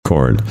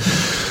record.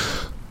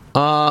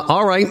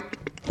 All right.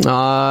 It's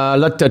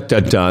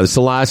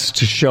the last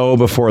show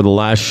before the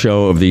last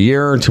show of the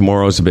year.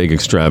 Tomorrow's a big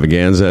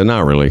extravaganza.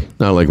 Not really.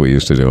 Not like we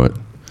used to do it.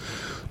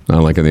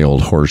 Not like in the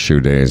old horseshoe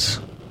days.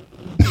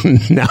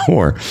 Now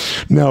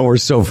we're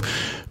so...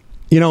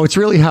 it's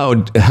really how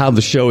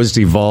the show has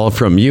devolved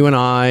from you and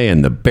I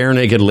and the Bare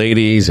Naked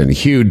Ladies and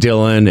Hugh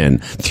Dillon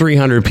and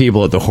 300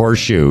 people at the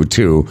Horseshoe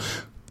to,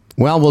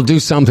 well, we'll do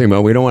something,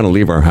 but we don't want to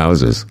leave our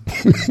houses.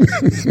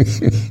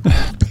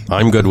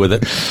 I'm good with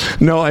it.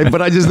 No,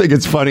 but I just think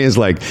it's funny. It's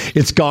like,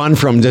 it's gone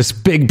from this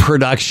big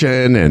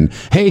production and,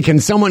 hey, can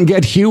someone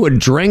get Hugh a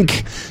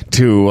drink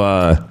to,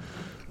 I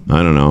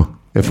don't know.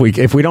 If we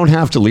don't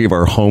have to leave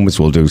our homes,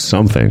 we'll do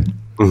something.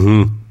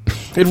 Mm-hmm.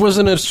 It was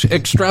an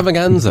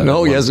extravaganza.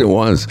 No, yes, it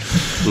was.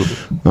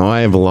 Oh,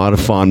 I have a lot of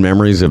fond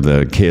memories of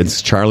the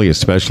kids, Charlie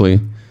especially,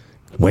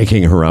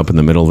 waking her up in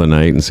the middle of the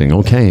night and saying,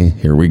 okay,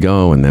 here we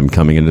go, and them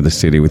coming into the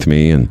city with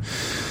me and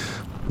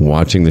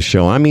watching the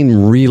show. I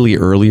mean, really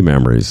early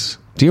memories.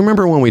 Do you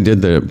remember when we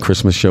did the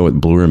Christmas show at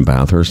Bloor in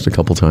Bathurst a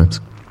couple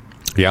times?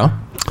 Yeah.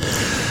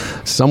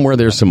 Somewhere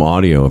there's some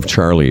audio of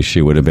Charlie.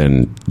 She would have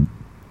been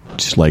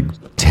just like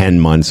 10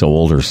 months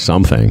old or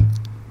something,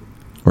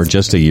 or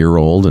just a year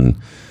old, and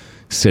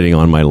sitting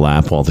on my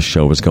lap while the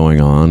show was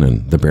going on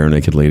and the Bare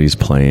Naked Ladies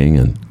playing.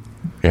 And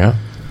yeah.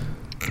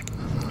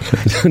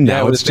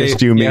 Now it's just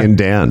you, me, and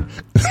Dan.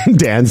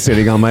 Dan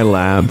sitting on my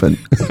lap. And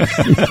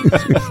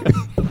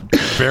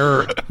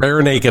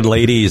Bare Naked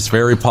Ladies,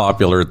 very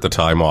popular at the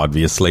time,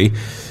 obviously.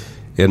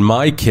 And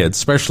my kids,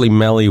 especially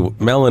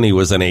Melanie,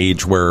 was an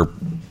age where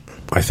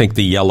I think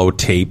the yellow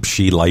tape,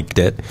 she liked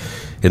it.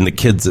 And the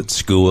kids at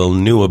school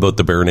knew about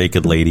the Bare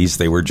Naked Ladies.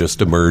 They were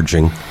just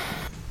emerging.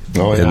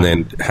 Oh, yeah. And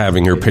then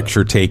having her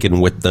picture taken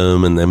with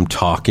them and them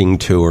talking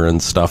to her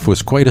and stuff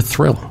was quite a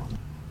thrill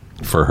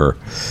for her.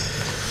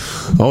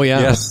 Oh, yeah.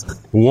 Yes.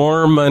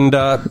 Warm and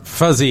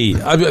fuzzy.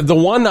 Another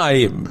one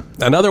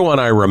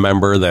I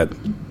remember that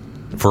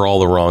for all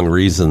the wrong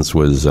reasons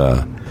was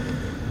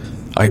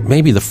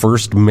maybe the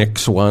first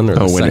mix one.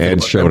 Or when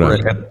Ed showed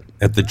up.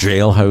 At the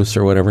jailhouse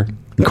or whatever.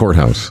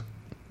 Courthouse.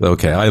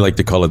 Okay, I like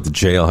to call it the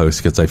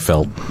jailhouse because I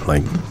felt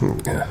like...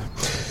 Yeah.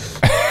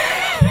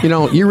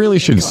 You really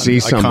should see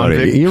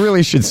somebody. You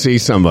really should see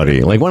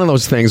somebody. Like one of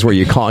those things where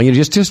you call,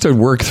 just to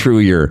work through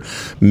your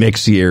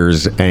mix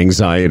years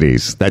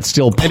anxieties that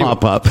still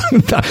pop up.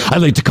 I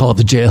like to call it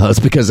the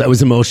jailhouse because I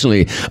was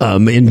emotionally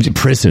in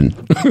prison.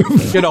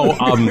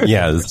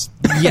 Yes,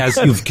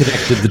 you've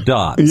connected the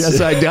dots. Yes,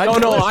 I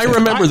did. No, I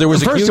remember there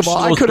was a huge First of all,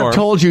 I could have snowstorm.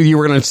 told you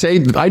were going to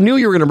say, I knew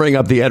you were going to bring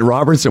up the Ed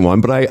Robertson one,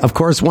 but of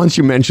course, once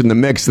you mentioned the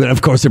mix, then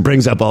of course it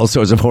brings up all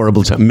sorts of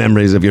horrible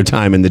memories of your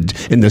time in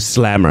the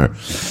slammer.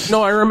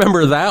 No, I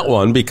remember that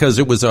one because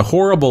it was a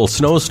horrible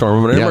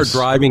snowstorm. I remember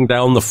driving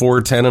down the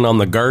 410 and on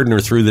the Gardiner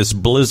through this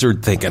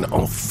blizzard thinking,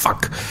 oh,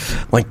 fuck.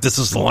 Like, this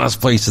is the last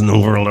place in the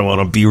world I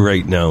want to be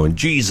right now. And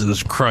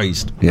Jesus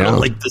Christ. Yeah. I don't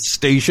like this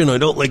station. I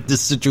don't like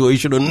this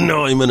situation. And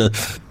now I'm in a...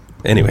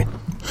 Anyway,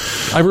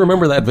 I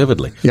remember that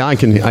vividly. Yeah, I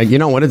can. You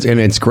know what?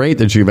 It's great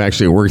that you've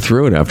actually worked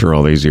through it after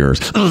all these years.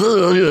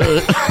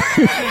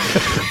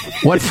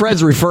 What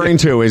Fred's referring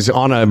to is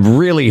on a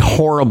really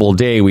horrible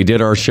day, we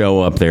did our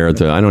show up there at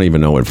I don't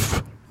even know what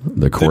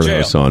the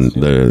courthouse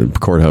the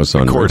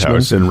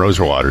courthouse in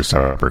Rosewater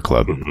Supper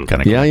Club.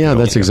 Yeah,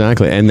 that's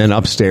exactly. And then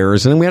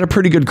upstairs, and then we had a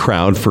pretty good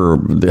crowd for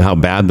how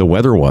bad the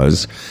weather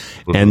was.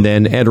 Mm-hmm. And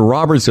then Ed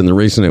Robertson, the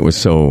reason it was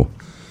so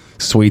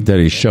sweet that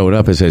he showed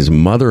up is his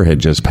mother had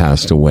just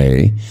passed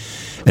away.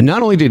 And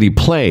not only did he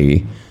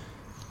play,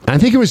 I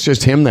think it was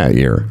just him that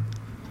year,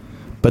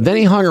 but then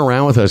he hung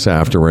around with us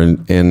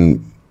afterward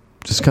and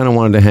just kind of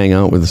wanted to hang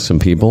out with some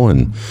people.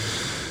 And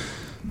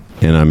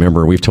I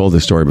remember we've told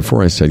this story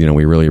before. I said,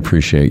 we really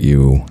appreciate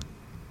you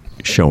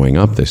showing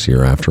up this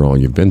year after all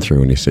you've been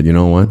through. And he said, you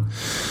know what?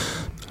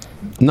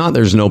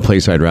 There's no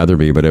place I'd rather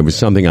be, but it was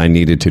something I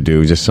needed to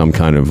do, just some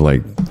kind of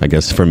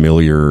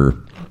familiar,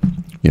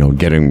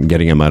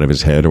 getting him out of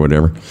his head or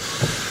whatever.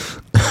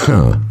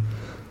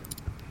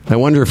 I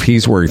wonder if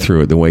he's worked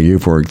through it the way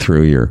you've worked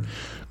through your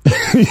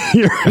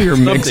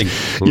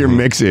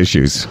mix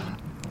issues.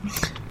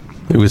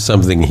 It was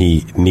something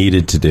he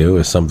needed to do. It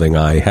was something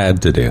I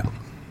had to do.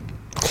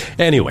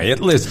 Anyway,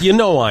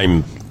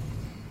 I'm...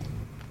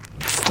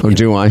 Oh,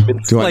 do I?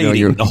 Do I know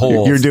you're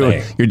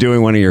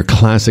doing one of your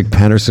classic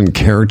Patterson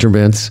character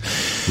bits?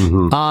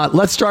 Mm-hmm.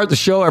 Let's start the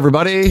show,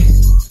 everybody.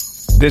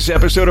 This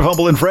episode of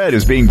Humble and Fred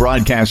is being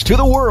broadcast to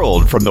the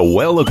world from the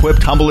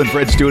well-equipped Humble and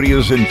Fred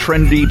studios in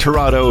trendy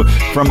Toronto,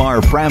 from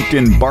our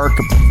Brampton Bark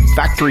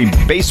Factory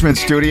basement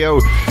studio,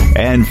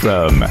 and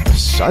from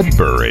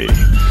Sudbury.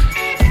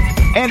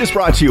 And it's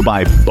brought to you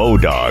by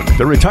Bodog,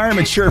 the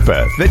Retirement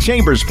Sherpa, the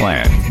Chambers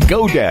Plan,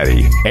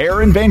 GoDaddy,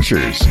 Aaron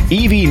Ventures,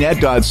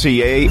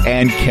 EVNet.ca,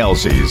 and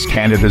Kelsey's,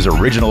 Canada's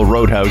original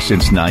roadhouse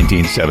since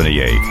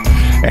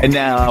 1978. And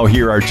now,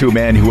 here are two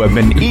men who have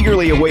been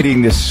eagerly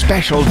awaiting this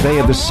special day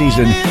of the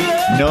season.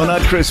 No,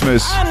 not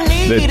Christmas.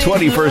 The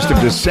 21st of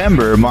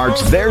December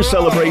marks their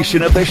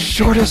celebration of the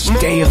shortest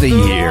day of the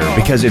year,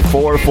 because at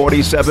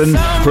 4:47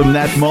 from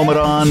that moment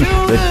on,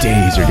 the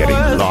days are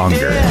getting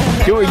longer.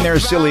 Doing their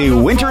silly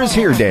Winter is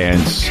Here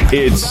dance,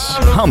 it's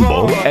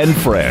Humble and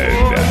Fred.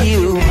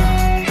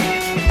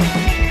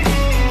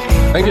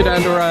 Thank you,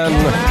 Dan Duran.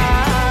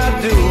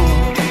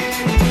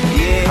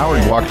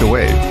 Howard walked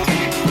away.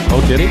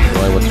 Oh, did he?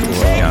 Why, what's wrong?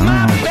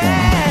 Yeah,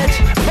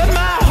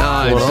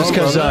 It's just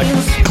because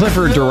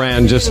Clifford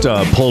Duran just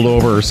pulled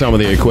over some of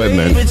the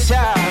equipment.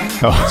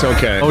 Oh, it's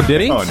okay. Oh,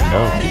 did he? Oh,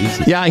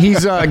 no. Yeah,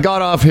 he's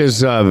got off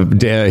his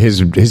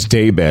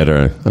day bed.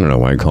 I don't know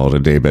why I call it a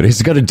day bed.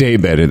 He's got a day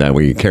bed that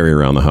we carry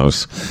around the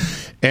house.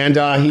 And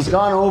he's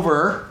gone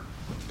over.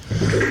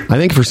 I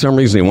think for some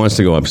reason he wants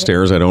to go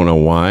upstairs. I don't know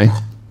why.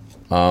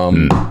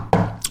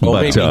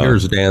 Maybe he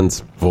hears Dan's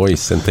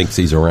voice and thinks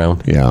he's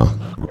around. Yeah,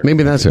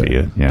 maybe that's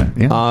it.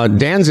 Yeah.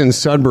 Dan's in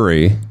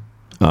Sudbury.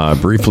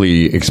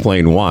 Briefly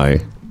explain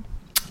why.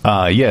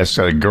 Yes,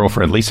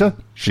 girlfriend Lisa.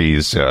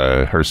 She's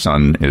her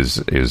son is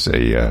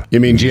a you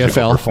mean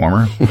GFL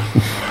performer?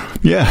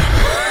 Yeah,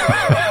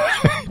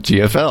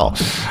 GFL.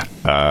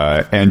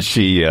 And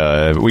she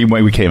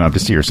we came up to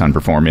see her son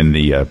perform in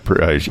the.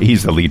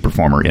 He's the lead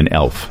performer in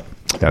Elf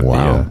at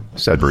the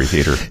Sudbury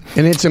Theater.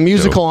 And it's a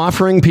musical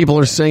offering. People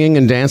are singing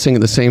and dancing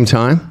at the same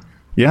time.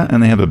 Yeah,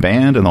 and they have a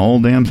band and the whole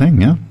damn thing.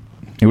 Yeah.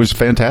 It was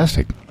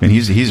fantastic, and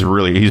he's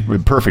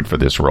perfect for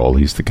this role.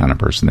 He's the kind of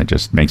person that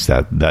just makes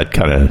that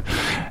kind of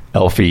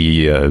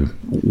elfy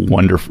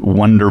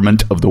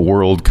wonderment of the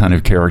world kind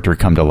of character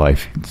come to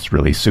life. It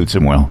really suits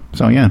him well.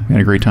 So yeah, we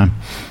had a great time.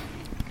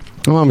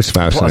 Well, I'm just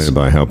fascinated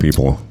by how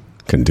people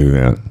can do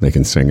that. They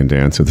can sing and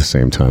dance at the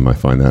same time. I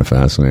find that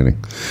fascinating.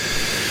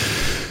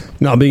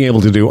 Not being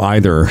able to do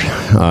either,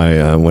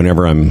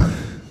 whenever I'm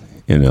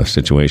in a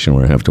situation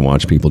where I have to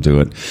watch people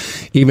do it,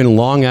 even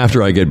long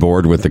after I get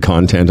bored with the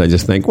content, I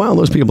just think, well,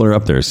 those people are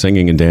up there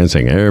singing and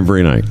dancing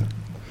every night,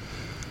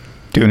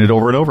 doing it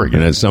over and over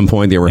again. And at some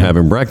point they were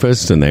having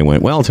breakfast and they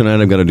went, well,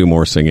 tonight I've got to do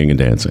more singing and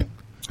dancing.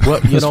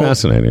 Well, it's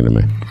fascinating to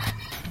me.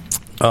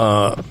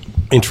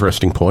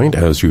 Interesting point,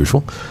 as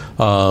usual.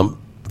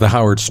 The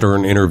Howard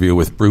Stern interview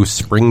with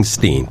Bruce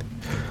Springsteen.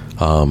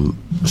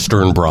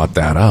 Stern brought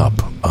that up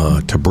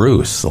to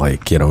Bruce,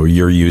 like,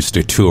 you're used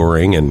to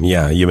touring, and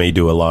you may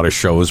do a lot of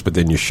shows, but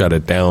then you shut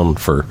it down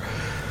for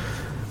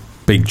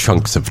big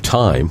chunks of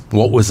time.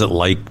 What was it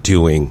like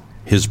doing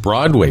his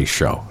Broadway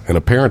show? And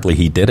apparently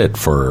he did it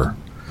for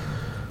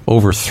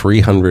over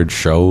 300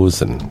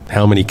 shows, and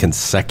how many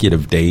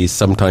consecutive days,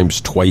 sometimes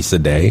twice a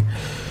day.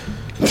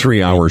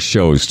 3-hour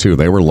shows, too.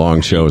 They were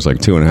long shows, like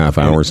 2.5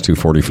 hours,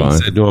 2:45. He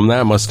said to him,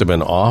 that must have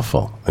been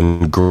awful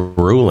and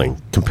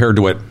grueling compared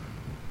to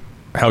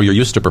how you're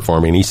used to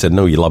performing. He said,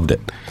 no, you loved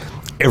it.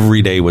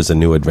 Every day was a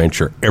new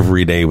adventure.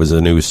 Every day was a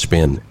new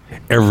spin.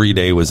 Every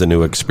day was a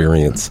new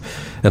experience.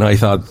 And I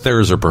thought,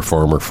 there's a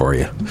performer for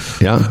you.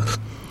 Yeah.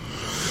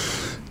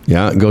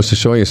 Yeah, it goes to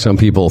show you some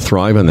people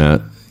thrive in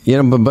that.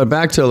 But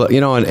back to,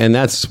 and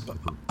that's,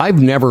 I've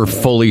never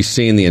fully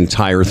seen the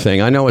entire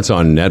thing. I know it's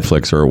on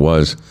Netflix, or it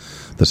was,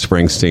 the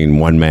Springsteen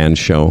one-man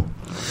show.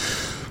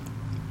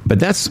 But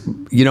that's,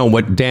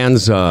 what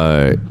Dan's,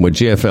 what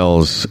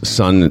GFL's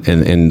son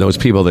and those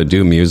people that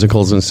do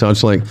musicals and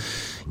such, like,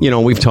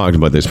 we've talked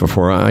about this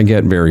before. I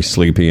get very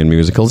sleepy in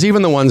musicals,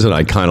 even the ones that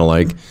I kind of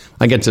like.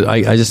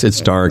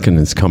 It's dark and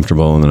it's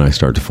comfortable, and then I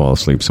start to fall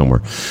asleep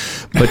somewhere.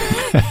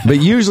 But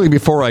usually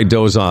before I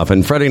doze off,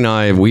 and Freddie and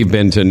I, we've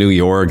been to New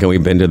York and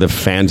we've been to the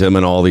Phantom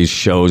and all these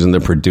shows and the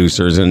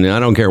producers, and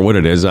I don't care what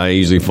it is, I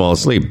usually fall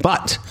asleep.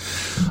 But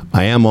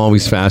I am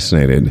always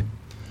fascinated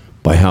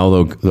by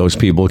how those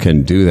people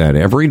can do that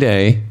every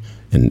day,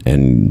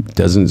 and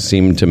doesn't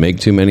seem to make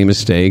too many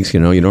mistakes. You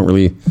don't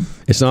really.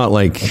 It's not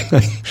like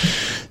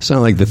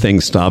the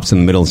thing stops in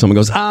the middle and someone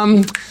goes,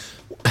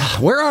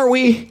 where are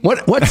we?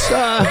 What's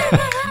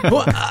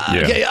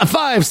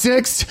 5,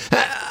 6?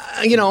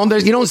 You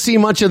don't see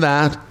much of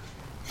that.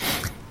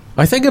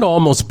 I think it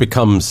almost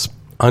becomes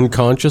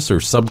unconscious or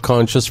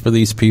subconscious for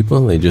these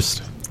people. They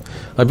just,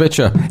 I bet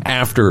you,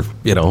 after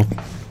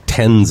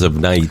tens of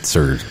nights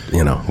or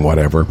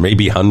whatever,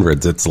 maybe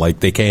hundreds, it's like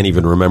they can't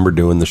even remember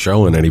doing the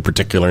show in any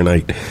particular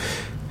night.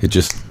 It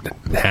just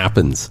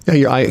happens.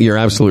 Yeah, you're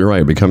absolutely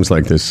right. It becomes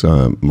like this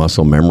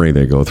muscle memory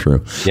they go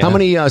through. Yeah. How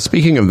many,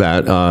 speaking of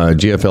that,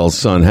 GFL's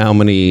son, how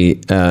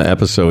many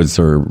episodes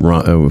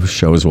or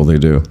shows will they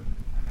do?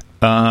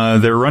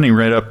 They're running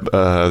right up.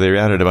 They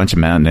added a bunch of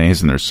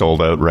matinees, and they're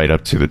sold out right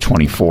up to the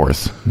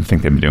 24th. I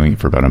think they've been doing it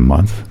for about a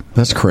month.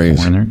 That's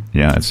crazy.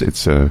 Yeah, it's.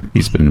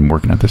 He's been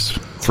working at this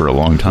for a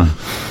long time.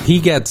 He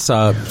gets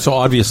so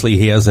obviously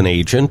he has an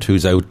agent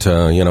who's out.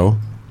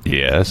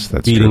 Yes,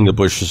 that's beating true. the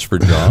bushes for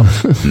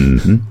jobs.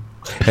 Mm-hmm.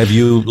 Have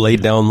you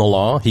laid down the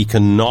law? He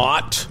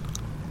cannot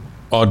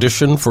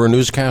audition for a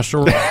newscaster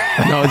role?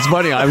 No, it's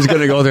funny. I was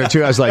going to go there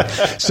too. I was like,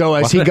 so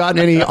has he gotten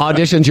any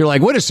auditions? You're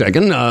like, wait a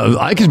second.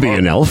 I could be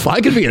an elf.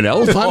 I could be an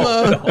elf.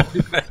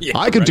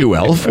 I could do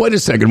elf. Wait a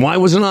second. Why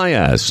wasn't I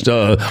asked?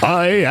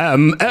 I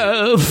am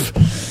elf.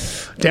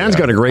 Dan's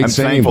got a great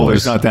singing voice.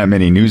 There's not that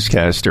many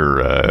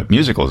newscaster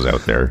musicals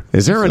out there.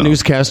 Is there a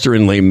newscaster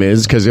in Les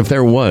Mis? Because if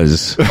there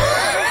was,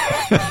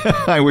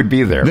 I would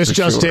be there. This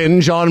just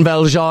in, Jean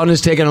Valjean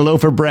is taking a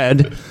loaf of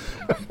bread.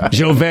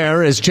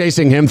 Javert is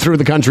chasing him through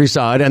the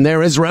countryside, and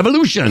there is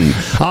revolution.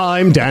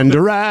 I'm Dan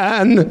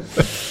Duran.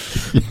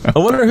 I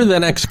wonder who the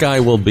next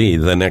guy will be.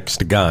 The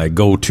next guy,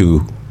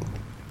 go-to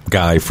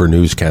guy for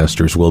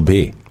newscasters will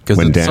be.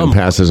 When Dan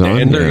passes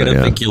on, and they're going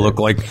to think you look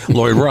like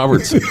Lloyd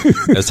Robertson,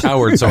 as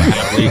Howard so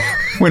happily.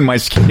 When my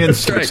skin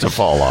starts to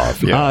fall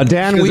off,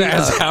 Dan,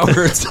 as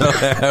Howard so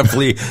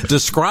happily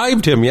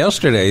described him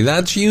yesterday.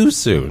 That's you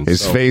soon.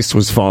 His face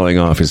was falling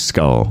off his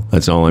skull.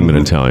 That's all I'm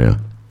going to tell you.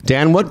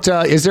 Dan, what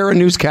is there a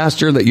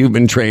newscaster that you've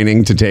been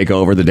training to take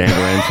over the Dan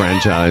Duran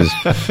franchise?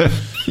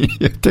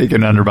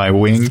 Taken under my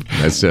wing.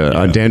 That's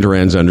Dan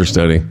Duran's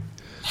understudy.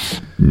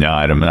 No,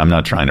 I'm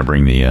not trying to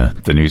bring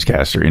the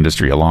newscaster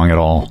industry along at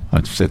all.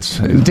 It's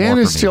Dan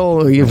is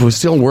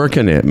still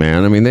working it,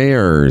 man. I mean, they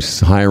are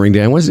hiring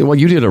Dan. Well,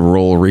 you did a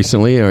role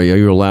recently. Are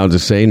you allowed to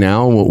say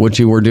now what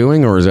you were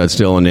doing, or is that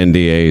still an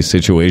NDA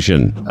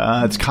situation?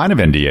 It's kind of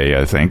NDA,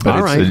 I think. But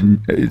all right.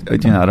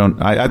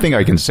 I think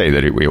I can say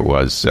that it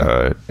was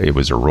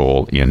a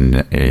role in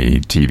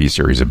a TV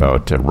series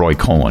about Roy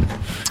Cohen.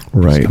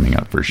 Right, coming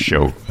up for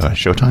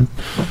Showtime.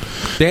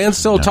 Dan's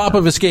still top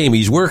of his game.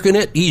 He's working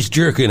it. He's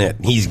jerking it.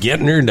 He's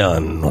getting her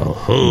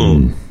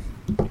done.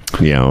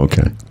 Yeah,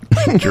 okay.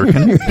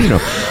 Jerking.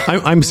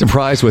 I'm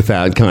surprised with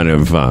that kind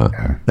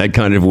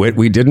of wit.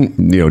 We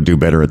didn't do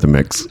better at the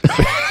mix.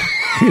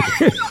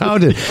 How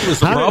did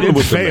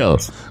it fail?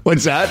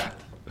 What's that?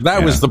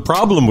 That was the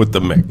problem with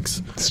the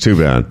mix. It's too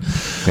bad.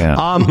 Yeah.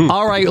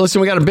 All right,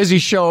 listen, we got a busy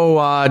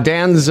show.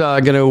 Dan's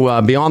going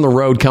to be on the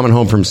road coming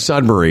home from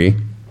Sudbury.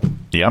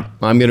 Yep.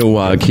 I'm going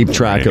to keep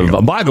track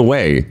of. By the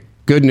way,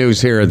 good news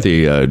here at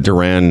the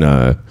Duran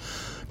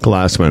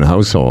Glassman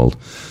household.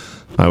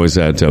 I was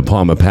at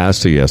Palma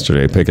Pasta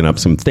yesterday picking up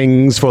some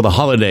things for the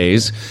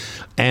holidays,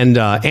 and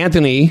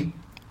Anthony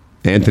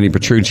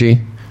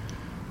Petrucci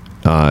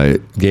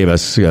gave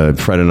us,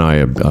 Fred and I,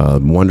 a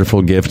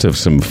wonderful gift of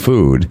some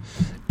food,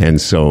 and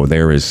so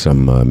there is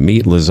some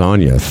meat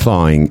lasagna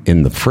thawing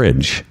in the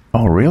fridge.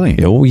 Oh,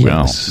 really? Oh,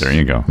 yes. Well, there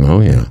you go. Oh,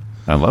 yeah.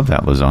 I love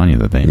that lasagna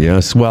that they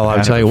Yes, well,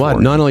 I'll tell you what,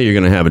 not only are you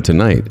going to have it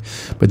tonight,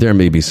 but there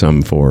may be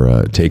some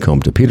for take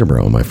home to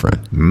Peterborough, my friend.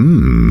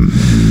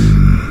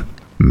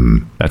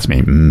 That's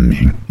me.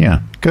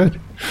 Yeah, good.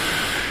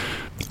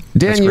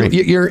 Dan,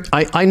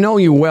 I know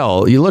you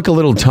well. You look a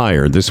little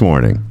tired this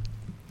morning.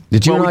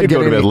 Did you we did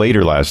go to bed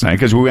later last night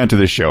because we went to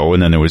the show,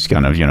 and then there was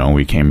kind of,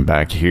 we came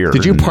back here.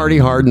 Did you party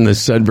hard in the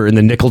Sudbury, in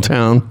the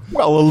Nickeltown?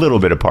 Well, a little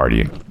bit of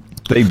partying.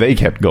 They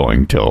kept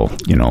going till,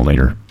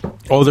 later.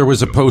 Oh, there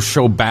was a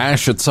post-show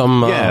bash at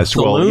some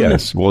saloon?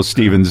 Yes. Well,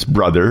 Stephen's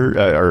brother,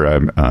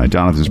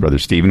 Jonathan's brother,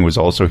 Stephen, was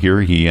also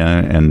here. He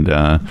and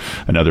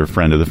another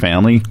friend of the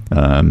family.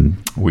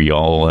 We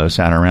all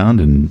sat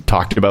around and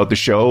talked about the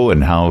show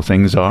and how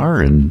things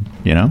are and,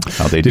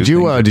 how they do.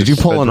 Did you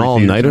pull an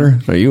all-nighter?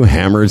 Are you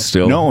hammered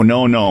still?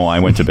 No. I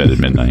went to bed at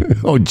midnight.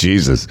 Oh,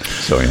 Jesus.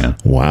 So, yeah.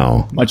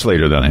 Wow. Much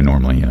later than I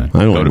normally go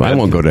to bed. I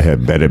won't go to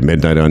bed at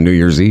midnight on New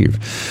Year's Eve.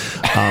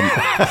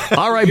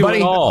 All right,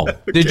 buddy.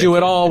 Did you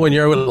at all when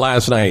you were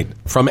last night?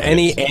 From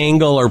any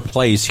angle or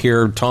place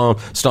here,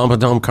 Stompin'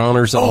 Tom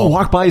Connors?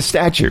 Walk by a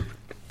statue.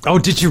 Oh,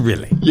 did you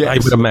really? Yes. I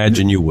would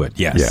imagine you would,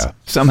 yes. Yeah.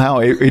 Somehow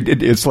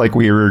it's like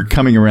we were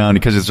coming around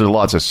because there's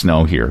lots of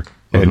snow here.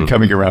 And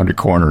coming around a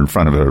corner in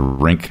front of a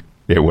rink,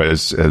 it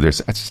was, is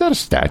that a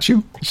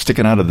statue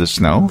sticking out of the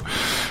snow?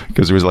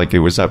 Because it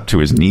was up to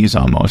his knees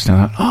almost. And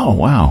I thought, oh,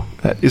 wow.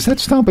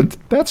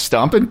 That's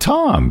Stompin'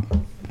 Tom.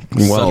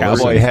 Well,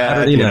 cowboy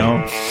hat,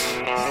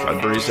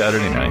 Sudbury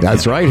Saturday night.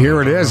 That's right.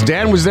 Here it is.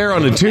 Dan was there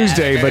on a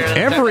Tuesday, but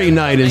every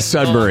night in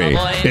Sudbury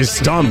is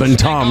Stompin'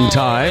 Tom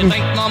time.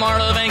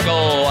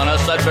 On a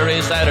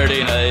Sudbury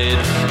Saturday night.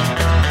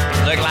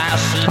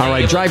 All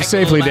right, drive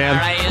safely, Dan.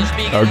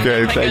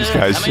 Okay, thanks,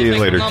 guys. See you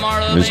later.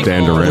 There's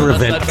Dan Duran. Weather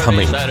event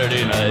coming.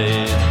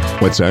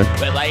 What's that?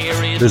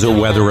 There's a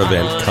weather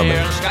event coming.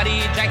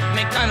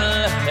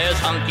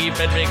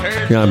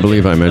 Yeah, I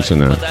believe I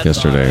mentioned that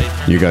yesterday.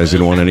 You guys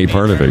didn't want any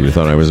part of it. You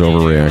thought I was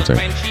overreacting.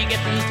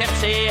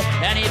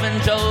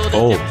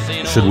 Oh,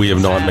 should we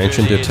have not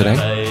mentioned it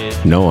today?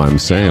 No, I'm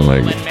saying,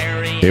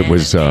 it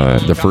was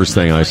the first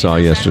thing I saw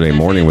yesterday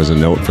morning was a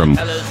note from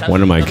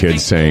one of my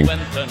kids saying,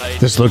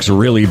 "This looks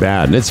really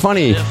bad." And it's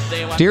funny,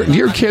 do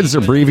your kids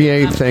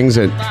abbreviate things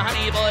that,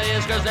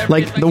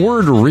 like, the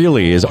word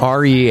really is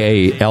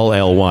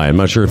REALLY. I'm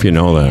not sure if you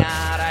know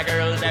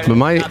that. But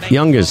my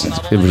youngest,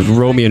 it was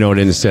wrote me a note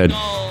and said,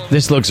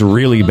 "This looks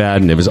really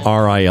bad," and it was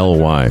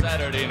RILY.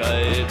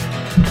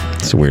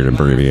 It's a weird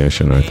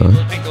abbreviation, I thought.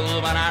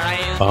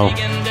 Oh.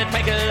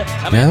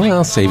 Yeah,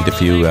 well, saved a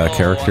few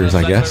characters,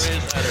 I guess.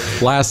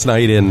 last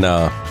night in,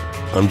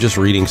 I'm just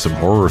reading some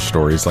horror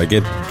stories. Like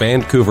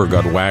Vancouver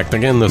got whacked.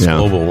 Again, this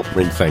global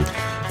warming thing.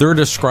 They're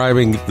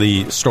describing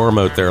the storm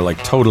out there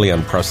like totally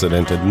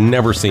unprecedented.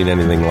 Never seen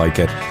anything like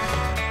it.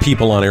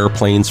 People on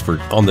airplanes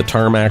on the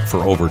tarmac for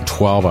over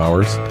 12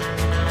 hours.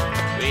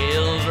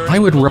 I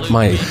would rip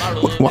my...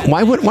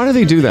 Why do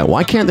they do that?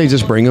 Why can't they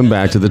just bring them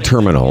back to the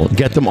terminal,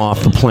 get them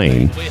off the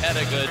plane?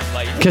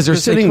 Because they're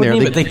sitting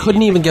there. They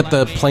couldn't even get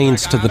the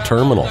planes to the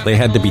terminal. They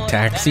had to be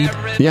taxied.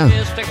 Yeah.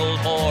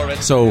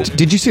 So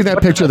did you see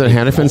that picture that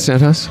Hannafin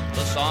sent us?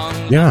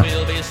 Yeah.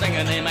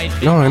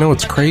 No, I know,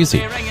 it's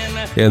crazy.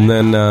 And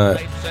then,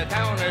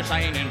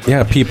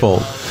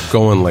 people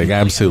going like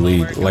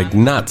absolutely like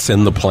nuts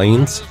in the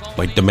planes,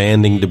 like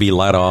demanding to be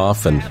let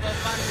off, and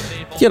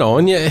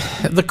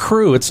the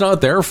crew, it's not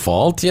their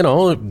fault,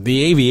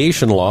 the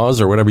aviation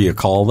laws or whatever you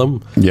call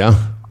them.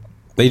 Yeah.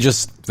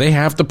 They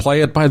have to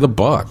play it by the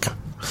book.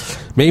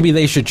 Maybe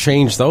they should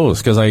change those,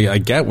 because I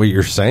get what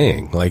you're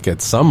saying. Like,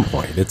 at some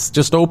point, it's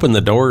just open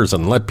the doors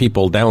and let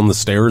people down the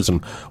stairs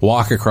and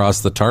walk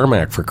across the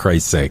tarmac, for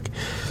Christ's sake.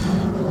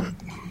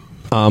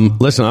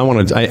 Listen, I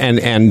want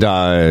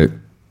to,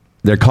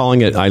 they're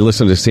calling it, I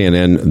listened to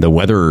CNN, the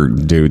weather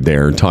dude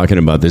there talking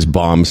about this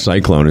bomb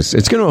cyclone. It's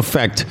going to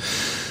affect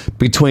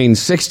between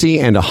 60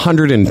 and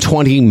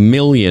 120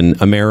 million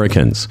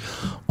Americans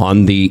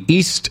on the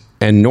east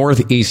and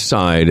northeast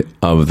side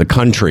of the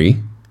country,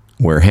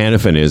 where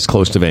Hannafin is,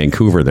 close to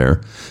Vancouver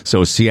there.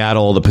 So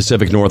Seattle, the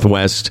Pacific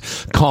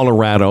Northwest,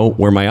 Colorado,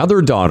 where my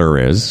other daughter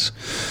is.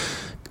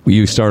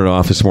 You started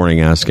off this morning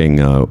asking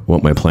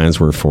what my plans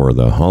were for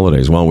the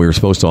holidays. Well, we were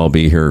supposed to all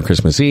be here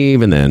Christmas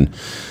Eve, and then,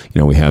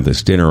 we have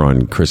this dinner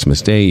on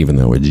Christmas Day, even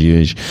though we're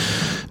Jewish.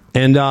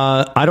 And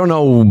I don't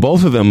know,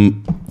 both of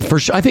them, for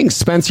sure. I think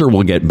Spencer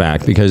will get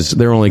back because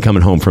they're only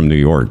coming home from New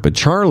York. But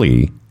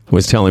Charlie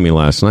was telling me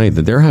last night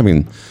that they're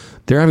having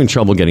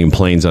trouble getting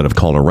planes out of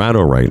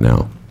Colorado right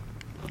now.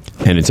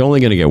 And it's only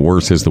going to get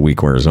worse as the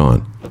week wears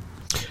on.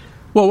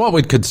 Well, what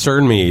would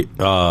concern me,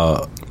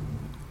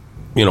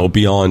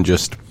 beyond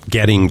just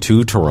getting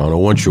to Toronto,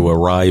 once you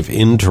arrive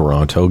in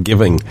Toronto,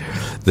 given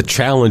the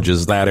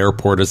challenges that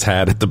airport has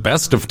had at the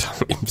best of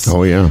times.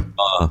 Oh, yeah.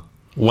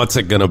 What's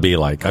it going to be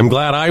like? I'm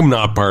glad I'm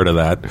not part of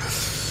that.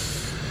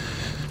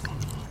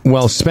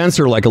 Well,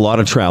 Spencer, like a lot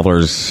of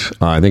travelers,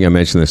 I think I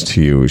mentioned this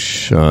to you,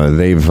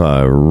 they've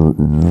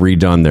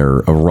redone their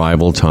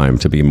arrival time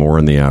to be more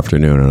in the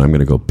afternoon, and I'm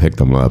going to go pick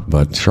them up.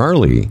 But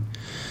Charlie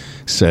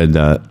said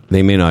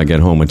they may not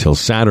get home until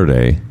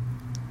Saturday,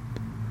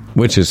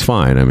 which is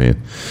fine. I mean,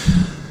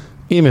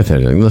 even if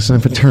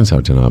if it turns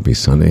out to not be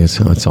Sunday, it's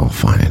all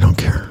fine. I don't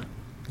care.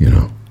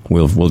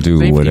 We'll do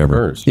Safety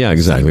whatever. First. Yeah,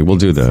 exactly. We'll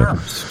do the...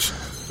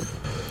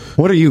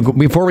 What are you,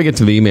 before we get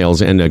to the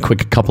emails and a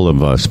quick couple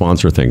of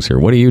sponsor things here,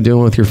 what are you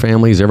doing with your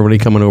family? Is everybody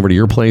coming over to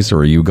your place, or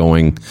are you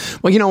going?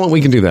 Well, you know what?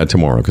 We can do that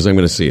tomorrow because I'm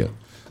going to see it.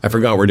 I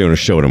forgot we're doing a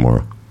show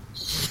tomorrow.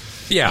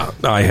 Yeah,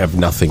 I have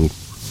nothing.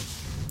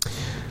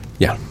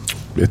 Yeah,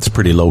 it's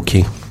pretty low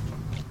key.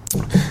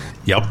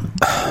 Yep.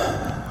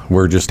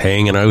 We're just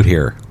hanging out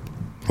here,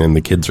 and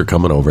the kids are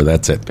coming over.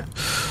 That's it.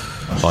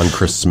 On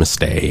Christmas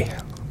Day.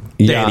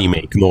 Yeah. Danny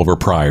may come over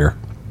prior.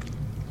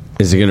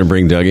 Is he going to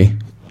bring Dougie?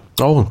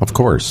 Oh, of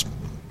course.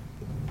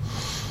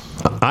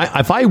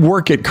 If I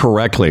work it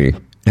correctly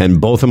and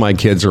both of my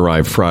kids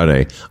arrive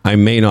Friday, I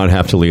may not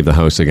have to leave the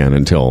house again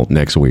until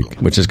next week,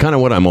 which is kind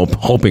of what I'm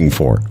hoping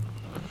for.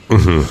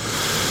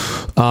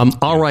 Mm-hmm.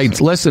 All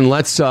right, listen,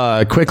 let's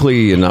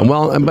quickly,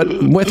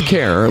 but with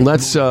care,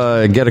 let's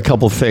get a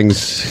couple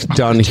things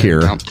done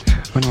here.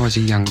 When I was a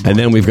young boy, and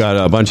then we've got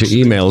a bunch of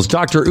emails.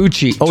 Dr.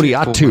 Uchi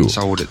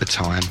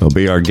Odiatu will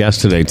be our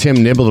guest today. Tim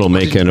Niblett will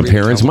make an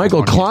appearance.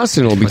 Michael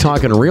Clausen will be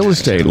talking real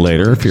estate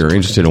later if you're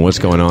interested in what's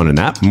going on in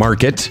that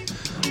market.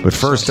 But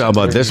first, how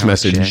about this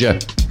message?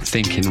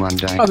 Thinking one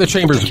day. The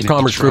Chambers of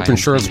Commerce Group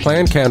Insurance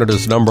Plan,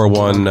 Canada's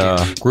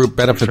 #1 group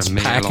benefits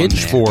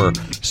package for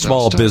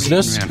small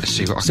business.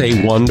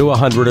 Say 1 to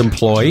 100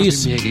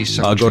 employees.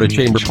 Go to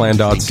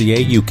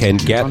chamberplan.ca. You can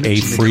get a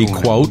free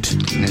quote.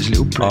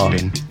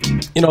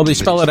 They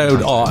spell it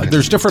out.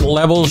 There's different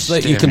levels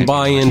that you can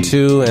buy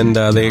into, and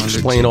they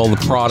explain all the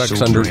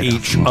products under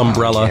each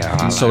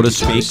umbrella, so to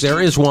speak.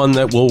 There is one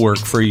that will work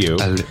for you.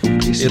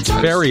 It's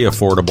very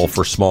affordable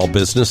for small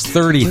business.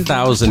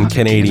 30,000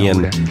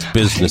 Canadian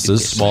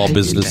businesses, small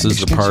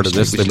businesses, are part of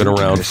this. They've been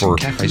around for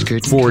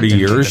 40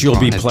 years. You'll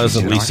be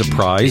pleasantly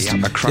surprised.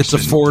 It's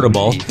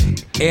affordable.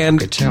 And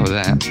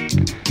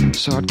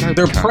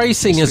their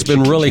pricing has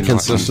been really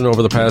consistent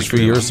over the past few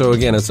years. So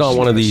again, it's not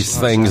one of these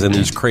things in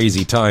these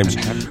crazy times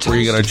where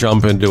you're going to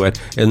jump into it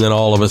and then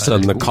all of a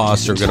sudden the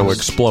costs are going to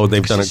explode.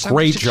 They've done a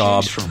great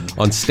job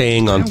on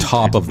staying on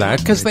top of that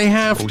because they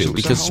have to,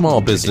 because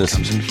small business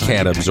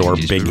can't absorb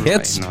big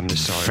hits.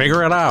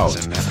 Figure it out.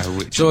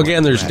 So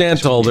again, there's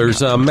dental,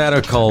 there's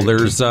medical,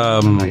 there's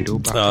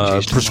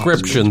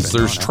prescriptions,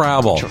 there's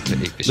travel,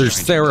 there's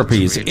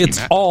therapies. It's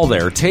all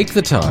there. Take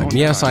the time.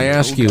 Yes, I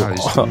ask you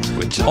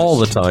all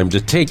the time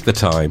to take the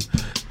time.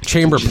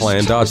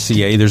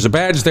 Chamberplan.ca. There's a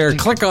badge there.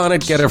 Click on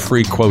it. Get a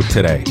free quote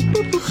today.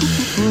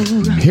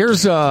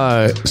 Here's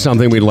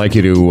something we'd like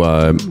you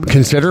to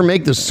consider.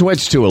 Make the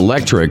switch to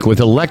electric with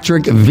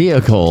Electric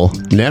Vehicle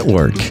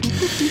Network.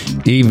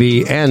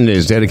 EVN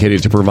is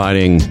dedicated to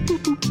providing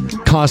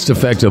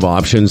cost-effective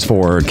options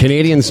for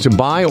Canadians to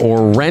buy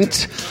or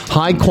rent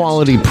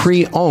high-quality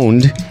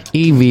pre-owned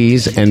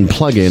EVs and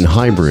plug-in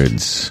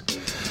hybrids.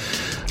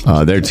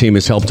 Their team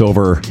has helped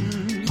over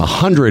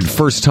 100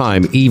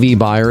 first-time EV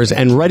buyers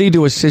and ready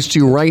to assist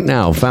you right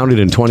now. Founded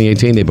in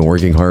 2018, they've been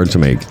working hard to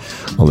make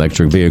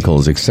electric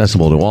vehicles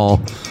accessible to all.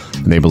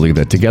 And they believe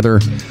that together,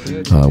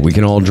 we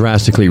can all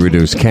drastically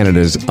reduce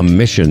Canada's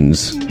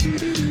emissions.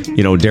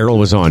 You know, Daryl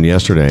was on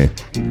yesterday.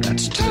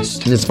 That's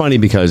toast. And it's funny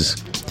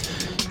because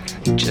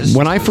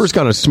when I first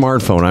got a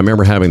smartphone, I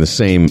remember having the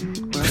same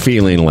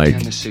feeling like,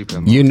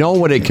 you know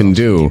what it can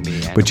do,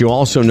 but you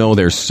also know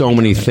there's so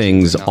many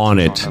things on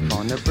it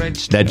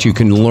that you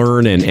can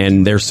learn,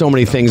 and there's so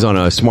many things on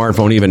a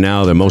smartphone even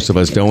now that most of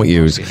us don't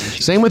use.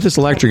 Same with this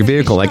electric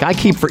vehicle. Like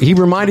he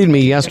reminded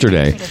me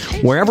yesterday,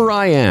 wherever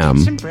I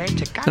am,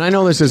 and I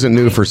know this isn't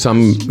new for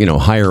some,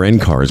 higher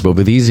end cars, but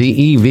with these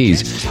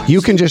EVs,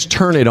 you can just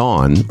turn it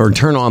on or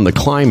turn on the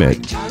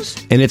climate,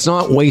 and it's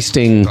not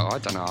wasting,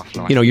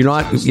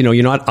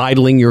 you're not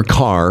idling your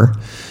car.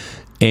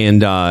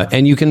 And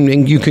you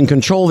can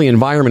control the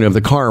environment of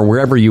the car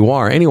wherever you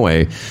are.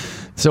 Anyway,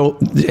 so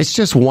it's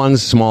just one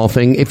small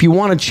thing. If you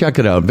want to check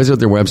it out, visit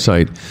their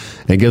website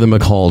and give them a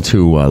call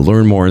to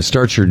learn more and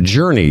start your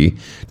journey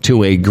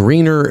to a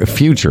greener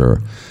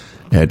future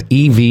at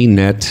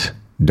evnet.ca.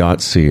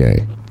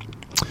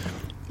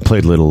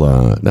 Played a little,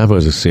 that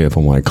was a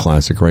CFMY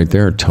classic right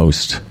there,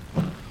 Toast.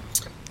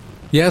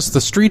 Yes,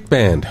 the street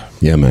band.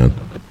 Yeah, man.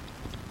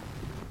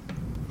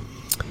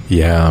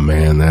 Yeah,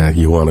 man. That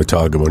you want to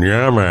talk about?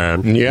 Yeah,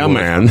 man. Yeah,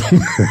 man.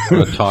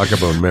 Want to talk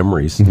about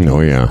memories? Oh,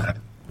 yeah.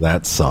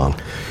 That song.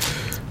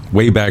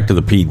 Way back to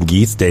the Pete and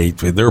Geith days,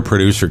 their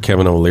producer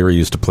Kevin O'Leary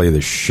used to play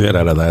the shit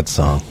out of that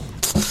song.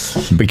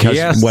 Because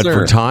Yes, what,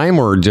 sir. for time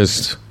or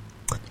just?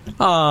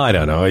 I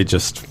don't know.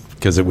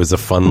 Because it was a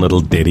fun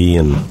little ditty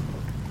and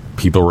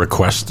people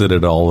requested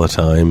it all the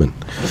time. And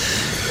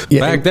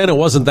back then, it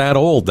wasn't that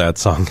old, that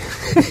song.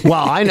 Well,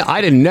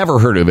 I had never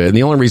heard of it. And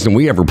the only reason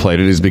we ever played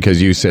it is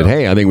because you said,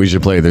 hey, I think we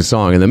should play this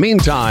song. In the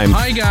meantime,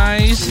 Hi,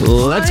 guys.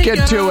 let's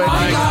get to it.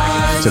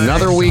 It's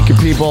another week of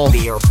people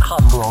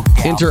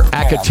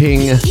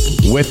interacting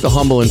with the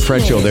Humble and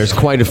Fred Show. There's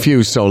quite a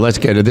few, so let's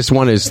get it. This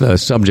one is, the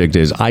subject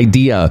is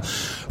idea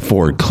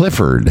for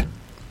Clifford.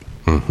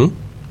 Mm-hmm.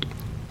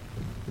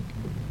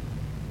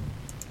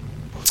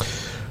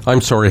 I'm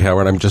sorry,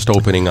 Howard. I'm just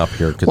opening up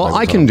here. Well,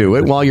 I can do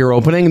it while you're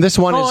opening. This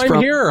one is I'm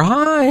from... here.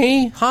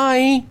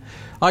 Hi.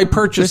 I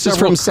purchased This is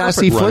several from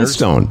Sassy carpet runners.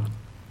 Flintstone.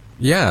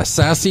 Yeah,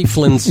 Sassy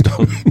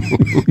Flintstone.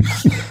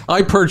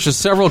 I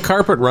purchased several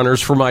carpet runners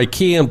from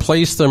IKEA and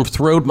placed them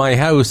throughout my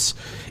house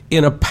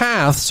in a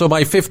path so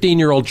my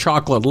 15-year-old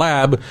chocolate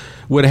lab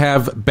would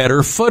have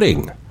better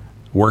footing.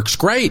 Works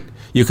great.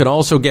 You can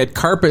also get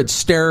carpet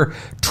stair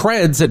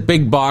treads at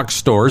big box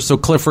stores, so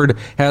Clifford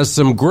has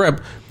some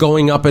grip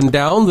going up and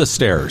down the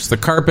stairs. The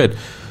carpet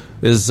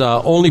is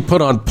only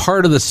put on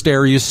part of the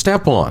stair you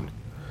step on.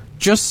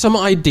 Just some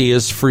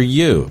ideas for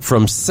you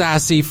from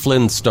Sassy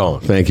Flintstone.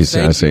 Thank you,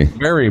 Sassy. Thank you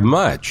very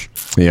much.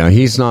 Yeah,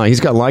 I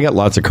got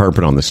lots of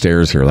carpet on the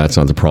stairs here. That's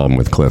not the problem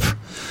with Cliff.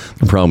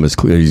 The problem is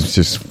he's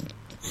just,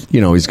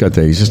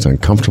 he's just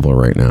uncomfortable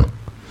right now.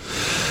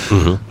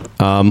 Mm-hmm.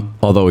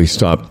 Although he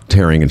stopped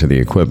tearing into the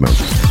equipment.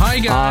 Hi,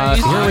 guys.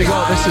 Here we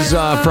go. This is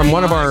from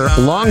one of our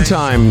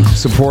longtime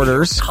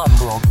supporters,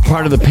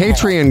 part of the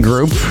Patreon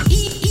group,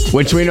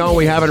 which we know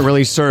we haven't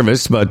really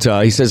serviced, but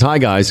he says, hi,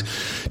 guys.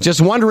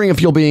 Just wondering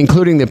if you'll be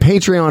including the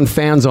Patreon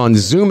fans on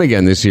Zoom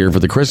again this year for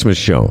the Christmas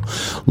show.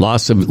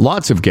 Lots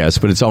of guests,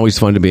 but it's always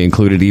fun to be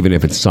included, even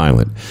if it's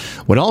silent.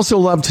 Would also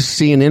love to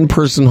see an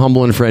in-person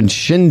Humble and Fred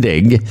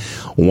shindig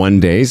one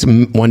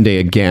day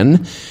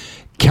again.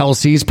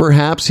 Kelsey's,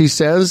 perhaps, he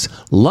says.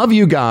 Love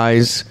you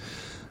guys.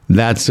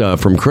 That's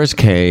from Chris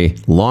K.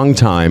 Long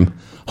time.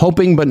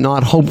 Hoping but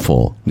not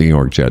hopeful. New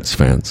York Jets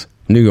fan.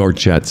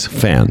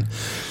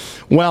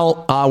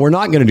 Well, we're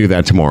not going to do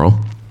that tomorrow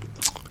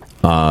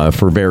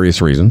for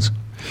various reasons.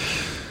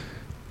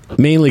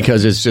 Mainly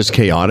because it's just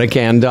chaotic,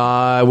 and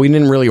we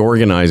didn't really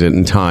organize it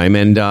in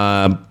time.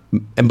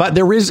 But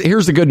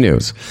here's the good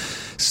news.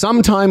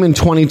 Sometime in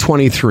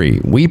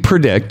 2023, we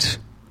predict,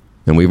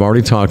 and we've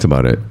already talked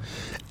about it,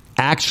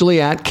 actually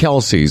at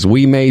Kelsey's,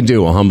 we may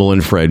do a Humble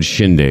and Fred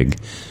shindig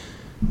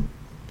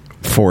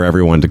for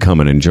everyone to come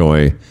and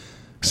enjoy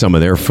some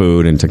of their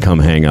food and to come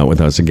hang out with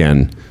us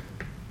again.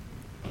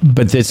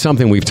 But it's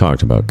something we've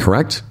talked about,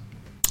 correct?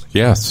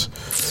 Yes.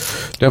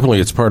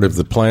 Definitely, it's part of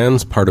the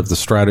plans, part of the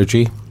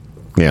strategy.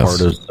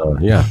 Yes.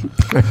 Yeah.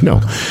 I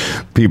know.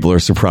 People are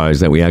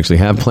surprised that we actually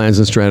have plans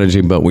and strategy,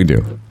 but we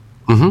do.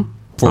 Mm-hmm.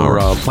 For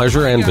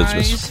pleasure and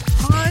business.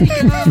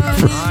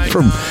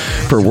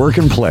 for work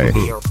and play.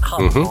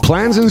 Mm-hmm.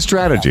 Plans and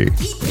strategy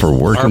for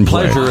work and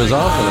play. Our pleasure is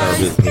often our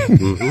business.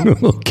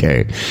 Mm-hmm.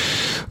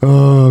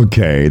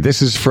 Okay.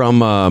 This is from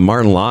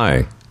Martin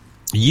Lai.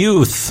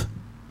 Youth.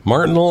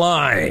 Martin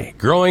Lai.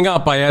 Growing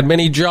up, I had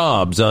many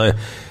jobs.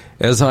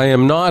 As I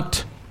am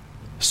not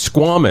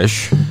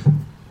squamish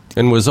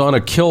and was on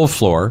a kill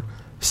floor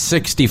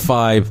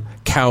 65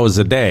 cows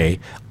a day,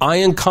 I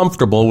am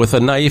comfortable with a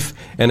knife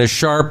and a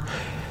sharp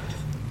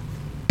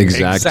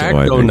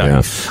X-Acto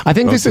knife. Yeah. I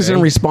think this is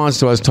in response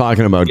to us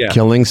talking about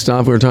killing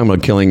stuff. We were talking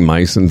about killing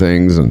mice and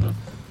things. And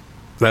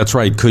that's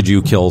right. Could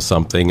you kill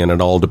something? And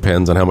it all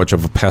depends on how much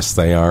of a pest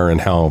they are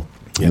and how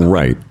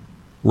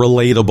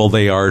relatable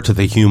they are to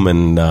the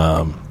human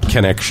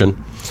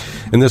connection.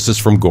 And this is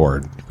from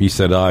Gord. He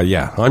said,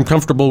 I'm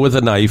comfortable with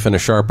a knife and a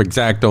sharp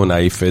X-Acto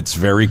knife. It's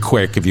very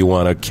quick if you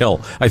want to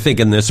kill. I think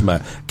in this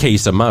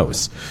case, a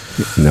mouse.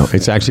 No,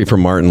 it's actually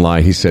from Martin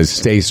Lai. He says,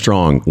 stay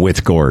strong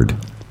with Gord.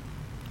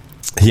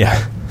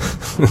 Yeah.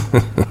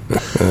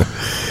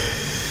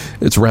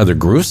 It's rather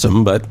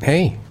gruesome, but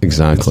hey.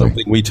 Exactly.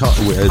 Something we talked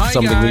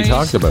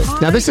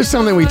about. Now, this is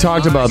something we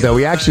talked about that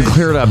we actually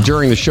cleared up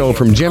during the show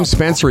from Jim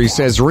Spencer. He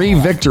says,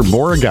 Victor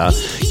Borga,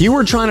 you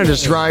were trying to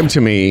describe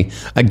to me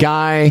a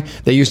guy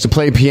that used to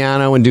play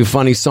piano and do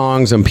funny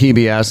songs on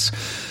PBS.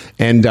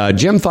 And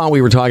Jim thought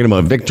we were talking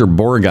about Victor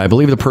Borga. I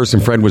believe the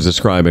person Fred was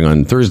describing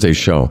on Thursday's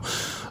show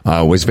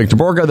was Victor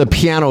Borga, the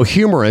piano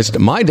humorist.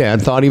 My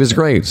dad thought he was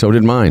great. So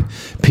did mine.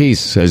 Peace,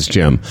 says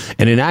Jim.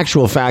 And in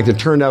actual fact, it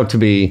turned out to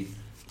be...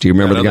 Do you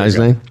remember the guy's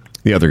name?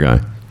 The other guy.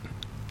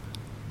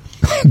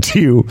 Do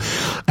you?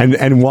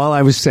 And while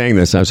I was saying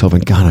this, I was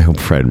hoping, God, I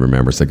hope Fred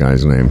remembers the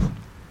guy's name.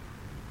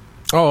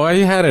 Oh, I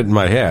had it in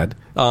my head.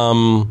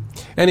 And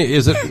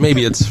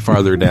maybe it's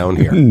farther down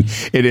here.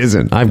 It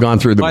isn't. I've gone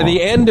through By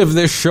the end of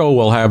this show,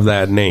 we'll have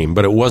that name,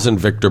 but it wasn't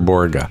Victor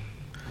Borga.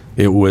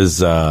 It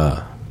was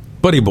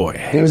Buddy Boy.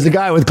 It was the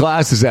guy with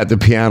glasses at the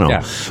piano.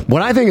 Yeah.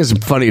 What I think is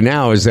funny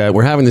now is that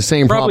we're having the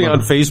same problem.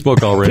 Probably on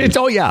Facebook already.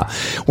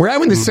 We're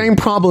having the same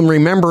problem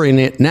remembering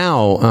it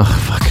now. Oh,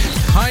 fuck.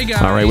 Hi,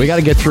 guys. All right, we got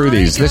to get through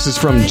these. This is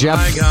from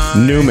Jeff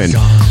Newman.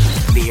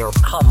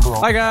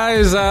 Hi,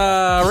 guys.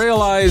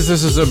 Realize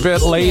this is a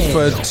bit late,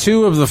 but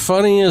two of the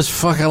funniest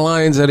fucking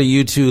lines out of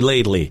you two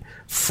lately.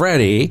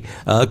 Freddie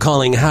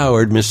calling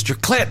Howard Mr.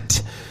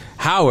 Clit.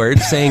 Howard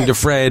saying to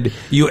Fred,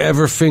 you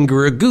ever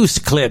finger a goose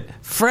clit?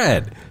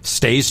 Fred,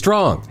 stay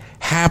strong.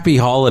 Happy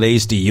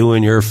holidays to you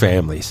and your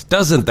families.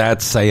 Doesn't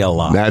that say a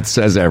lot? That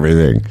says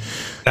everything.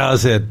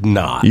 Does it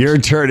not? You're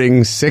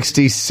turning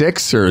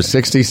 66 or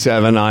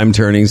 67. I'm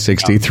turning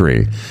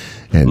 63.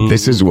 And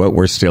this is what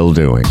we're still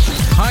doing.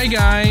 Hi,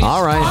 guys.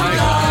 All right. Hi,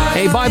 guys.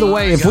 Hey, by the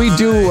way, if we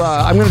do,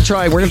 we're going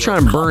to try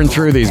and burn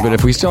through these, but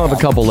if we still have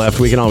a couple left,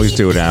 we can always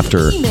do it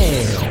after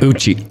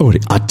Uchi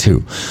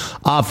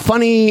Atu.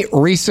 Funny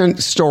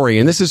recent story,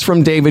 and this is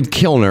from David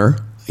Kilner.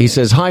 He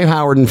says, hi,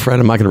 Howard and Fred.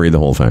 I'm not going to read the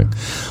whole thing.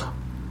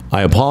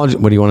 I apologize.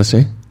 What do you want to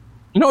say?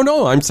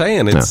 No, I'm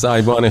saying it's.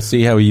 I want to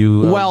see how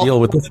you deal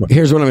with this one.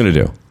 Here's what I'm going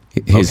to do.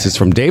 This is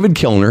from David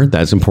Kilner.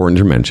 That's important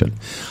to mention.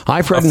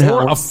 Hi, Fred and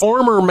Howard. A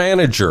former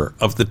manager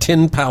of the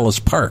Tin Palace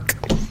Park.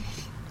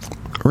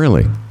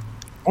 Really?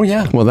 Oh,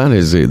 yeah. Well,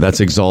 that's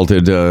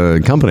exalted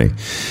company.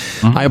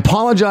 Mm-hmm. I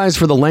apologize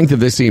for the length of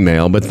this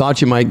email, but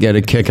thought you might get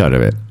a kick out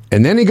of it.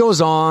 And then he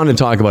goes on to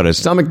talk about a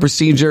stomach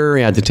procedure.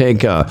 He had to take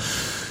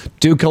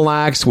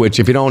Dulcolax,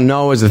 which, if you don't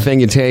know, is the thing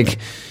you take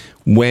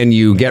when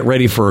you get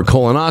ready for a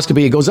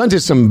colonoscopy. It goes into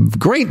some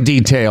great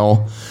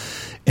detail,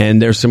 and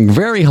there's some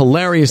very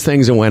hilarious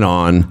things that went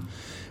on.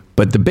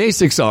 But the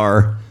basics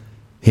are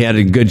he had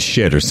a good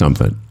shit or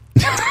something.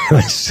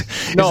 Plus,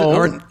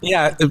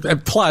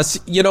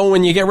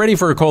 when you get ready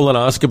for a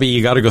colonoscopy,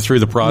 you got to go through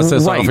the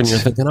process. Right. Often you're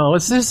thinking,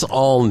 is this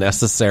all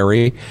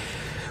necessary?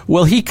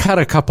 Well, he cut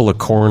a couple of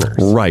corners.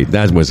 Right,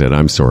 that was it.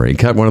 I'm sorry. He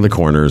cut one of the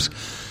corners.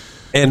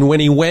 And when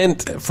he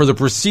went for the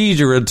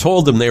procedure and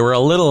told them, they were a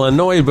little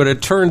annoyed, but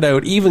it turned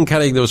out even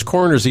cutting those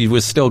corners, he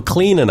was still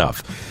clean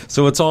enough.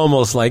 So it's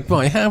almost like,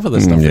 half of the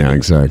stuff. Yeah,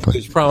 exactly.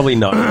 It's probably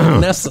not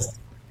necessary.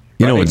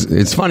 You know,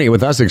 it's funny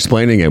with us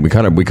explaining it. We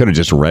could have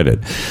just read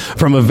it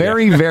from a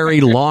very,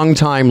 very long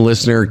time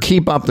listener.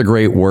 Keep up the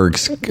great work,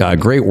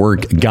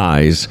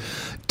 guys.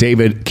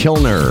 David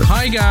Kilner.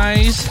 Hi,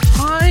 guys.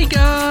 Hi,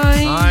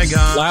 guys. Hi,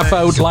 guys. Laugh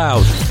out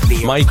loud.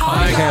 Mike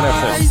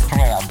Hannafin.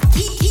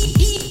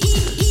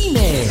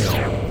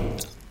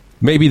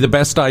 Maybe the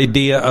best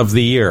idea of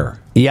the year.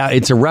 Yeah,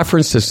 it's a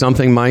reference to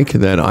something, Mike,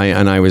 that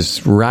I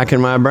was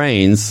racking my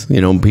brains. You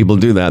know, people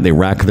do that. They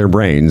rack their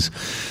brains.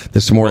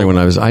 This morning when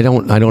I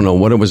don't know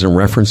what it was in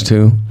reference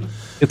to.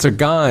 It's a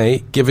guy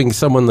giving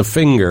someone the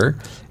finger,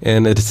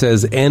 and it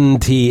says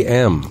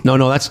NTM.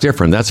 No, that's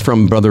different. That's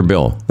from Brother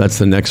Bill. That's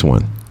the next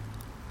one.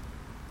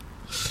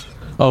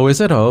 Oh,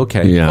 is it? Oh,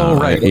 okay. Yeah. Oh,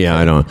 right. Yeah,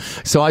 I don't.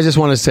 So I just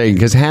want to say,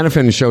 because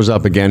Hannafin shows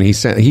up again, he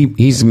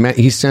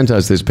sent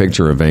us this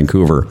picture of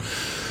Vancouver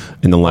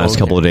in the last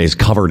couple of days,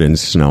 covered in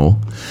snow.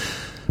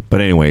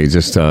 But anyway, I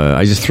just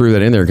threw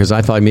that in there because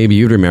I thought maybe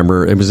you'd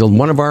remember. It was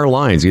one of our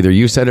lines. Either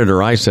you said it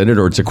or I said it,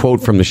 or it's a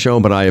quote from the show,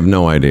 but I have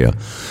no idea.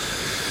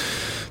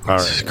 All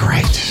right.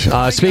 Great.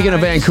 Speaking of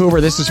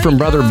Vancouver, this is from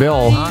Brother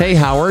Bill. Hey,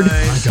 Howard.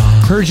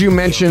 Heard you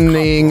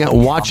mentioning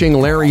watching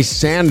Larry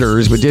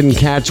Sanders, but didn't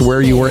catch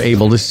where you were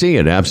able to see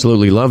it.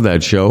 Absolutely love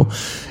that show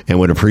and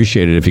would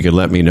appreciate it if you could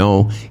let me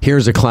know.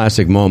 Here's a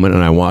classic moment,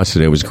 and I watched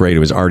it. It was great. It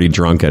was Artie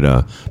drunk at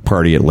a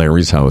party at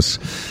Larry's house.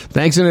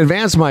 Thanks in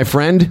advance, my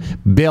friend,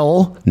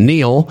 Bill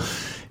Neal.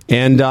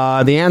 And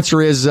the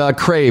answer is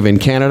Crave in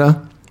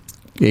Canada.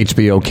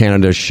 HBO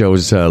Canada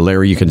shows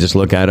Larry. You can just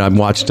look at it. I've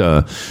watched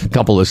a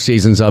couple of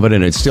seasons of it,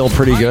 and it's still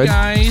pretty good.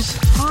 Hi, guys.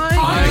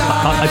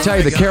 I tell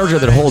you, the character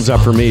that holds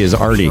up for me is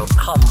Artie.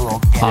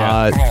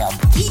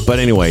 But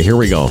anyway, here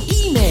we go.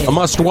 A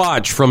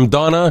must-watch from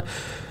Donna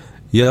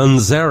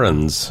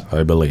Yonzerans,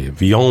 I believe.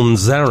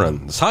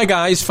 Yonzerans. Hi,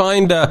 guys.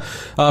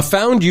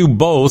 Found you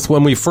both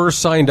when we first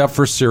signed up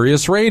for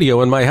Sirius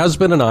Radio, and my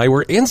husband and I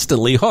were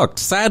instantly hooked.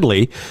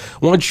 Sadly,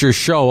 once your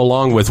show,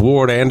 along with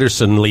Ward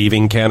Anderson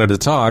leaving Canada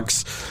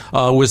Talks,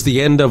 was the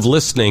end of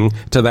listening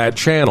to that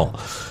channel.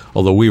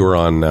 Although we were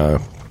on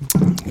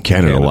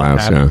Canada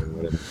Laughs, yeah.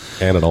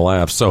 Canada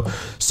Laughs.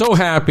 So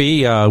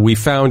happy we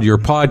found your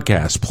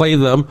podcast. Play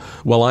them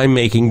while I'm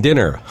making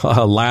dinner.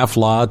 Laugh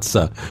lots,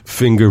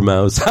 finger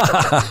mouse. Found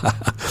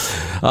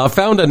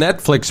a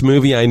Netflix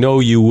movie I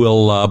know you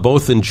will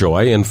both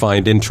enjoy and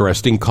find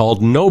interesting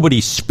called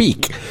Nobody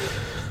Speak.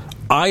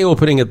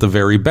 Eye-opening at the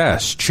very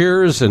best.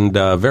 Cheers and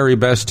very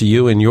best to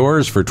you and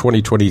yours for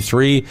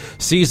 2023.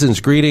 Season's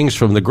greetings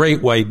from the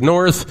Great White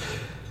North,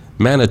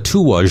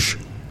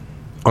 Manitouwadge,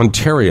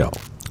 Ontario.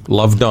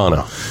 Love,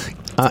 Donna.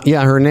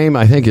 Yeah, her name,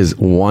 I think, is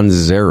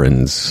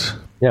Wanzerans.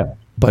 Yeah.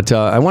 But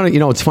I want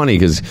to, it's funny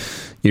because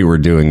you were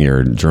doing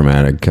your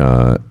dramatic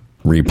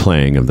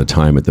replaying of the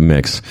time at the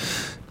Mix,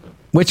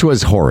 which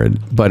was horrid,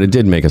 but it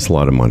did make us a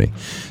lot of money.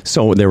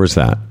 So there was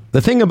that.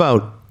 The thing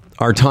about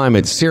our time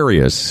at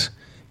Sirius,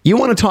 you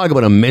want to talk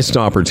about a missed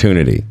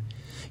opportunity.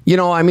 I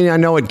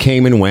know it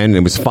came and went.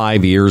 It was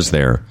 5 years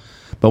there.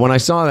 But when I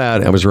saw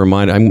that, I was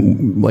reminded,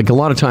 I'm like, a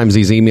lot of times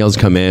these emails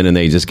come in and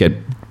they just get...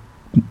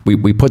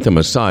 We put them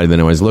aside. Then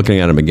I was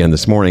looking at them again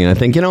this morning, and I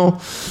think,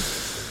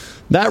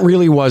 that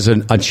really was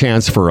a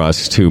chance for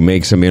us to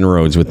make some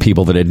inroads with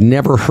people that had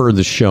never heard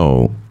the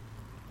show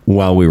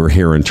while we were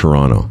here in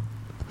Toronto.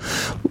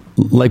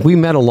 Like, we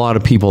met a lot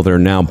of people that are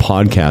now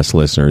podcast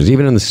listeners,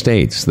 even in the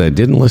States, that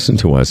didn't listen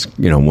to us,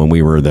 when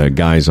we were the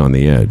guys on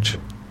the edge.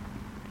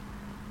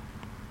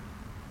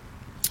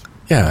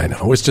 Yeah, I know.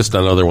 It was just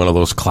another one of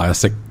those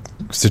classic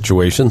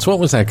situations. What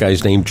was that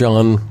guy's name?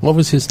 John? What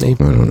was his name?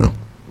 I don't know.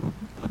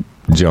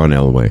 John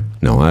Elway.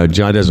 No,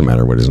 John, doesn't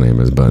matter what his name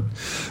is, but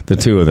the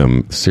two of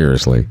them,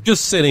 seriously.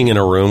 Just sitting in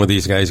a room with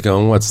these guys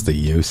going, what's the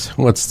use?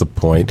 What's the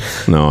point?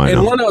 No, I know.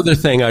 And one other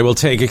thing I will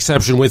take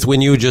exception with when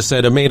you just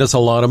said it made us a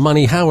lot of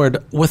money, Howard,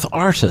 with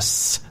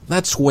artists.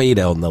 That's way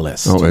down the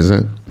list. Oh, is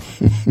it?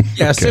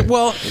 Yes. Okay.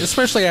 Well,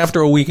 especially after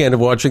a weekend of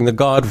watching The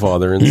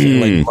Godfather and seeing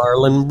like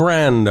Marlon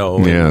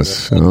Brando.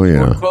 Yes. And, oh,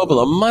 yeah.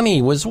 Coppola.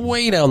 Money was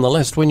way down the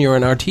list when you're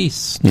an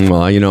artiste.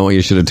 Well,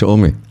 you should have told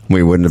me.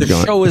 We wouldn't have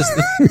gone. The show is...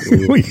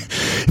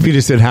 If you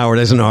just said, Howard,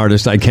 as an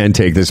artist, I can't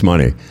take this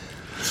money.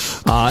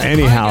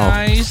 Anyhow,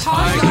 Hi,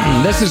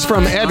 guys. this is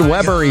from Ed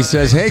Weber. He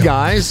says, hey,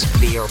 guys,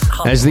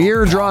 as the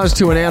year draws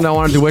to an end, I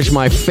wanted to wish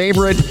my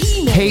favorite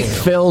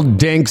hate-filled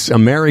dinks a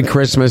Merry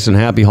Christmas and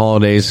Happy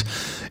Holidays.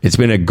 It's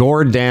been a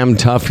goddamn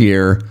tough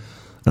year,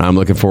 and I'm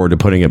looking forward to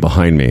putting it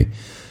behind me.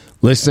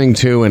 Listening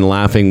to and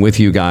laughing with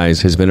you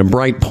guys has been a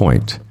bright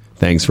point.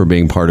 Thanks for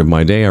being part of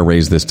my day. I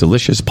raise this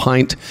delicious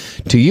pint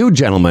to you,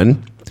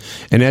 gentlemen.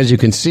 And as you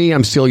can see,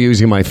 I'm still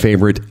using my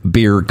favorite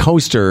beer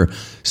coaster.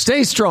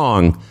 Stay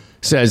strong,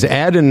 says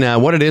Ed.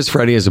 And what it is,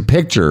 Freddie, is a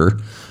picture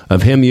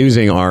of him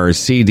using our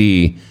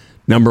CD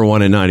number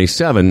 1 in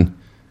 97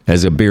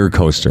 as a beer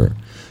coaster.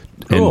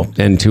 Cool.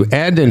 And to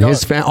Ed and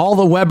his all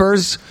the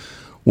Webbers,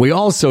 we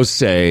also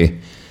say,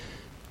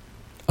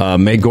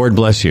 may God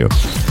bless you.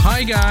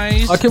 Hi,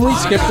 guys. can we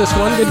skip this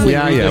one? Did we?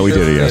 Yeah, we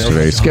did it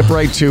yesterday. Skip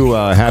right to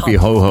Happy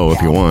Ho-Ho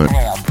if you want.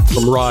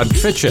 From Rod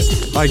Fitchett.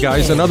 Hi,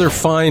 guys. Another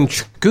fine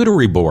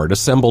charcuterie board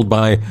assembled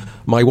by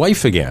my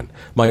wife again.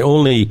 My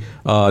only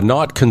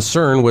not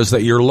concern was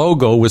that your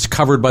logo was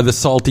covered by the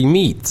salty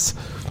meats.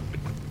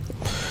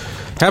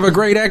 Have a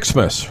great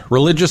Xmas,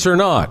 religious or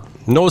not.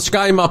 No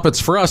Sky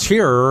Muppets for us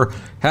here.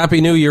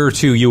 Happy New Year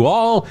to you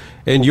all,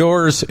 and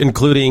yours,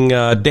 including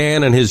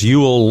Dan and his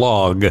Yule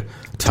log.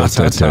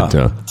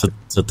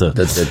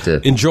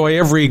 Enjoy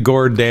every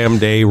goddamn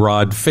day,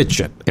 Rod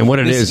Fitchett. And what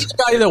it is, the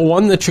guy that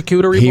won the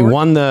charcuterie he board?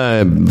 won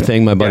the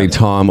thing my buddy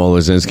Tom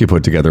Olazinski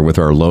put together with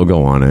our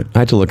logo on it. I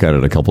had to look at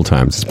it a couple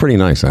times. It's pretty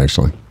nice,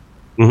 actually.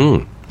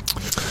 Mm-hmm.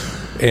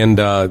 And,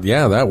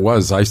 that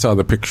was, I saw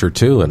the picture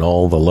too, and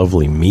all the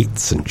lovely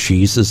meats and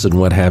cheeses and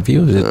what have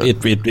you.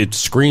 It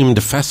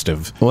screamed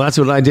festive. Well, that's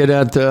what I did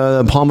at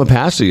Palma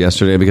Pasta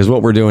yesterday, because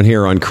what we're doing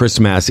here on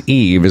Christmas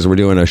Eve is we're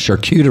doing a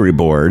charcuterie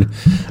board,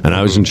 and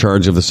I was in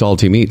charge of the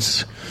salty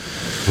meats.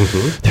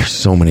 Mm-hmm. There's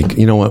so many.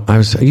 You know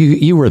what?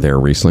 You were there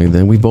recently.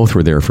 Then we both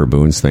were there for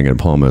Boone's thing at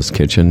Palma's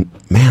Kitchen.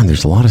 Man,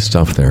 there's a lot of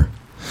stuff there.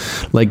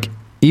 Like,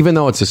 even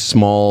though it's a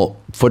small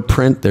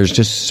footprint, there's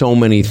just so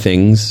many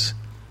things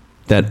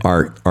that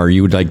are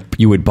you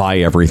would buy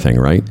everything,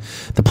 right?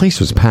 The place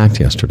was packed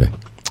yesterday.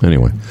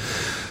 Anyway,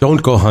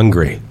 Don't go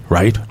hungry,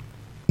 right?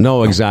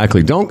 no,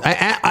 exactly. Don't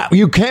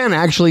you can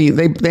actually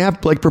they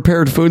have like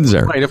prepared foods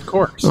there. Right, of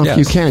course. Well, yes.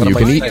 You can. What You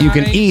am can I eat. saying? You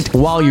can eat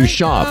while you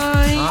shop.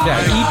 Yeah,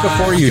 eat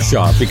before you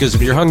shop, because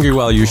if you're hungry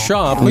while you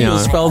shop, you'll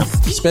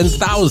spend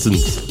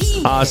thousands.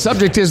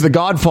 Subject is The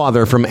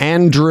Godfather from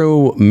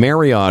Andrew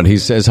Marriott. He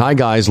says, "Hi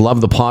guys,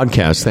 love the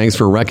podcast. Thanks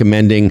for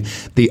recommending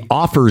the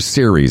Offers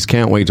series.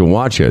 Can't wait to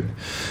watch it."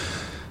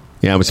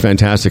 Yeah, it was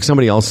fantastic.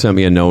 Somebody else sent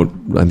me a note,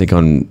 I think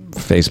on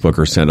Facebook,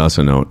 or sent us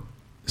a note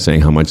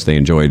saying how much they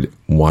enjoyed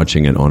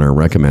watching it on our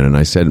recommend. And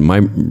I said,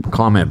 my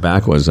comment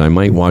back was, I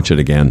might watch it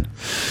again.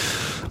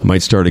 I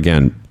might start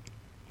again.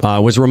 I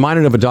was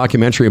reminded of a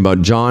documentary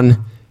about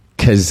John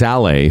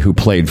Cazale, who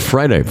played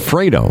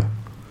Fredo.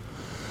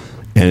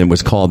 And it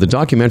was called, the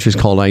documentary is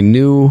called I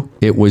Knew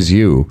It Was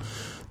You.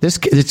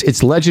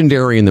 It's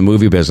legendary in the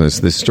movie business,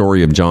 this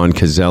story of John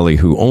Cazale,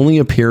 who only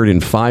appeared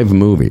in 5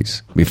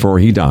 movies before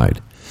he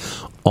died.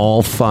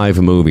 All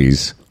 5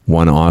 movies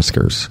won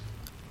Oscars.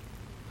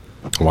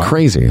 Wow.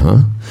 Crazy,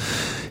 huh?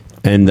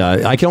 And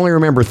I can only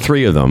remember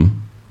 3 of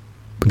them.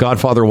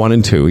 Godfather 1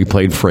 and 2, he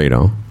played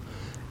Fredo.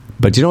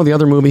 But do you know the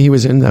other movie he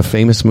was in? A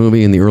famous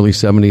movie in the early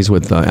 70s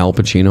with Al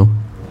Pacino?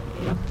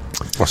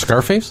 Or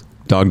Scarface?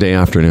 Dog Day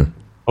Afternoon.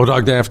 Oh,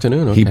 Dog Day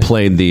Afternoon. Okay. He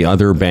played the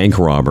other bank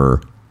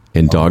robber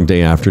in Dog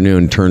Day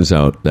Afternoon. Turns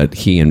out that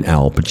he and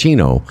Al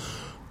Pacino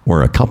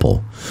were a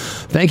couple.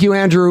 Thank you,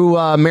 Andrew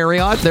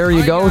Marriott. There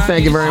you go.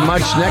 Thank you very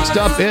much. Next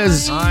up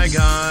is... Hi,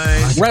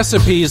 guys.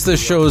 Recipes.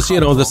 This shows,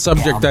 the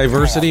subject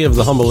diversity of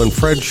the Humble and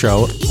Fred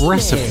show.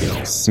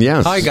 Recipes.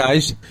 Yes. Hi,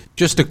 guys.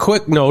 Just a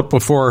quick note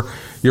before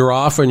you're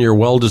off on your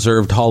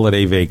well-deserved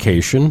holiday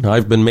vacation.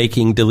 I've been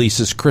making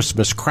Delisa's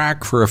Christmas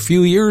crack for a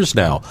few years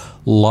now.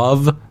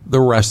 Love the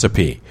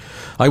recipe.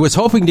 I was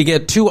hoping to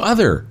get 2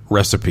 other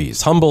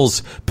recipes.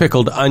 Humble's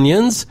pickled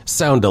onions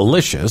sound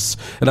delicious,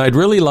 and I'd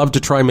really love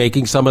to try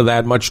making some of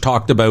that much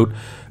talked about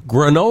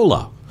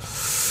granola.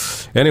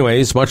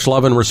 Anyways, much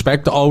love and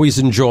respect. Always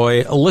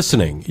enjoy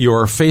listening.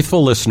 Your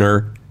faithful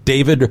listener,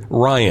 David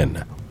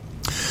Ryan.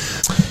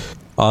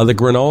 The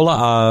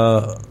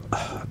granola,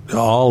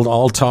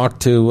 I'll talk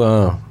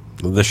to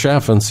the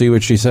chef and see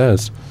what she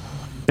says.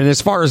 And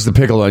as far as the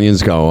pickled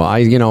onions go,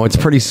 it's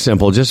pretty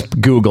simple. Just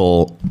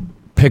Google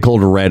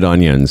pickled red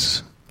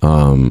onions.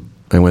 I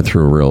went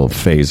through a real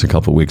phase a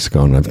couple of weeks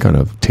ago, and I've kind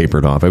of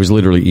tapered off. I was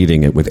literally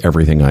eating it with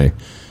everything I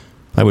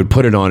would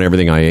put it on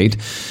everything I ate.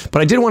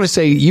 But I did want to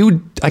say,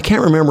 I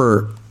can't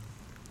remember,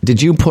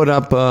 did you put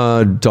up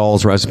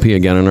Doll's recipe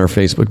again on our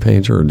Facebook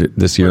page or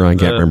this year? I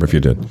can't remember if you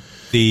did.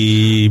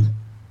 The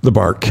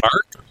bark.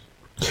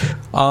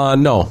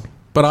 No,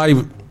 but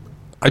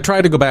I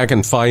tried to go back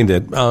and find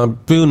it.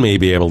 Boone may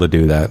be able to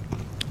do that.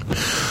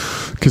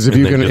 Because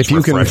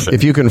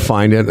if you can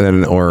find it,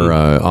 then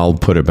I'll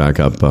put it back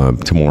up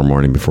tomorrow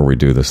morning before we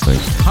do this thing.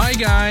 Hi,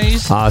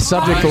 guys.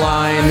 Subject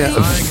line: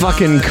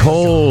 fucking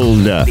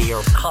cold.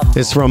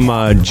 It's from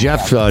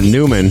Jeff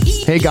Newman.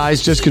 Hey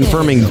guys, just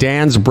confirming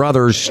Dan's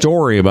brother's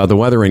story about the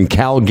weather in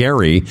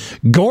Calgary.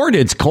 Gord,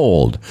 it's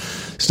cold.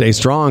 Stay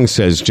strong,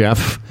 says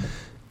Jeff.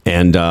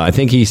 And I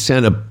think he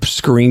sent a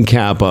screen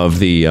cap of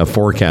the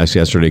forecast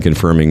yesterday,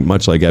 confirming,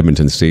 much like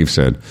Edmonton Steve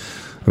said.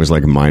 It was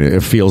like it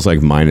feels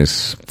like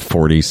minus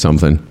 40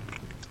 something.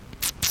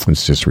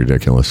 It's just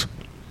ridiculous.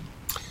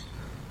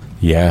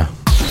 Yeah.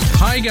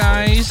 Hi,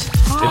 guys.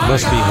 It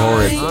must be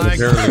horrid.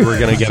 Apparently we're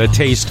going to get a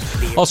taste.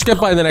 I'll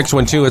skip by the next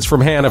one, too. It's from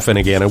Hannafin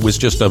again. It was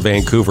just a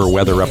Vancouver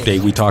weather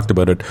update. We talked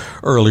about it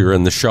earlier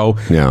in the show.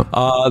 Yeah.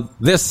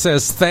 This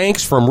says,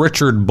 thanks from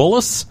Richard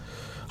Bullis.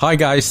 Hi,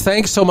 guys.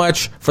 Thanks so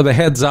much for the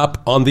heads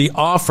up on The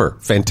Offer.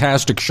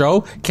 Fantastic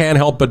show. Can't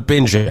help but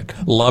binge it.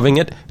 Loving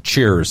it.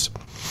 Cheers.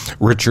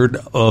 Richard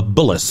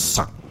Bullis.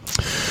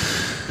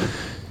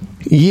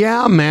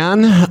 Yeah,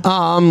 man.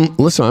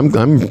 Listen,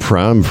 I'm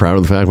proud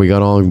of the fact we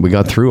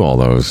got through all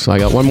those. I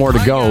got one more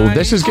to go.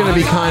 This is going to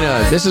be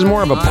this is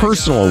more of a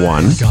personal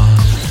one,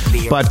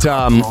 but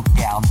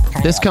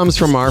this comes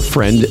from our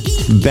friend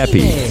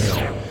Beppy.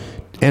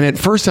 And at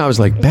first I was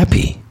like,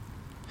 Beppy?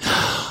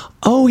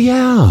 Oh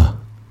yeah,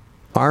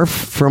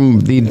 from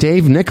the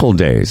Dave Nichol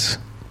days.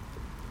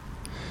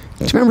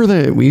 Do you remember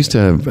that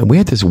we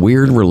had this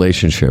weird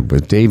relationship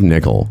with Dave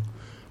Nichol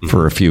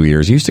for a few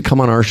years? He used to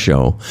come on our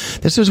show.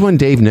 This was when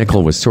Dave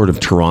Nichol was sort of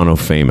Toronto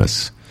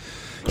famous.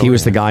 He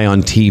was the guy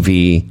on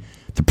TV,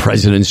 the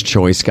President's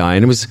Choice guy,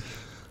 and it was,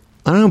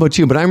 I don't know about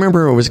you, but I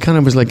remember it was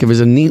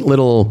a neat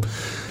little,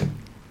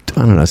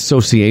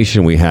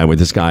 association we had with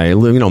this guy.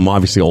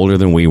 Obviously older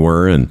than we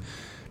were,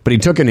 but he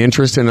took an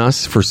interest in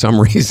us for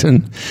some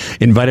reason.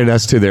 Invited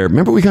us to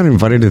remember we got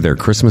invited to their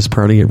Christmas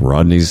party at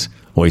Rodney's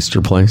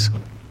Oyster Place.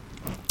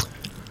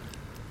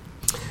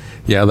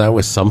 Yeah, that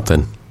was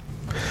something.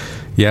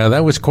 Yeah,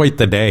 that was quite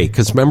the day.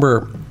 Because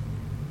remember,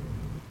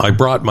 I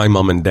brought my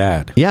mom and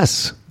dad.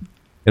 Yes.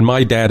 And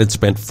my dad had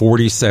spent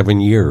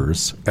 47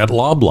 years at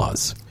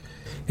Loblaws.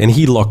 And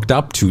he looked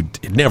up to,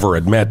 never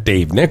had met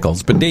Dave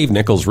Nichols, but Dave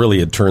Nichols really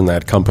had turned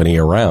that company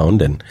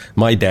around. And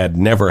my dad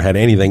never had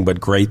anything but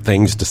great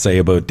things to say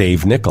about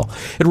Dave Nichols.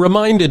 It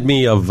reminded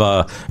me of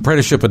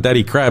Apprenticeship of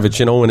Eddie Kravitz,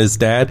 you know, when his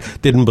dad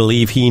didn't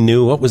believe he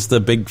knew. What was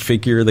the big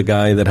figure, the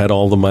guy that had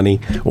all the money?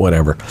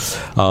 Whatever.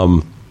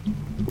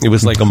 It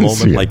was like a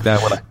moment like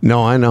that.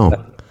 I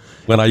know.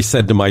 When I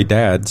said to my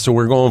dad, so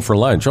we're going for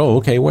lunch. Oh,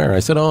 okay, where? I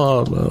said,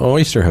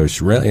 Oyster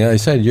House. Really? I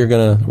said, you're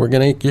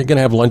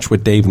gonna have lunch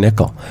with Dave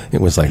Nichols.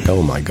 It was like,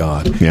 oh my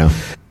God. Yeah.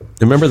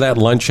 Remember that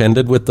lunch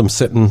ended with them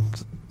sitting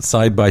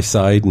side by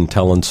side and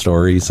telling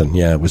stories, and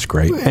yeah, it was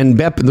great. And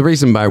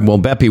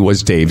Beppy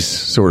was Dave's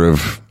sort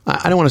of,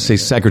 I don't want to say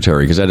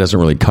secretary because that doesn't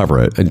really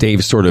cover it.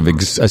 Dave's sort of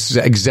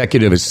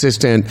executive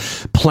assistant,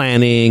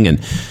 planning, and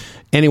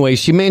anyway,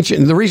 she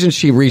mentioned the reason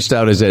she reached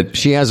out is that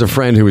she has a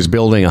friend who was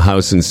building a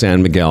house in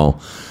San Miguel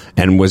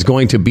and was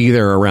going to be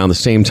there around the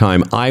same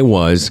time I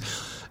was.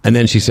 And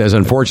then she says,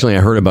 unfortunately,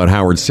 I heard about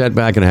Howard's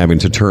setback and having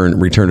to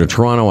return to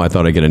Toronto. I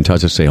thought I'd get in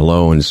touch to say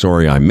hello and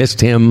sorry I missed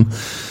him.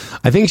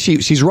 I think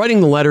she's writing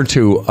the letter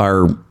to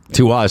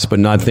us, but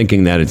not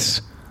thinking that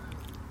it's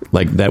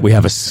like that we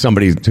have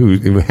somebody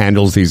who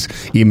handles these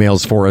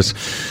emails for us.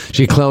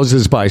 She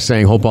closes by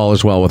saying, hope all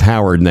is well with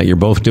Howard and that you're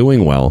both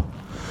doing well.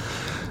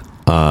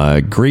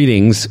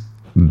 Greetings,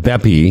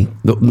 Beppy.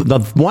 The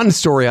one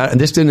story,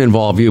 this didn't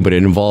involve you, but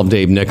it involved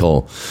Dave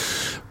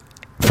Nichols.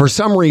 For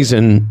some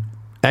reason,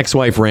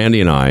 ex-wife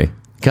Randy and I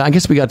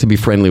guess we got to be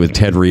friendly with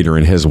Ted Reeder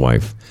and his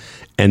wife.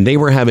 And they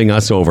were having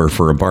us over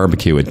for a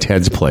barbecue at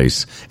Ted's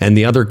place. And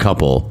the other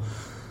couple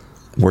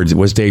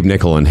was Dave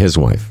Nichols and his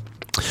wife.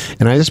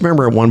 And I just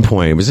remember at one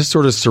point, it was just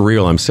sort of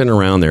surreal. I'm sitting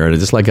around there, and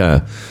it's just like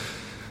a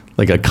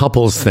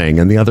couple's thing.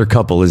 And the other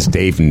couple is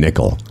Dave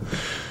Nichols.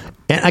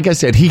 And like I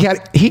said, he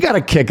got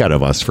a kick out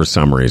of us for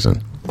some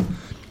reason.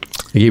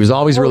 He was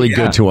always really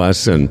good to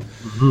us, and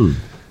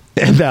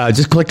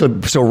just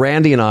clicked. So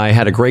Randy and I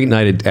had a great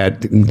night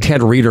at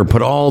Ted Reeder.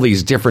 Put all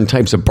these different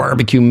types of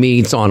barbecue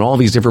meats on all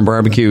these different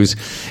barbecues,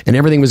 and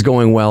everything was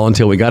going well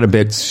until we got a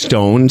bit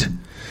stoned.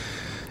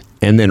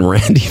 And then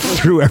Randy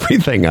threw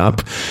everything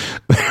up,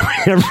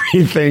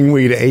 everything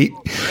we'd ate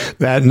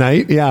that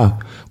night. Yeah,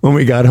 when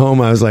we got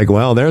home, I was like,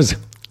 "Well, that was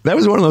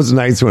one of those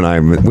nights when I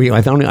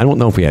don't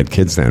know if we had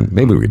kids then.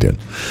 Maybe we did."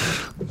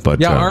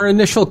 But our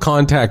initial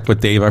contact with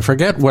Dave, I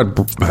forget what,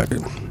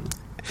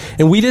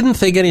 and we didn't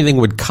think anything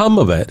would come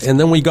of it. And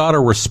then we got a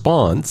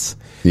response.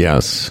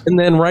 Yes. And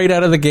then right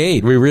out of the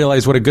gate, we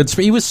realized what a good.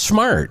 He was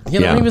smart. You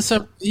know,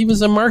 he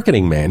was a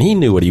marketing man. He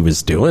knew what he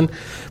was doing,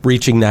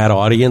 reaching that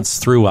audience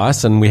through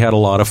us, and we had a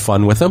lot of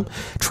fun with him.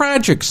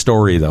 Tragic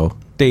story though.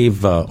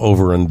 Dave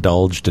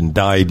overindulged and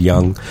died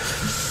young.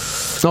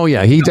 Oh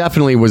yeah, he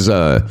definitely was.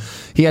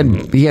 He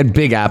had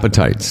big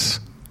appetites.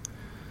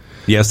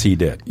 Yes, he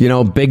did. You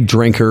know, big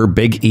drinker,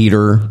 big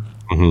eater,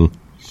 and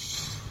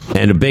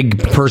a big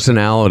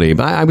personality.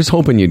 But I was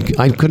hoping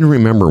I couldn't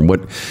remember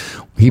what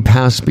he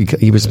passed because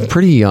he was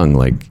pretty young,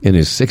 like in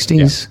his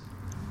 60s.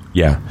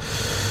 Yeah.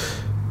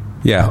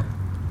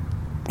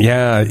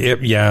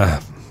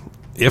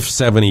 If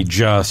 70,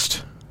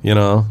 just. You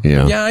know,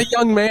 a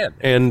young man,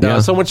 and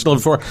so much to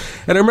live for.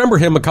 And I remember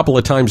him a couple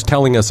of times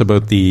telling us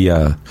about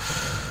the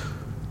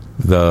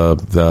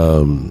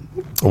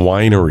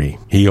winery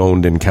he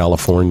owned in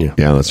California.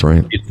 Yeah, that's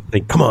right. He'd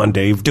think, come on,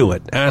 Dave, do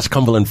it. Ask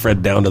Cumberland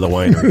Fred down to the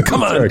winery.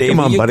 Come on, Davey, come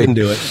on, buddy. You can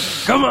do it.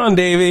 Come on,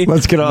 Davey.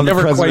 Let's get on the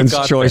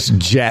President's Choice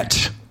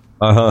jet.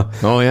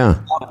 Oh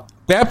yeah.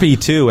 Beppy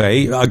too,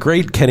 a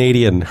great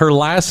Canadian. Her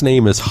last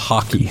name is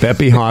Hockey.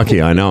 Beppy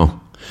Hockey, I know.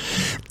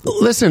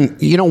 Listen,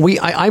 you know,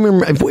 I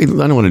remember, I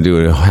don't want to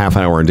do a half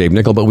hour on Dave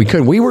Nichols, but we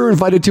could. We were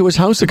invited to his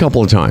house a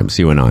couple of times,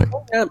 you and I.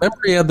 Oh, yeah, remember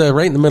he had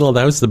right in the middle of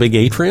the house, the big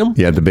atrium?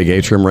 Yeah, the big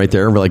atrium right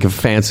there, like a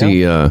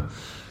fancy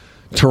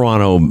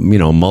Toronto,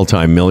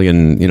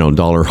 multi-million,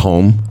 dollar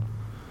home.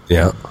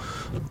 Yeah.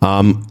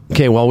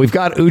 Okay, well, we've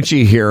got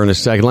Uchi here in a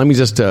second. Let me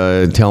just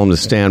tell him to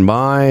stand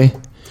by.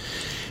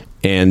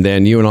 And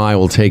then you and I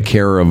will take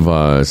care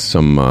of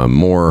some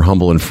more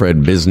Humble and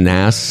Fred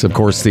business. Of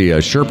course, the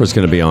Sherpa's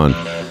going to be on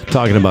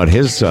talking about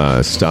his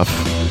stuff.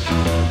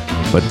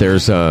 But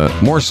there's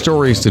more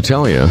stories to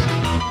tell you.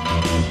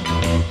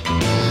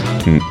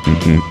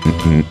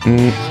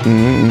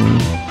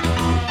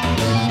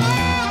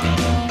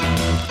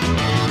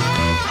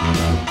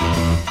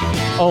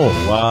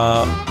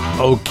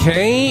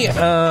 Okay.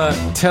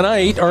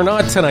 Tonight, or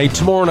not tonight,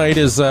 tomorrow night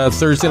is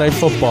Thursday Night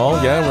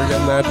Football. Yeah, we're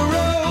getting that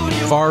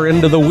far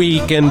into the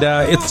week, and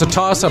it's a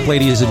toss-up,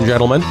 ladies and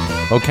gentlemen.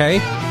 Okay,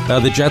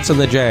 the Jets and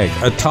the Jag,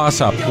 a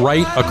toss-up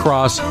right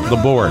across the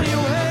board.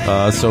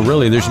 So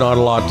really, there's not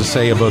a lot to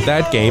say about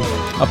that game.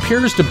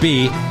 Appears to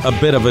be a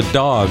bit of a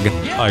dog,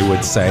 I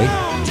would say.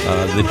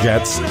 the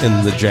Jets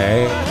and the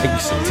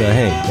Jags.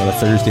 Hey, on a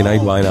Thursday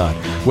night, why not?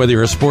 Whether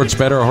you're a sports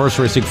bettor, a horse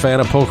racing fan,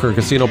 a poker,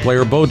 casino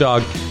player,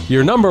 Bodog,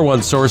 your number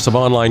one source of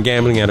online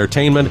gambling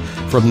entertainment.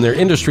 From their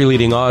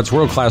industry-leading odds,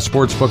 world-class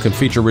sportsbook, and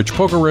feature-rich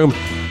poker room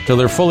to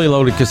their fully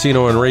loaded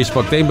casino and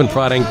racebook, they've been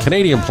providing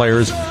Canadian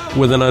players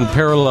with an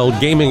unparalleled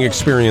gaming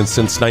experience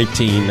since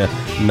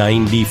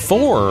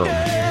 1994.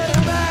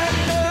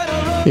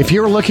 If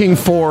you're looking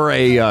for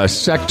a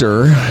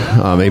sector,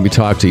 maybe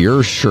talk to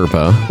your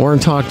Sherpa or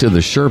talk to the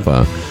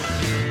Sherpa.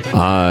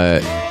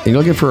 You're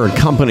looking for a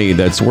company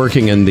that's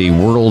working in the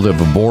world of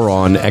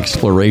boron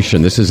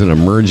exploration. This is an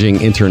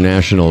emerging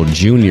international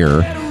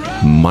junior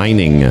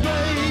mining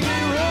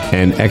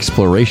and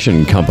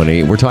exploration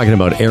company. We're talking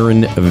about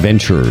Aaron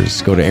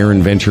Ventures. Go to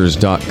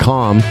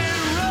aaronventures.com.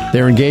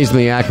 They're engaged in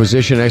the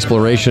acquisition,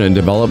 exploration, and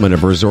development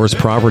of resource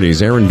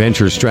properties. Aaron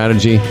Ventures'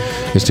 strategy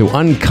is to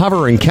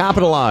uncover and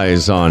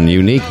capitalize on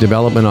unique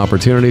development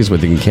opportunities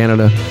within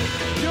Canada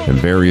and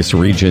various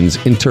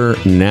regions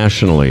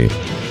internationally.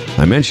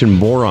 I mentioned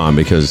boron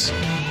because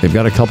they've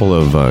got a couple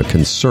of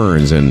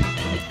concerns, and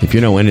if you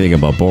know anything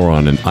about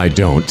boron, and I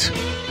don't,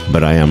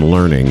 but I am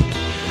learning,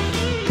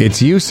 its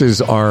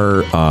uses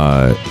are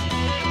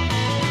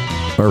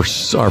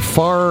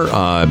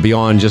far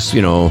beyond just,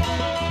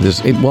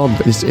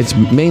 it's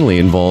mainly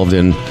involved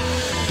in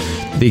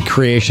the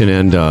creation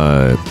and,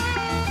 the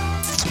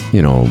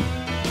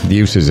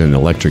uses in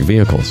electric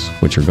vehicles,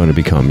 which are going to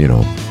become,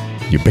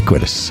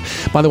 ubiquitous.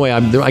 By the way,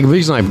 the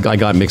reason I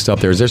got mixed up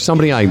there is there's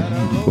somebody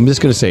I'm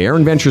just going to say,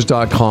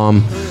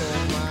 aaronventures.com,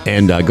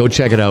 and go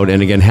check it out.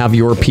 And again, have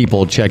your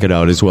people check it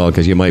out as well,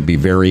 because you might be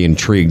very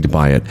intrigued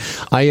by it.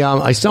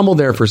 I stumbled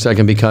there for a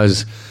second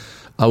because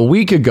a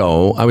week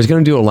ago, I was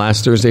going to do it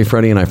last Thursday,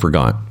 Freddie, and I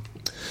forgot.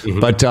 Mm-hmm.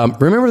 But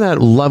remember that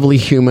lovely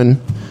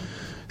human,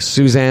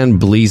 Suzanne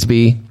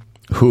Bleasby,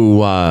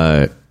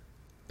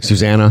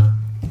 Susanna,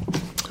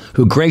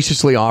 who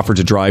graciously offered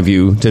to drive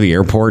you to the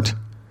airport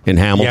in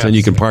Hamilton? Yes.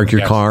 You can park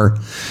your car.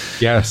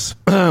 Yes.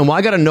 Well,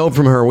 I got a note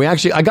from her.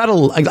 I got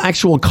an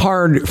actual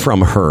card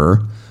from her,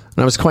 and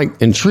I was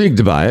quite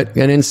intrigued by it.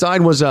 And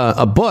inside was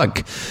a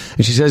book.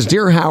 And she says,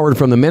 "Dear Howard,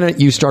 from the minute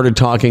you started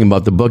talking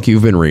about the book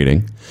you've been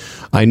reading,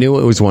 I knew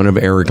it was one of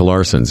Eric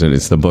Larson's, and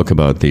it's the book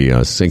about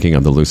the sinking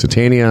of the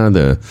Lusitania,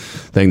 the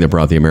thing that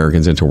brought the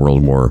Americans into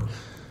World War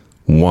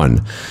I.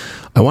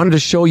 I wanted to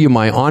show you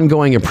my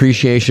ongoing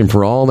appreciation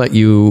for all that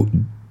you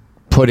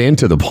put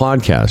into the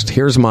podcast.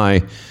 Here's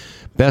my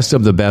best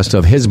of the best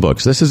of his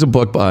books." This is a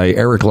book by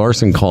Eric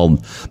Larson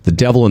called The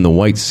Devil in the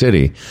White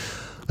City.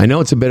 I know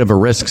it's a bit of a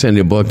risk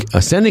sending a book,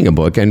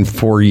 and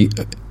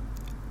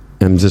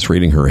I'm just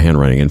reading her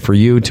handwriting, and for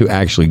you to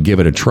actually give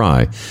it a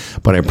try,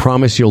 but I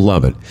promise you'll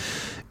love it.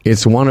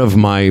 It's one of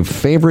my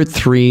favorite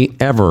 3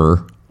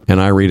 ever,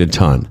 and I read a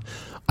ton.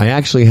 I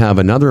actually have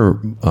another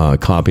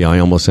copy I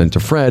almost sent to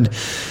Fred.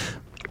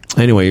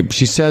 Anyway,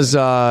 she says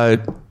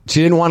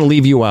she didn't want to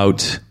leave you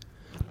out.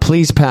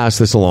 Please pass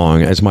this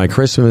along, as my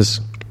Christmas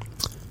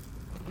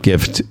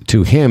gift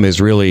to him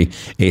is really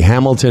a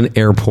Hamilton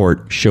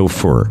Airport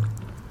chauffeur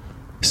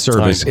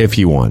service if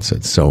he wants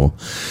it. So,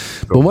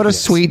 but what a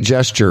sweet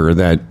gesture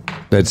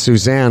that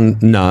Suzanne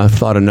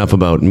thought enough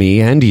about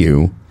me and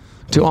you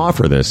to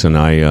offer this, and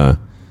I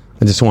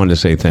just wanted to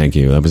say thank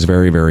you. That was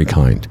very, very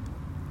kind.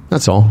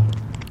 That's all.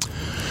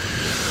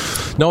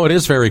 No, it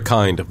is very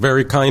kind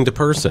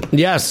person.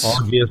 Yes,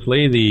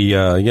 obviously the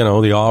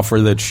the offer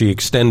that she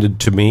extended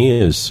to me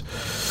is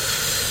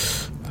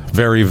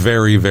very,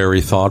 very,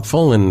 very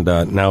thoughtful, and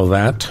now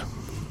that.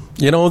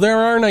 There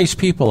are nice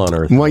people on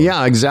Earth. Well,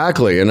 yeah,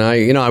 exactly. And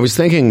I was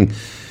thinking,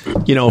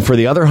 for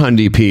the other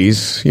Hyundai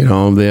Ps,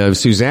 the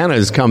Susanna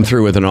has come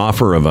through with an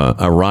offer of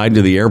a ride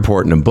to the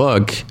airport and a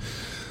book.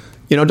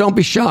 Don't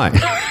be shy.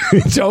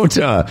 Don't,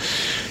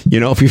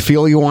 if you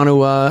feel you want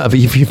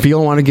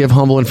to give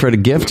Humble and Fred a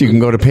gift, you can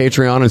go to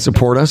Patreon and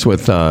support us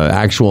with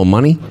actual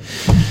money.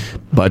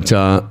 But,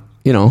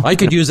 I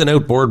could use an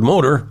outboard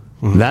motor.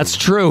 That's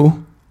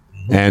true.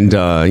 And,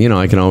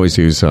 I can always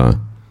use,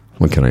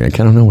 what can I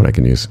don't know what I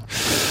can use.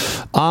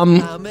 Are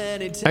you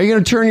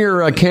going to turn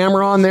your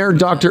camera on there,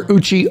 Dr.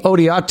 Uche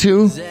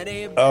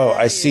Odiatu? Oh,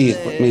 I see.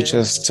 Let me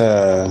just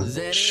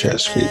share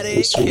screen.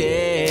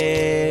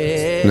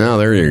 Now,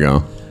 there you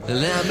go.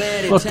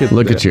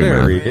 Look at you,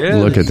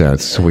 man. Look at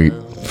that sweet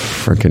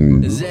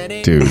freaking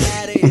dude.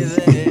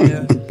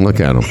 Look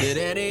at him.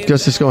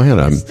 Just go ahead.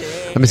 I'm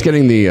just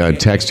getting the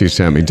text you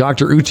sent me.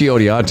 Dr. Uche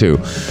Odiatu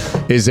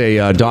is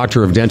a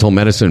doctor of dental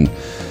medicine,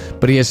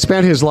 but he has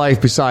spent his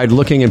life beside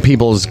looking at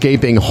people's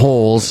gaping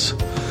holes,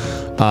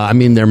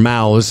 their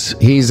mouths.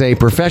 He's a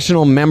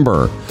professional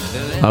member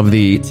of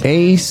the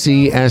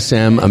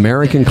ACSM,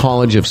 American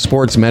College of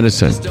Sports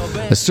Medicine,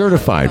 a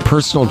certified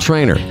personal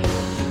trainer.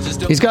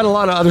 He's got a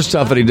lot of other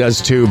stuff that he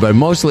does too, but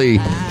mostly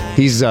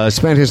he's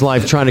spent his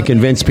life trying to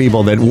convince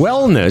people that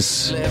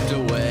wellness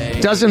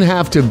doesn't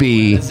have to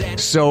be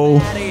so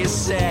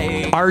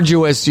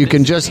arduous. You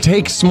can just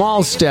take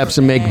small steps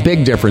and make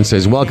big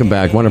differences. Welcome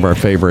back, one of our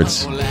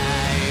favorites,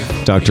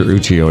 Dr.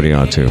 Uche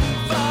Odiatu.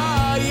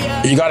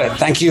 You got it.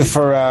 Thank you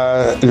for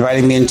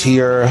inviting me into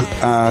your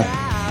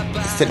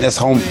fitness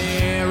home.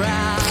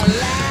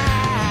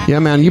 Yeah,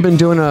 man, you've been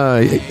doing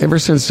ever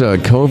since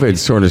COVID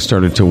sort of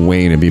started to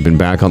wane. Have you been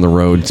back on the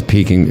road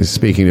speaking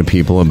to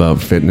people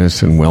about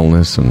fitness and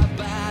wellness? And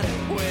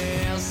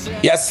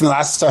yes, in the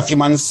last few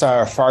months,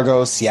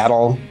 Fargo,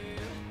 Seattle,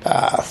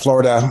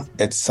 Florida,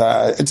 it's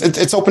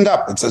opened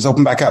up. It's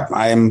opened back up.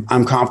 I'm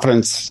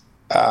confident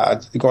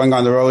going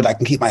on the road. I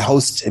can keep my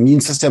host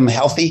immune system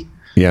healthy.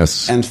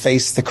 Yes, and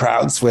face the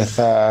crowds with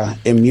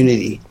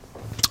immunity.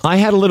 I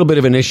had a little bit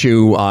of an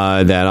issue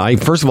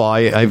first of all,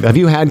 have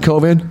you had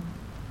COVID?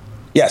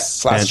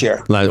 Yes, last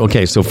year.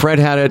 Okay, so Fred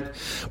had it.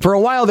 For a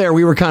while there,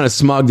 we were kind of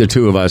smug, the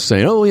two of us,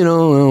 saying,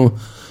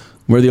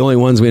 we're the only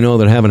ones we know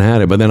that haven't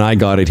had it. But then I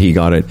got it, he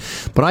got it.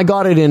 But I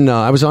got it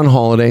I was on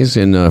holidays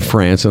in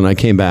France, and I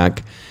came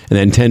back. And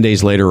then 10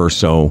 days later or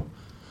so,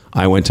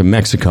 I went to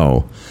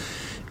Mexico.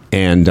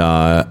 And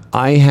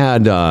I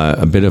had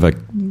a bit of a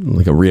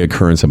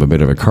reoccurrence of a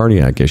bit of a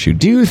cardiac issue.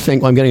 Do you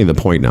think, I'm getting to the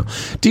point now,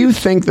 do you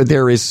think that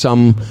there is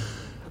some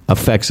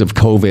effects of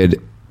COVID,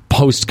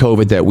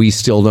 post-COVID, that we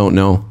still don't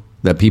know,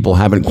 that people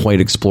haven't quite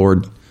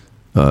explored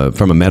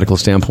from a medical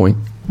standpoint?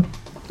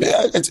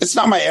 Yeah, it's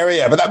not my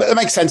area, but that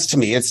makes sense to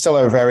me. It's still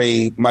a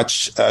very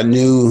much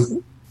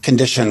new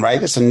condition,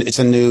 right? It's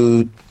a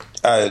new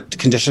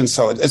condition,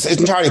 so it's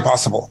entirely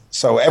possible.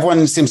 So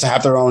everyone seems to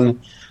have their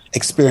own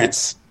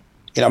experience.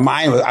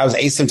 Mine was, I was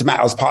asymptomatic.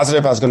 I was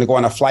positive. I was going to go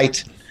on a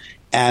flight,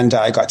 and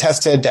I got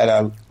tested at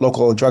a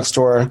local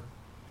drugstore.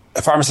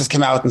 A pharmacist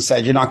came out and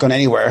said, "You're not going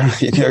anywhere.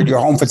 You're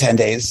home for 10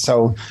 days."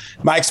 So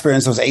my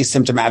experience was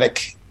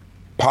asymptomatic,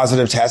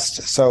 positive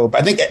test. So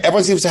but I think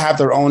everyone seems to have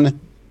their own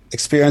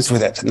experience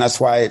with it, and that's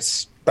why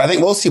But I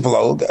think most people,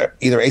 though, they're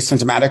either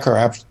asymptomatic or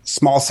have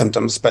small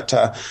symptoms. But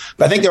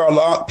I think there are a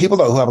lot of people,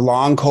 though, who have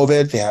long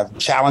COVID. They have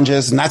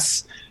challenges, and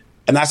that's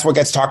what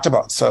gets talked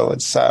about. So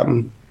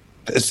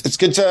it's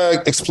good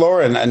to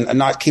explore and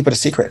not keep it a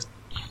secret.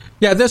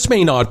 Yeah, this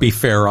may not be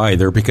fair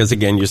either, because,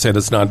 again, you said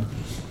it's not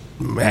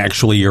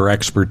actually your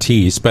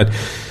expertise. But,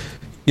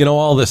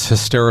 all this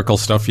hysterical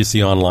stuff you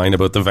see online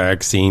about the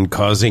vaccine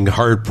causing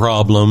heart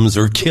problems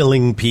or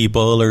killing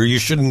people, or you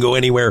shouldn't go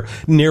anywhere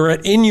near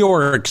it, in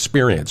your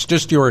experience,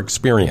 just your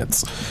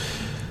experience.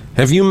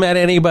 Have you met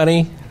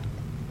anybody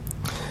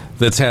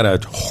that's had a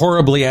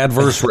horribly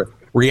adverse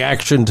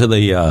reaction to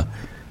the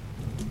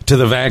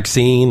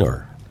vaccine,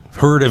 or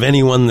heard of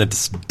anyone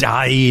that's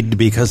died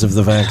because of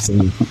the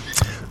vaccine?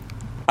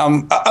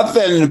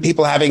 Other than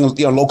people having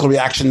local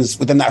reactions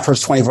within that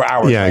first 24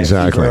 hours, yeah,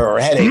 exactly, or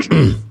a headache,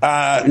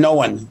 no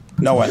one.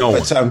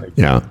 But,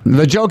 yeah,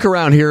 the joke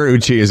around here,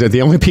 Uchi, is that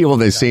the only people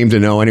that seem to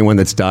know anyone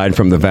that's died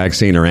from the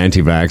vaccine are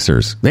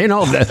anti-vaxxers. They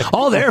know that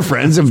all their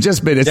friends have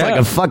just been. It's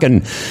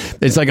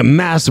like a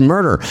mass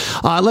murder.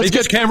 They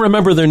just can't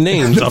remember their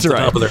names off the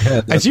top of their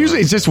head.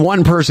 It's just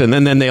one person,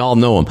 and then they all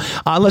know them.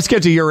 Let's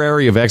get to your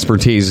area of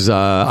expertise.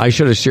 I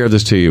should have shared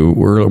this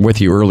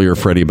with you earlier,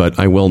 Freddie, but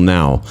I will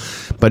now.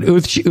 But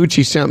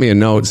Uchi sent me a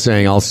note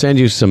saying, "I'll send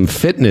you some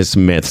fitness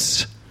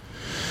myths."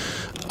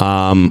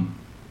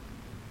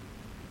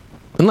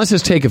 And let's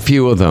just take a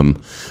few of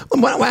them.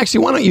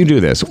 Actually, why don't you do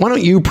this? Why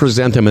don't you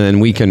present them, and then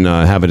we can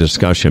have a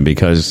discussion?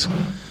 Because,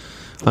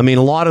 a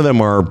lot of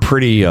them are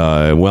pretty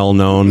well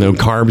known. The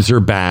carbs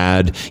are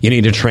bad. You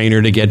need a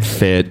trainer to get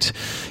fit.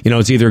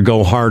 It's either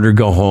go hard or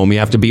go home. You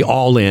have to be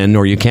all in,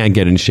 or you can't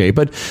get in shape.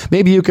 But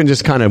maybe you can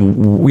just kind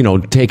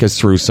of, take us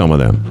through some of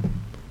them.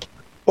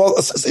 Well,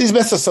 these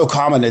myths are so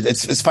common.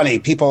 It's funny.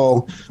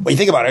 People, when you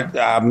think about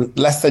it,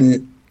 less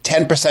than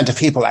 10% of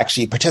people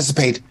actually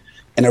participate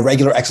in a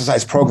regular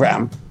exercise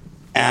program.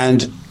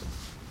 And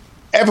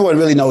everyone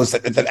really knows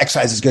that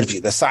exercise is good for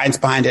you. The science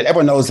behind it,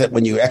 everyone knows that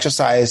when you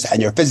exercise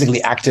and you're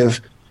physically active,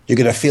 you're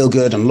going to feel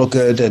good and look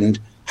good and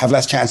have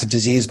less chance of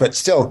disease. But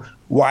still,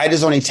 why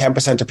does only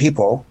 10% of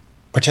people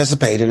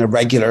participate in a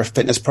regular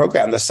fitness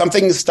program? There's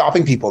something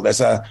stopping people.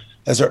 There's an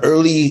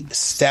early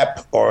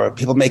step, or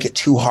people make it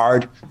too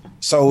hard.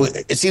 So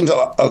it seems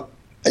a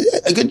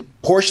good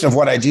portion of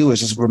what I do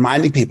is just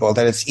reminding people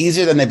that it's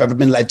easier than they've ever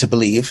been led to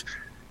believe.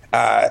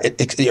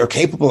 You're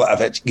capable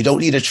of it. You don't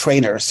need a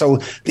trainer. So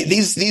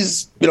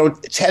these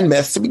 10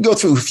 myths, we can go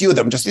through a few of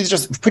them. These are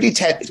just pretty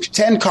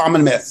 10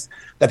 common myths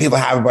that people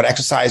have about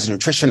exercise and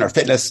nutrition or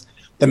fitness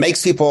that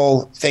makes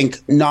people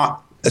think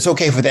it's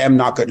okay for them,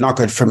 not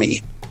good for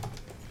me.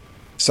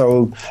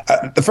 So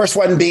the first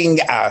one being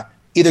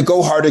either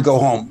go hard or go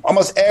home.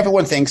 Almost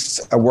everyone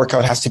thinks a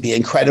workout has to be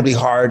incredibly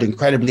hard,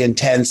 incredibly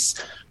intense.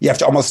 You have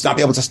to almost not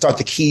be able to start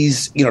the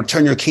keys,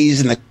 turn your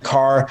keys in the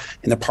car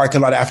in the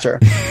parking lot after.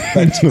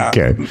 But,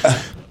 okay.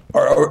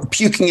 Or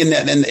puking in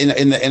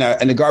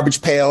a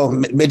garbage pail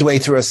midway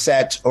through a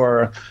set.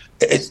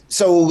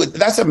 So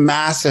that's a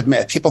massive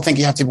myth. People think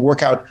you have to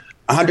work out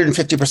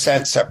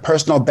 150%, set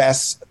personal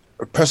bests,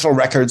 personal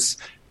records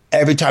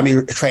every time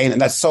you train,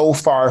 and that's so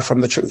far from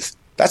the truth.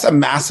 That's a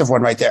massive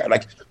one right there.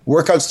 Like,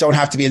 workouts don't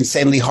have to be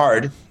insanely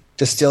hard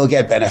to still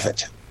get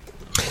benefit.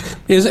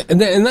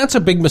 And that's a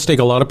big mistake.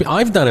 A lot of people,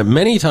 I've done it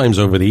many times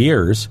over the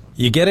years.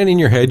 You get it in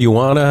your head, you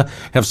want to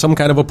have some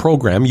kind of a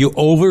program, you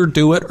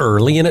overdo it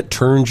early, and it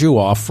turns you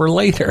off for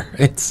later.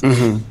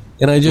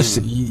 And I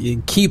just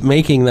you keep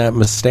making that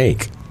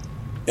mistake.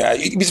 Yeah,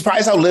 you'd be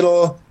surprised how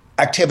little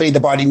activity the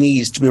body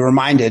needs to be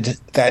reminded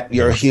that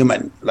you're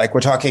human. Like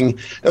we're talking,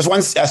 there was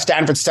one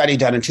Stanford study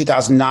done in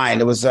 2009.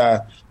 It was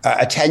a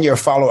 10-year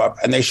follow-up,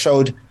 and they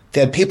showed they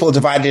had people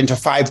divided into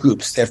 5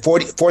 groups. They had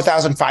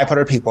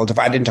 4,500 people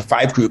divided into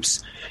 5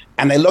 groups.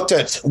 And they looked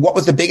at what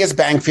was the biggest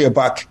bang for your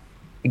buck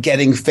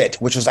getting fit,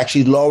 which was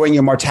actually lowering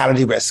your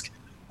mortality risk.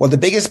 Well, the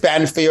biggest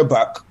bang for your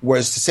buck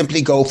was to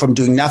simply go from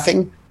doing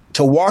nothing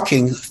to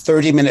walking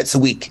 30 minutes a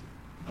week.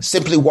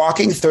 Simply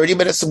walking 30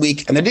 minutes a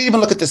week. And they didn't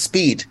even look at the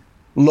speed.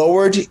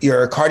 Lowered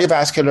your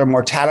cardiovascular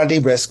mortality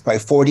risk by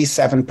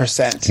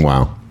 47%.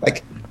 Wow.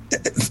 Like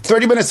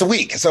 30 minutes a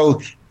week.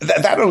 So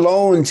that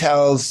alone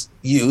tells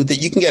you that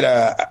you can get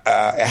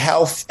a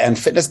health and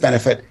fitness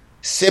benefit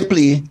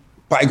simply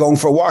by going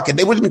for a walk. And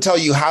they wouldn't even tell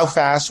you how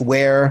fast,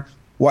 where,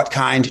 what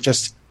kind,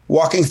 just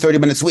walking 30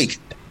 minutes a week.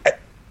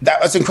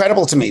 That was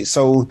incredible to me.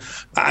 So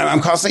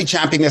I'm constantly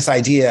championing this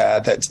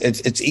idea that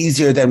it's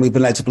easier than we've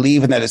been led to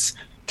believe, and that it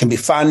can be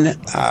fun.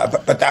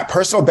 But that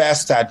personal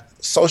best, that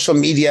social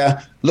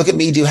media, look at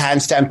me do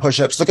handstand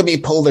push-ups, look at me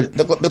pull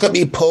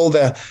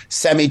the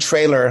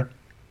semi-trailer,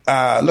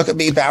 look at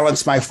me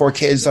balance my 4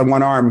 kids on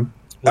one arm.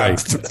 Right.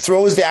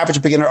 Throws the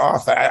average beginner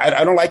off.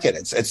 I don't like it.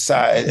 It's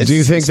do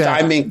you think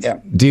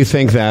that? Do you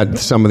think that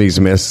some of these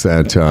myths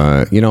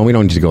that we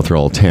don't need to go through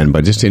all 10,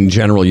 but just in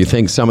general, you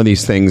think some of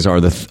these things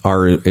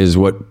is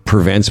what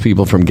prevents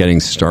people from getting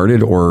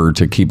started or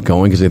to keep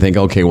going because they think,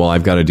 okay, well,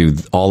 I've got to do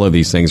all of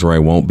these things or I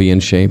won't be in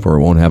shape or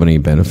it won't have any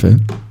benefit?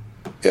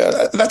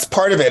 Yeah, that's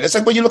part of it. It's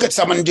like when you look at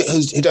someone who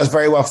does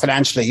very well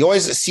financially, you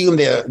always assume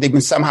they've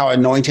been somehow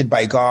anointed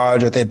by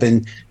God or they've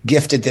been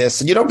gifted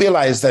this, and you don't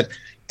realize that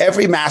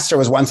every master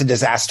was once a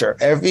disaster.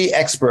 Every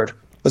expert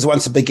was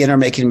once a beginner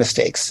making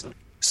mistakes.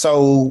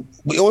 So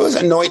we always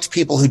anoint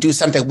people who do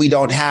something we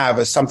don't have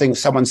as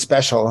someone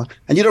special.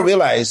 And you don't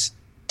realize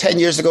 10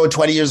 years ago,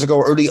 20 years ago,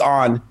 early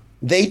on,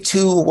 they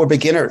too were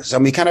beginners.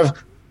 And we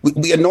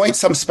anoint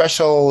some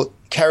special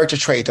character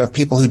trait of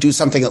people who do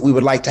something that we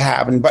would like to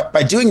have. And but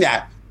by doing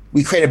that,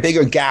 we create a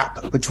bigger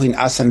gap between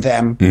us and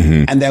them.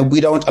 And then we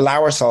don't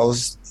allow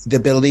ourselves the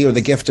ability or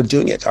the gift of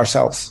doing it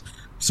ourselves.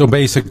 So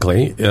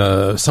basically,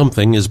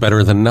 something is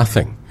better than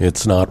nothing.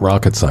 It's not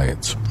rocket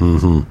science.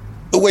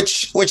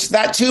 Which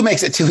that too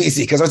makes it too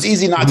easy, because what's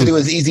easy not to do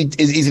is easy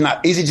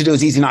to do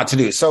is easy not to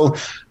do. So,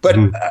 but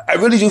I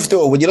really do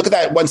feel when you look at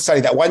that one study,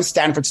 that one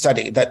Stanford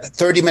study, that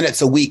 30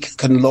 minutes a week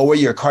can lower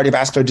your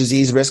cardiovascular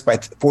disease risk by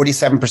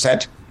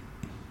 47%.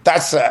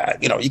 That's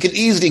you could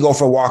easily go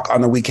for a walk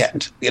on the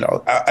weekend,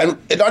 and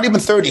not even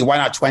 30. Why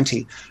not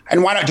 20?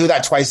 And why not do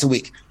that twice a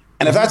week?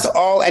 And if that's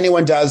all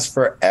anyone does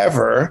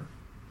forever,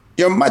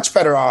 you're much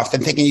better off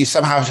than thinking you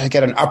somehow should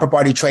get an upper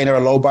body trainer,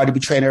 a low body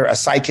trainer, a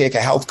psychic, a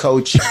health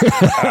coach, a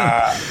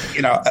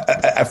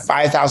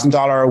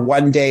 $5,000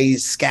 one-day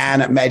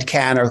scan at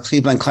MedCan or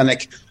Cleveland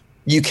Clinic.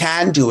 You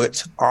can do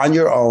it on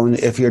your own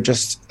if you're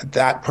just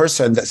that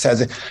person that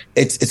says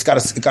it's got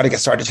to get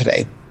started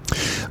today.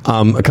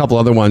 A couple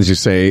other ones you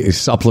say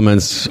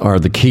supplements are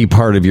the key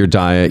part of your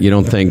diet. You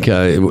don't think,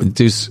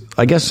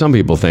 I guess some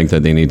people think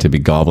that they need to be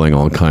gobbling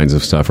all kinds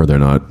of stuff or they're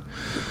not.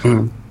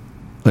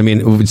 I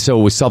mean, so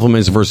with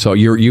supplements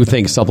you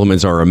think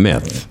supplements are a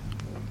myth?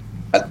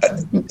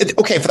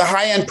 Okay, for the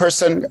high-end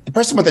person, the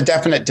person with a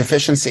definite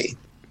deficiency,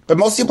 but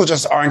most people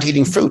just aren't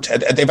eating fruit.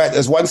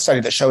 There's one study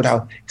that showed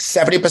how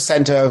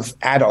 70% of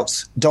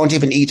adults don't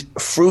even eat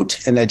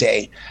fruit in a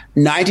day.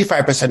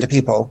 95% of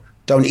people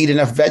don't eat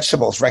enough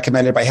vegetables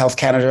recommended by Health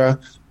Canada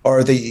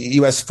or the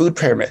U.S. Food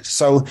Pyramid.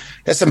 So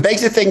there's some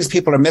basic things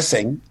people are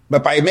missing,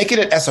 but by making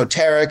it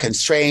esoteric and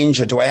strange,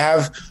 or do I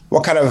have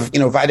what kind of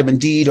vitamin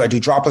D? Do I do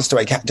droplets? Do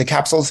I do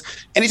capsules?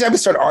 Anytime we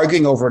start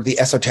arguing over the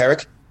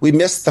esoteric, we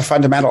miss the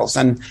fundamentals.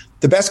 And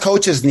the best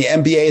coaches in the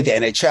NBA, the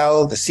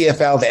NHL, the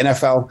CFL, the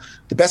NFL,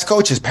 the best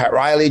coaches, Pat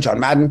Riley, John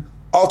Madden,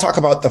 all talk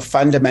about the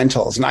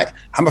fundamentals. And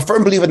I'm a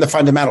firm believer in the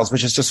fundamentals,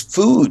 which is just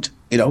food,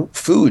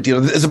 food.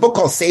 There's a book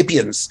called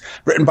Sapiens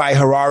written by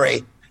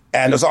Harari,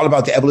 and it was all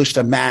about the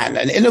evolution of man.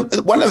 And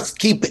one of the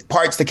key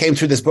parts that came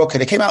through this book,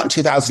 and it came out in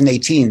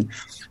 2018,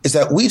 is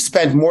that we've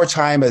spent more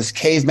time as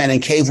cavemen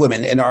and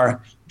cavewomen in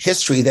our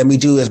history than we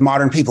do as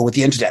modern people with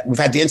the internet. We've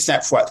had the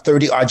internet for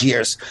 30 odd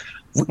years.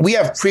 We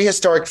have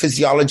prehistoric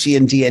physiology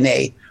and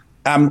DNA.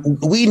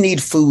 We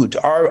need food.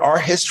 Our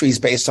history is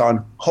based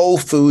on whole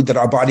food that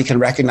our body can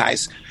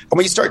recognize. And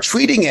when you start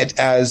treating it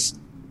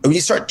when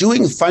you start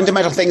doing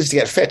fundamental things to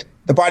get fit,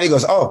 the body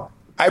goes, oh,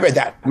 I read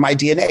that in my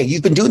DNA.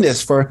 You've been doing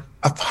this for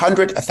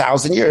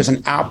 1,000 years.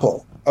 An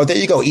apple. Oh, there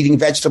you go, eating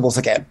vegetables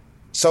again.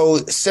 So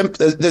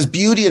there's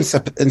beauty in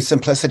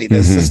simplicity.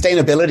 There's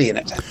sustainability in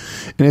it.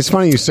 And it's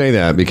funny you say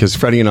that, because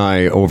Freddie and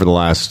I, over the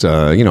last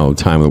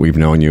time that we've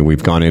known you,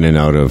 we've gone in and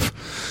out of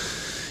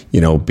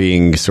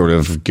being sort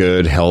of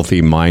good,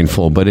 healthy,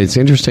 mindful. But it's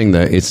interesting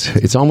that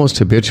it's almost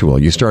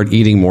habitual. You start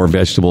eating more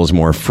vegetables,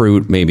 more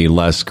fruit, maybe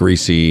less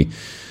greasy,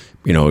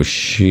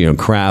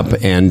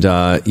 crap, and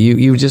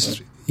you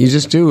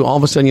just do. All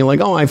of a sudden, you're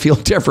like, oh, I feel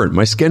different.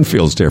 My skin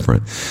feels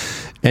different.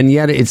 And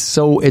yet it's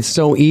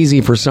so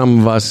easy for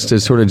some of us to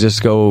sort of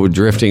just go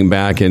drifting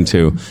back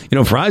into,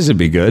 fries would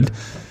be good.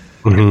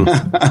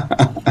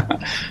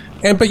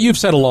 Mm-hmm. But you've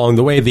said along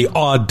the way, the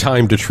odd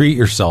time to treat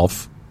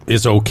yourself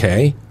is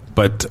okay,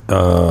 but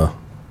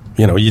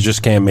you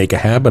just can't make a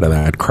habit of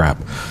that crap.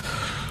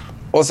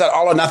 Well, it's that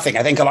all or nothing.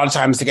 I think a lot of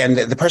times, again,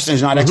 the person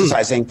who's not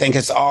exercising think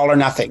it's all or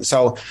nothing.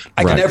 So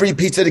I can never eat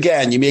pizza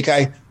again.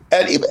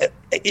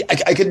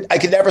 I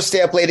could never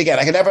stay up late again.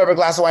 I could never have a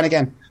glass of wine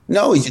again.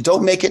 No, you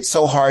don't make it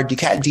so hard. You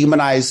can't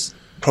demonize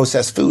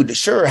processed food.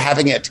 Sure,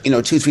 having it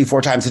 2, 3,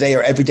 4 times a day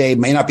or every day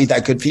may not be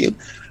that good for you,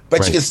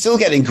 but you can still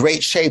get in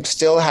great shape,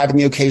 still having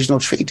the occasional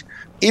treat.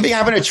 Even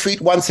having a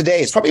treat once a day,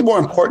 it's probably more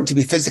important to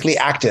be physically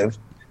active,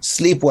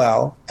 sleep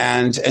well,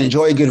 and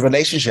enjoy a good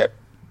relationship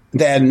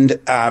than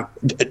to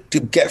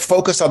get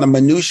focused on the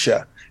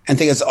minutia and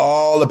think it's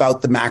all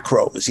about the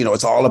macros.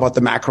 It's all about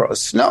the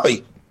macros. No,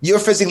 you're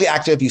physically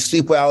active, you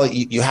sleep well,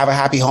 you have a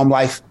happy home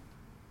life.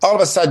 All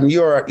of a sudden,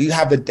 you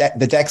have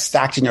the deck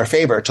stacked in your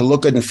favor to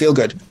look good and feel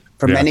good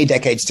for many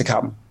decades to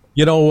come.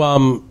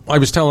 I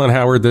was telling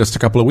Howard this a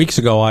couple of weeks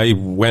ago. I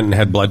went and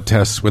had blood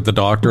tests with the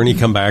doctor, and he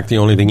come back. The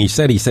only thing he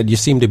said, you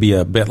seem to be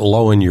a bit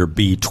low in your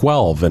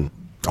B12. And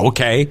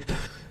okay.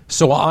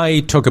 So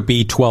I took a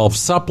B12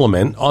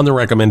 supplement on the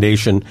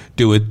recommendation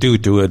due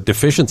to a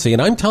deficiency.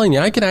 And I'm telling you,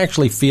 I can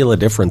actually feel a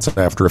difference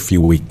after a few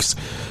weeks.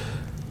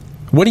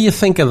 What do you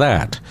think of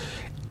that?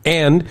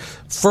 And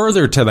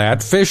further to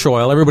that, fish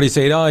oil, everybody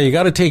saying, oh, you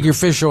got to take your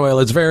fish oil.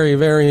 It's very,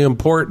 very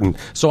important.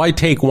 So I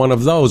take one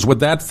of those. Would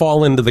that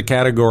fall into the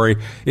category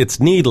it's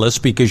needless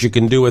because you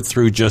can do it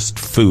through just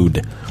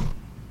food?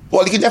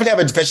 Well, you can definitely have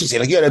a deficiency.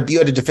 Like you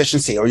had a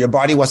deficiency, or your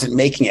body wasn't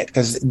making it,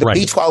 because the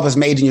B12 is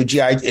made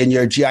in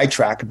your GI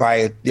tract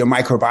by your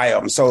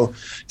microbiome. So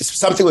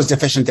something was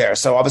deficient there.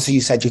 So obviously, you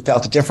said you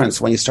felt a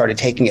difference when you started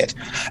taking it.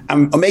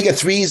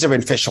 Omega-3s are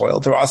in fish oil.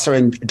 They're also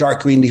in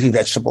dark green leafy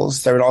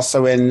vegetables. They're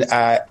also in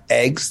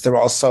eggs. They're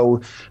also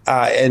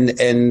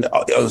in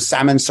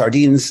salmon,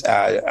 sardines,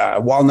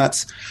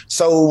 walnuts.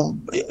 So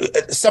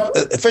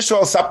fish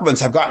oil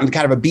supplements have gotten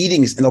kind of a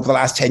beating over the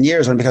last 10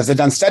 years, because they've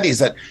done studies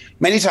that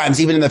many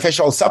times, even in the fish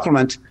oil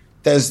supplement,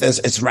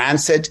 it's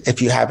rancid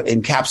if you have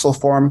in capsule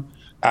form.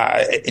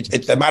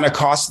 The amount of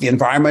cost to the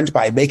environment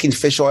by making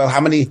fish oil, how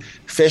many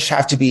fish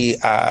have to be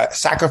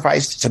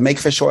sacrificed to make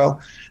fish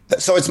oil.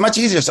 So it's much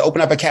easier to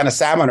open up a can of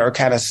salmon or a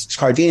can of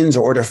sardines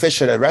or order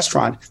fish at a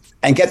restaurant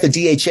and get the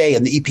DHA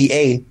and the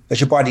EPA that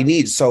your body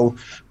needs. So,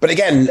 but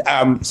again,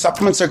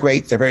 supplements are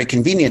great. They're very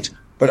convenient,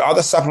 but all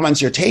the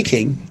supplements you're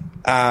taking,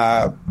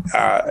 do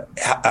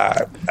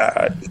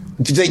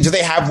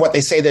they have what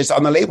they say there's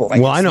on the label?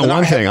 Well, I know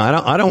one thing.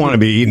 I don't want to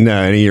be eating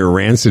any of your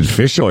rancid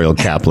fish oil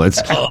caplets.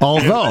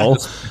 Although,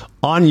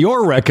 on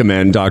your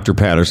recommend, Dr.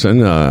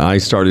 Patterson, I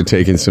started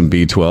taking some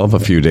B12 a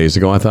few days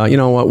ago. I thought, you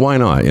know what? Why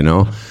not?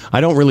 I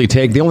don't really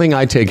take. The only thing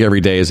I take every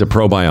day is a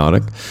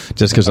probiotic,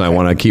 just because I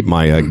want to keep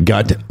my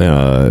gut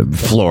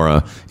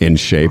flora in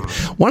shape.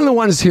 One of the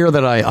ones here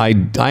that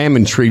I am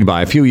intrigued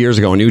by. A few years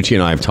ago, and Uchi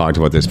and I have talked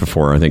about this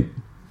before, I think,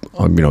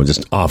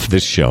 just off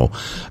this show.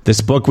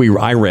 This book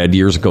I read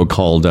years ago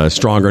called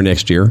Stronger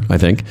Next Year, I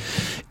think.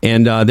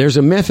 And there's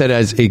a myth that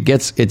as it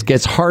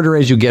gets harder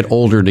as you get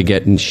older to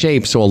get in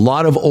shape. So a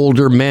lot of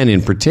older men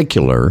in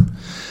particular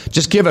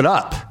just give it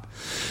up.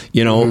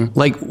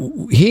 Like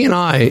he and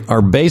I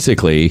are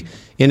basically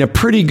in a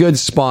pretty good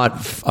spot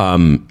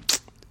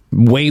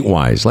weight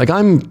wise. Like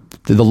I'm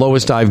the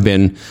lowest I've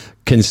been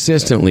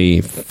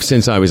consistently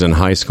since I was in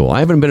high school. I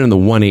haven't been in the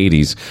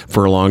 180s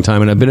for a long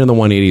time, and I've been in the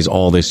 180s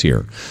all this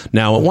year.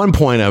 Now, at one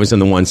point, I was in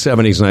the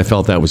 170s, and I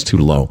felt that was too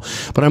low.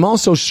 But I'm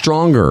also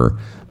stronger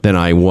than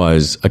I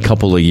was a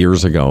couple of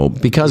years ago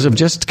because of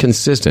just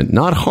consistent,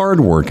 not hard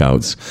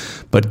workouts,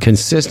 but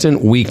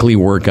consistent weekly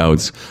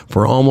workouts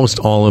for almost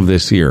all of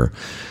this year.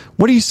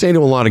 What do you say to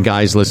a lot of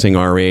guys listening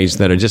our age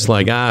that are just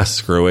like,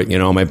 screw it,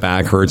 my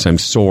back hurts, I'm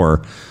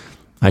sore,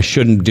 I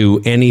shouldn't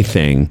do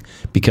anything,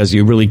 because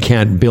you really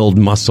can't build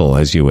muscle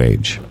as you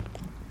age?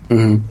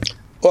 Mm-hmm.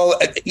 Well,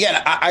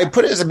 again, I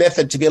put it as a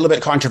method to be a little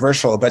bit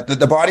controversial, but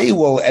the body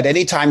will, at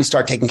any time you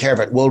start taking care of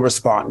it, will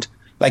respond.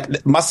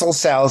 Like muscle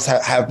cells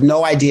have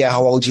no idea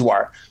how old you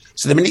are.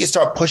 So the minute you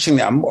start pushing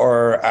them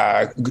or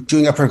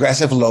doing a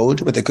progressive load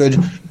with a good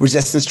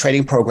resistance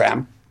training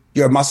program,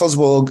 your muscles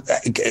will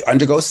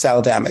undergo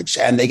cell damage,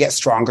 and they get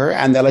stronger,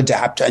 and they'll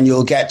adapt, and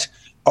you'll get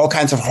all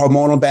kinds of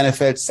hormonal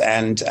benefits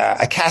and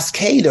a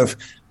cascade of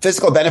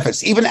physical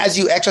benefits. Even as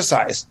you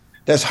exercise,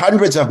 there's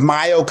hundreds of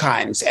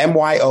myokines,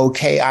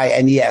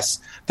 myokines,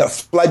 that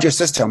flood your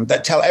system,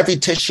 that tell every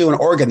tissue and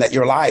organ that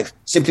you're alive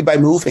simply by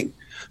moving.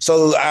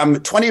 So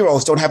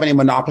 20-year-olds don't have any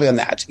monopoly on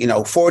that.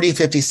 40,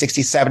 50,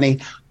 60,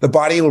 70, the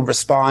body will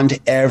respond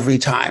every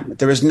time.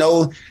 There is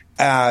no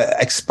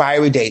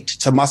expiry date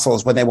to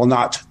muscles when they will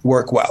not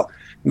work well.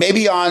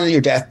 maybe on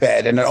your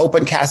deathbed in an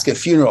open casket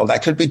funeral,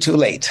 that could be too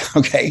late.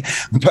 Okay.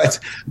 But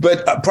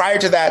prior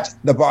to that,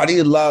 the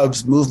body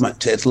loves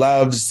movement. It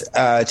loves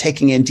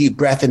taking in deep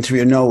breath in through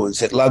your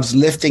nose. It loves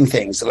lifting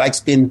things. It likes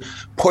being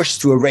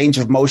pushed through a range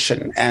of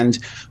motion. And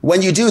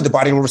when you do, the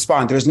body will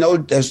respond. There's no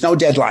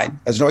deadline.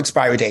 There's no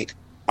expiry date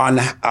on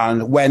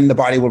when the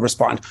body will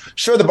respond.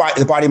 Sure,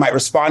 the body might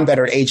respond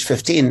better at age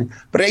 15,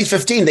 but at age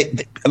 15,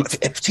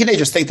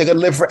 teenagers think they're going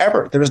to live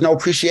forever. There is no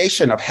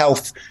appreciation of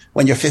health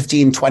when you're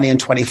 15, 20, and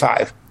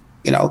 25.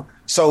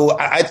 So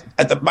I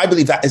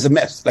believe that is a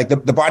myth. Like the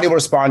body will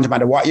respond no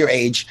matter what your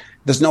age.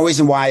 There's no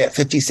reason why at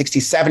 50, 60,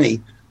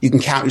 70, you can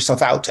count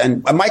yourself out.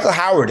 And Michael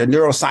Howard, a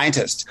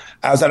neuroscientist,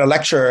 I was at a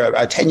lecture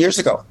 10 years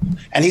ago,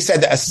 and he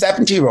said that a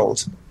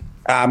 70-year-old,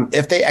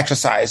 if they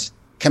exercise,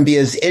 can be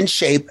as in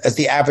shape as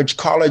the average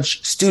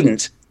college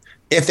student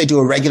if they do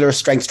a regular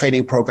strength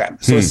training program.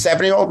 So a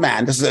 70-year-old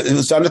man, it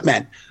was done with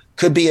men,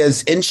 could be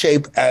as in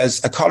shape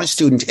as a college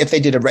student if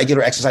they did a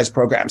regular exercise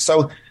program.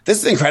 So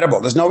this is incredible.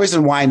 There's no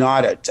reason why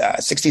not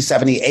at 60,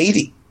 70,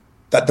 80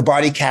 that the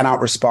body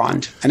cannot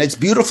respond. And it's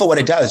beautiful what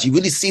it does. You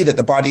really see that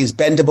the body is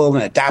bendable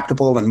and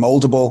adaptable and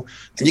moldable,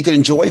 and you can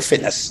enjoy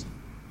fitness.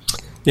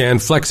 Yeah,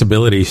 and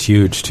flexibility is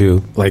huge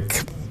too.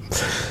 Like,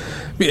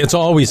 it's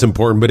always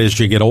important, but as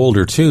you get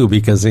older too,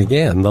 because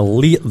again, the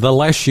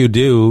less you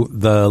do,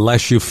 the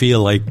less you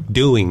feel like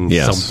doing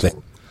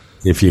something.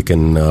 If you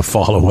can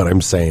follow what I'm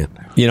saying.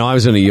 I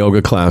was in a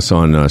yoga class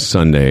on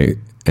Sunday,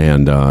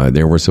 and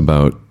there was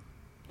about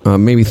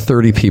maybe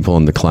 30 people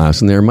in the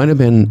class, and there might have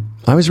been,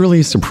 I was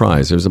really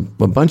surprised. There was a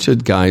bunch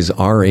of guys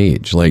our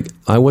age. Like,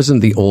 I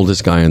wasn't the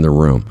oldest guy in the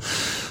room.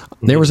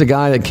 There was a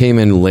guy that came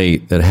in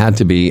late that had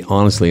to be,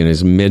 honestly, in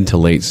his mid to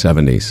late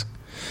 70s.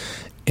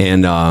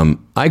 And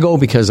I go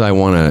because I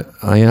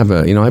have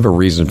a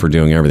reason for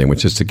doing everything,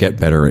 which is to get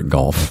better at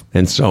golf.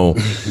 And so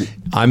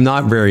I'm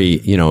not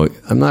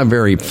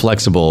very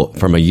flexible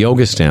from a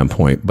yoga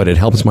standpoint, but it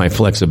helps my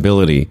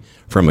flexibility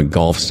from a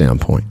golf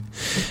standpoint.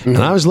 And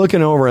I was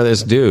looking over at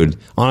this dude,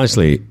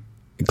 honestly,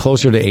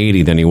 closer to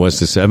 80 than he was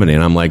to 70.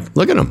 And I'm like,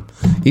 look at him.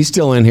 He's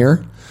still in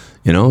here,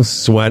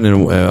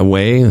 sweating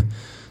away,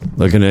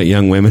 looking at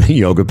young women in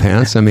yoga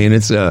pants. I mean,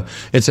 it's a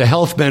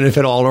health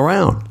benefit all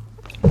around.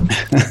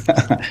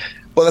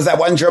 Well, there's that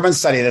one German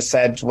study that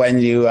said when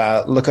you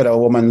look at a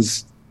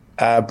woman's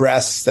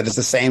breasts, that it's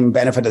the same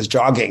benefit as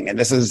jogging. And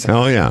this is,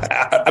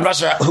 I'm not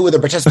sure who the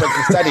participants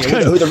in the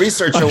study, who the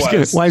researcher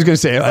was. I was going to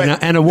say,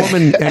 and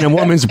a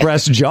woman's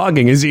breast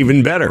jogging is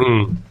even better.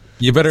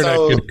 You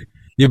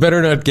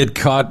better not get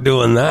caught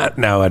doing that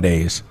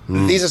nowadays.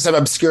 These are some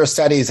obscure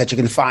studies that you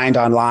can find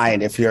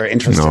online if you're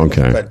interested.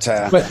 Okay. But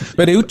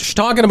Ooch,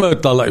 talking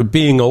about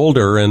being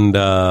older and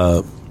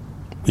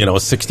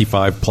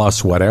 65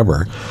 plus,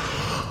 whatever.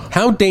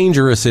 How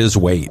dangerous is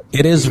weight?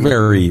 It is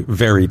very,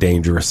 very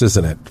dangerous,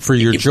 isn't it? For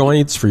your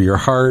joints, for your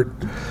heart.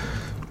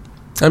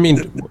 I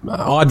mean,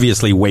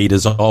 obviously weight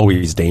is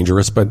always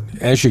dangerous, but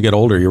as you get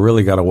older, you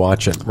really got to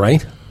watch it,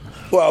 right?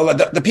 Well,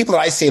 the people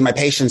that I see, my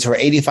patients who are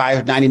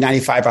 85, 90,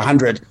 95,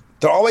 100,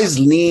 they're always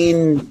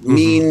lean,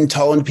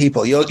 mean-toned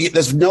people.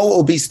 There's no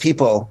obese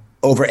people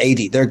over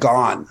 80. They're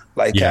gone.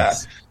 Like,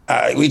 yes.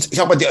 We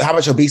talk about how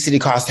much obesity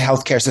costs the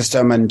healthcare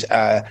system and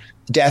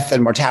death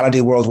and mortality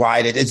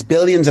worldwide. It's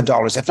billions of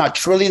dollars, if not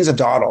trillions of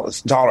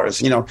dollars.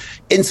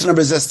 Insulin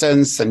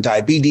resistance and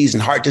diabetes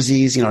and heart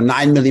disease.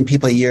 9 million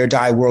people a year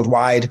die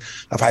worldwide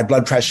of high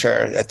blood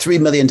pressure. 3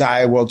 million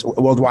die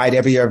worldwide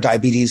every year of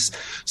diabetes.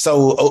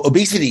 So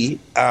obesity,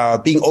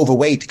 being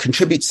overweight,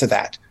 contributes to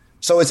that.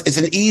 So it's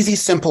an easy,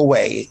 simple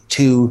way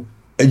to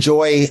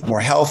enjoy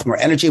more health, more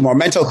energy, more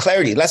mental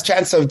clarity, less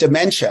chance of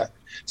dementia,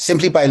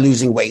 simply by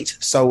losing weight.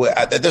 So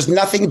there's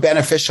nothing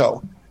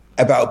beneficial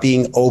about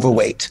being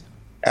overweight.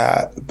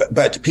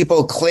 But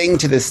people cling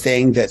to this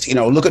thing that,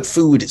 look at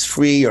food, it's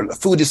free, or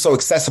food is so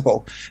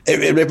accessible.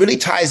 It really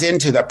ties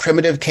into that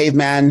primitive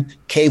caveman,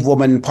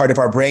 cavewoman part of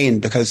our brain,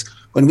 because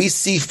when we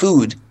see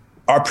food,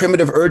 our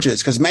primitive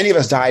urges, because many of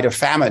us died of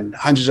famine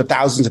hundreds of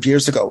thousands of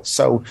years ago.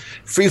 So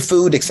free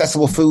food,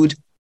 accessible food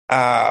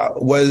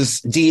was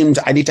deemed,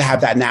 I need to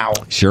have that now.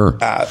 Sure.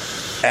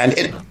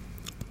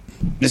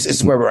 This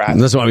is where we're at.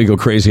 That's why we go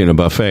crazy in a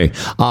buffet.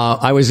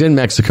 I was in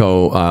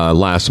Mexico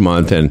last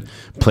month and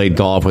played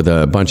golf with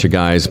a bunch of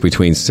guys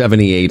between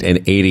 78 and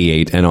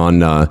 88. And on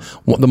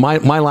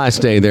my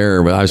last day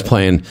there, I was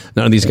playing.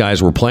 None of these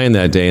guys were playing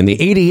that day. And the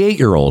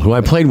 88-year-old, who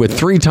I played with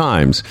 3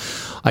 times,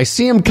 I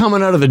see him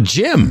coming out of the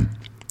gym,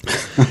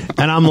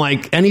 and I'm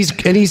like, and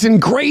he's in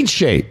great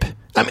shape.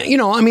 I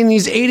mean,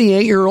 he's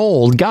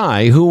 88-year-old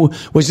guy who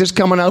was just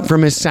coming out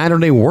from his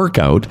Saturday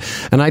workout,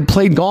 and I'd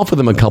played golf with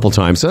him a couple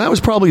times. So that was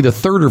probably the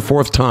 3rd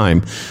or 4th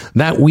time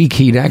that week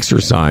he'd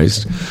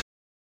exercised.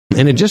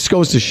 And it just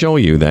goes to show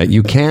you that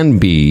you can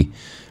be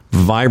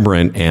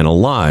vibrant and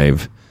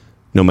alive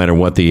no matter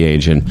what the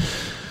age. And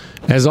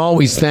as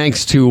always,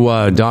 thanks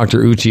to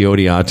Dr. Uche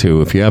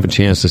Odiatu. If you have a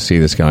chance to see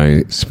this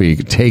guy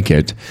speak, take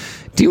it.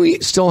 Do we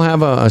still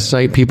have a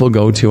site people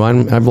go to?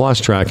 I've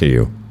lost track of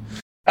you.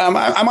 I'm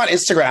on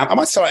Instagram.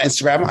 I'm still on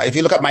Instagram. If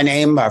you look up my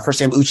name, first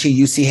name Uche,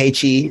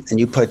 U-C-H-E, and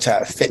you put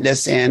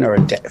fitness in or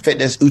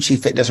fitness,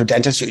 Uche Fitness or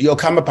dentist, you'll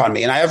come upon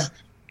me. And I have a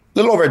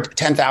little over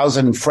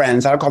 10,000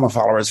 friends. I don't call them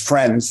followers,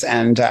 friends.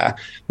 And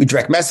we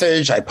direct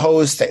message, I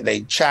post,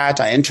 they chat,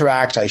 I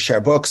interact, I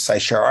share books, I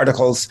share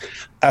articles.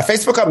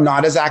 Facebook, I'm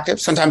not as active.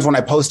 Sometimes when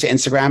I post to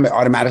Instagram, it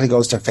automatically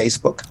goes to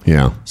Facebook.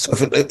 Yeah. So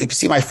if you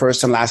see my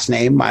first and last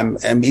name,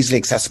 I'm easily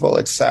accessible.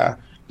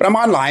 But I'm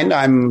online.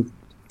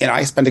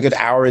 I spend a good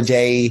hour a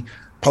day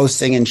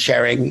posting and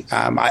sharing.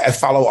 I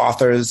follow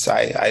authors.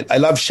 I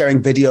love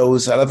sharing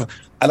videos.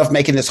 I love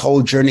making this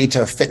whole journey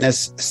to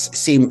fitness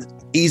seem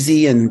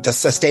easy and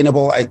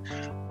sustainable.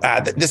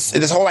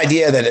 This whole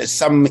idea that it's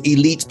some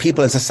elite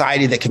people in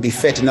society that can be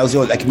fit, and those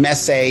like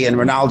Messi and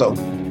Ronaldo.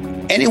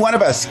 Any one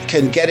of us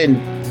can get in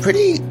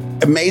pretty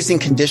amazing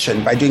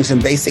condition by doing some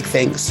basic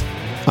things.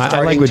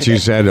 I like what you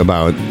said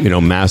about,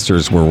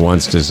 masters were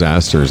once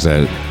disasters,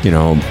 that,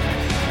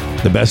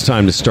 the best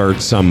time to start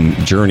some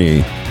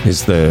journey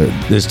is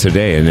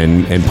today,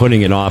 and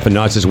putting it off and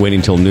not just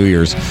waiting till New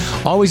Year's.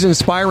 Always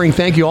inspiring.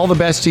 Thank you. All the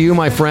best to you,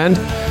 my friend,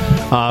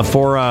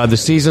 for the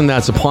season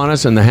that's upon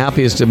us, and the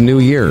happiest of New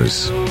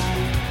Years.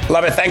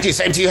 Love it. Thank you.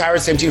 Same to you,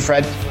 Howard. Same to you,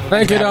 Fred.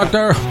 Thank you,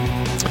 Doctor.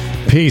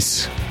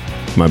 Peace,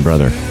 my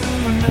brother.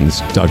 And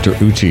it's Dr.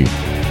 Uche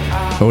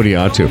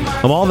Odiatu.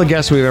 Of all the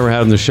guests we've ever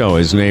had on the show,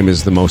 his name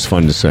is the most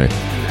fun to say.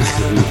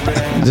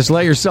 Just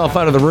let yourself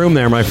out of the room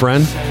there, my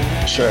friend.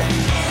 Sure.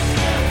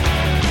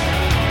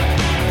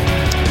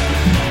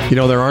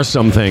 There are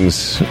some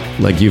things,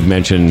 like you've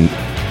mentioned,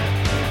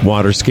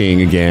 water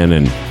skiing again,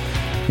 and,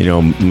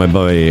 my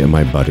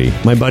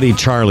buddy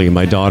Charlie,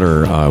 my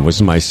daughter,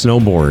 was my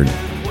snowboard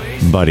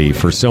buddy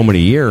for so many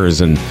years,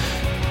 and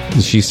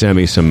she sent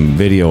me some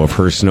video of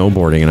her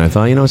snowboarding, and I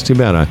thought, it's too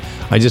bad.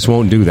 I just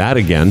won't do that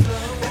again,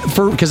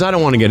 because I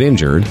don't want to get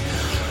injured.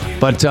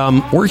 But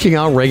working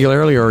out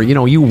regularly, or,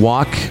 you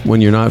walk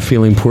when you're not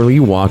feeling poorly,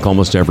 you walk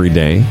almost every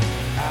day.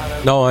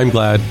 No, I'm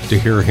glad to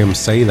hear him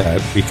say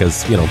that,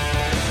 because,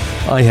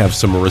 I have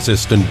some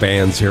resistant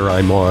bands here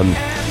I'm on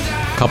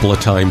a couple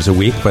of times a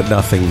week, but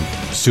nothing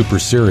super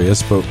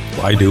serious, but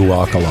I do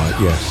walk a lot,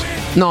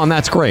 yes. No, and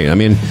that's great. I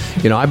mean,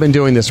 I've been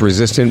doing this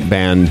resistant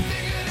band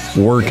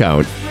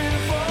workout,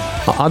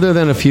 other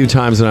than a few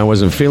times when I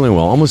wasn't feeling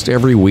well, almost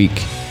every week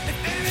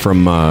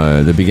from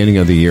the beginning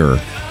of the year.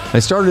 I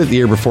started it the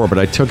year before, but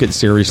I took it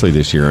seriously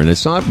this year, and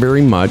it's not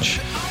very much.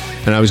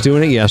 And I was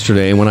doing it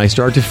yesterday, and when I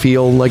start to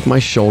feel like my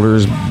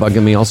shoulder's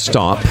bugging me, I'll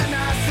stop.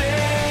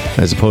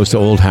 As opposed to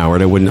old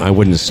Howard, I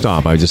wouldn't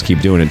stop. I would just keep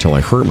doing it until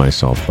I hurt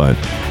myself. But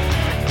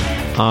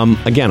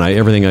again,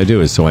 everything I do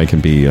is so I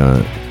can be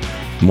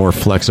more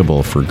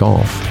flexible for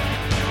golf.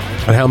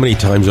 And how many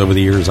times over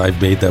the years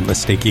I've made that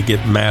mistake? You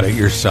get mad at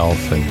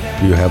yourself, and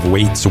you have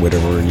weights or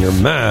whatever, and you're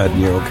mad.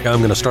 And you're okay, I'm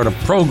going to start a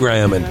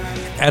program, and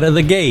out of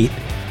the gate,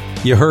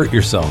 you hurt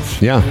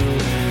yourself. Yeah.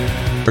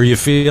 Or you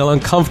feel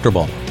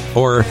uncomfortable,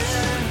 or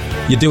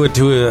you do it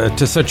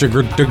to such a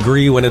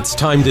degree when it's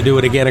time to do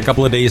it again a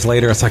couple of days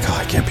later, it's like,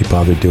 I can't be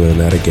bothered doing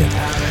that again.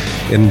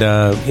 And,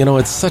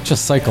 it's such a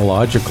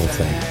psychological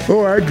thing.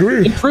 Oh, I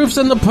agree. It proof's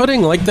in the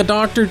pudding, like the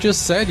doctor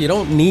just said. You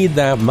don't need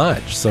that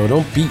much, so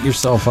don't beat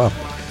yourself up.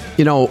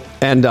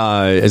 And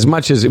as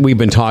much as we've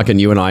been talking,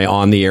 you and I,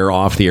 on the air,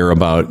 off the air,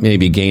 about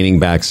maybe gaining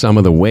back some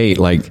of the weight,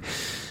 like,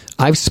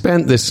 I've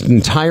spent this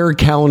entire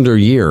calendar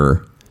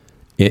year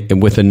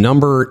with a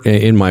number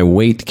in my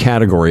weight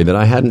category that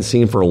I hadn't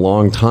seen for a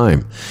long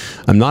time.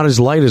 I'm not as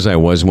light as I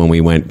was when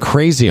we went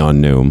crazy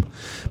on Noom,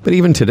 but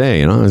even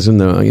today, I was in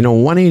the,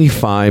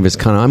 185 is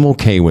kind of, I'm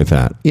okay with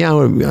that. Yeah,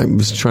 I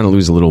was trying to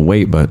lose a little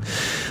weight, but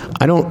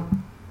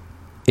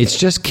it's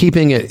just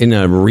keeping it in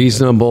a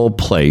reasonable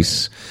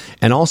place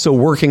and also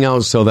working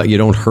out so that you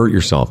don't hurt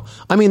yourself.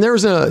 I mean,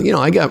 there's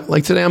I got,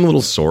 like today I'm a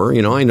little sore,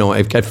 I know,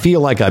 I feel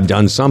like I've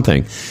done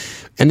something.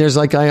 And there's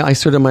like, I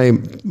sort of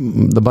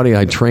the buddy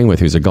I train with,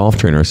 who's a golf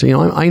trainer, I say,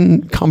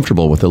 I'm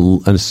comfortable with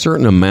a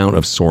certain amount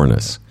of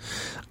soreness.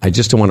 I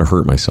just don't want to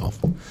hurt myself.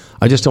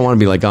 I just don't want to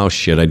be like, oh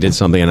shit, I did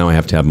something and now I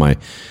have to have my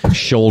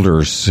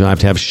shoulders, I have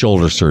to have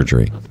shoulder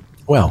surgery.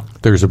 Well,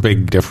 there's a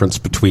big difference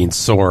between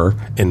sore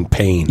and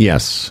pain.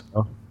 Yes.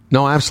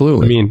 No,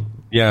 absolutely. I mean,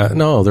 yeah,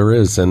 no, there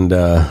is. And,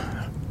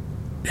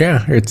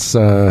 it's,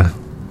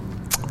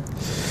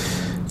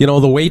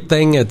 the weight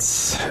thing,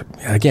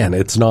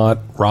 it's not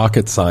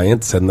rocket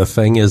science. And the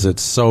thing is,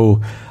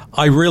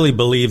 I really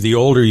believe the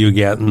older you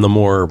get and the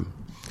more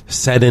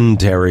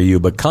sedentary you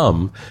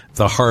become,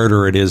 the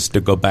harder it is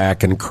to go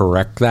back and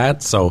correct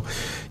that. So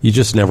you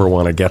just never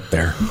want to get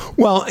there.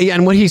 Well, yeah,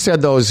 and what he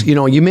said, those,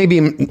 you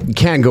maybe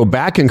can't go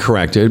back and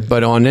correct it,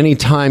 but on any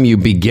time you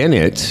begin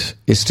it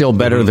is still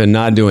better than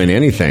not doing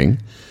anything.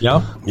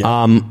 Yeah.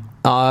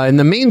 In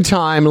the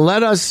meantime,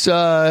 let us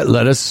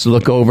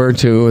look over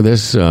to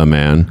this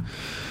man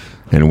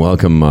and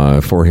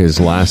welcome for his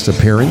last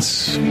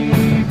appearance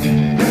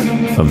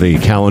of the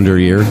calendar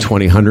year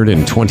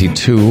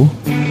 2022.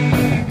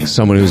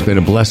 Someone who's been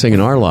a blessing in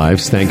our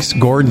lives. Thanks,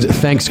 Gord.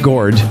 Thanks,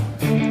 Gord.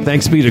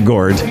 Thanks be to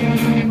Gord.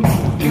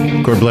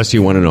 Gord bless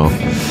you, one and all.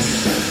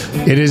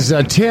 It is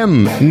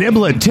Tim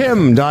Niblett,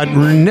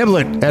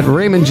 tim.niblett at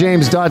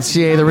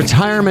raymondjames.ca, the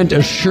retirement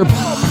Sherpa.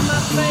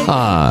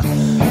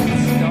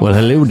 Well,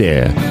 hello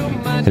there.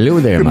 Hello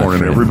there, Good my morning,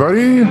 friend.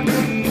 everybody.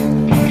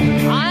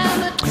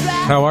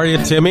 How are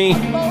you, Timmy?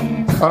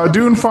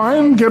 Doing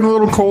fine. Getting a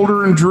little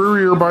colder and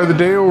drearier by the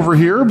day over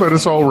here, but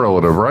it's all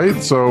relative,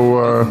 right?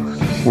 So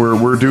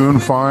we're doing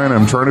fine.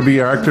 I'm trying to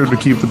be active to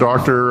keep the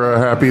doctor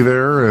happy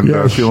there,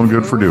 and feeling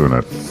good for doing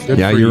it. Good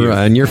Yeah, for you're you.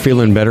 and you're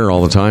feeling better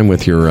all the time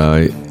with your.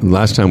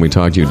 Last time we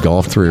talked, you'd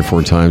golfed 3 or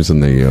 4 times in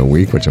the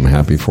week, which I'm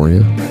happy for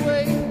you.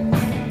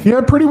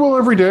 Yeah, pretty well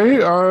every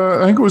day.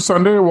 I think it was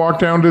Sunday. I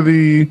walked down to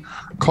the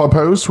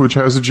clubhouse, which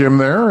has a gym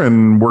there,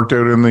 and worked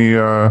out in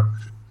the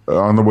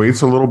on the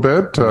weights a little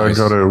bit. Nice.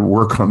 Got to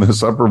work on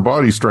this upper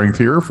body strength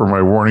here for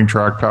my warning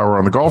track power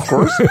on the golf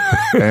course,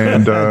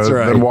 and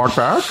right. then walk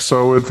back.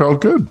 So it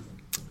felt good.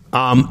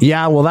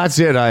 Yeah, well, that's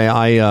it.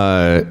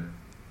 I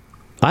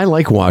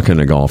like walking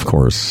a golf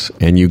course,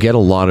 and you get a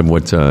lot of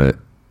what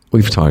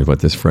we've talked about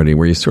this, Freddie,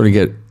 where you sort of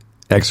get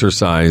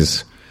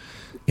exercise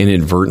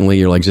inadvertently.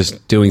 You're like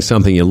just doing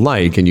something you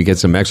like, and you get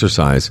some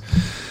exercise.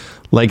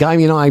 Like I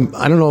don't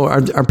know.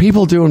 Are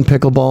people doing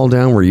pickleball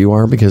down where you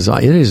are? Because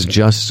it has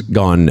just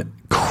gone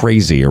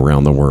crazy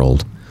around the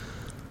world.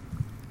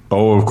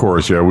 Oh, of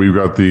course. Yeah, we've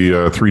got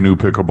the 3 new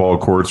pickleball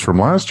courts from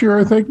last year,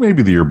 I think,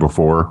 maybe the year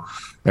before.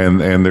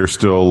 And they're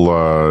still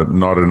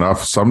not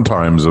enough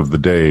sometimes of the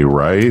day,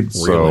 right?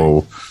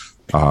 So,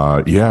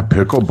 yeah,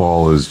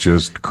 pickleball is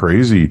just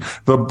crazy.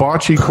 The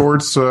bocce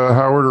courts,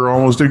 Howard, are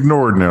almost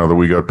ignored now that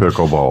we got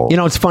pickleball. You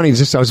know, it's funny.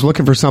 Just I was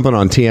looking for something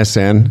on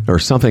TSN or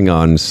something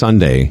on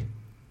Sunday,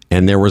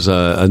 and there was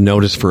a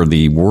notice for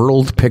the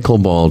World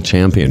Pickleball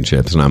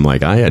Championships, and I'm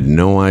like, I had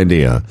no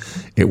idea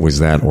it was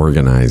that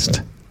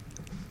organized.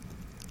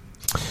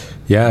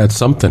 Yeah, it's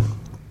something.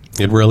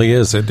 It really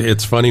is.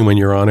 It's funny when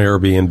you're on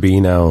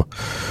Airbnb now,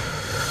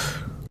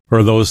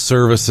 or those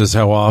services,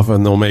 how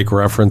often they'll make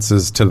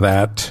references to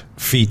that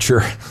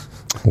feature.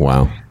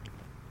 Wow.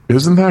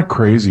 Isn't that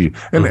crazy?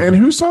 And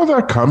who saw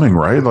that coming,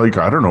 right? Like,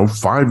 I don't know,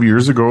 5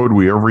 years ago, had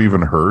we ever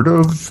even heard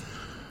of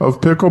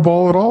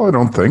pickleball at all? I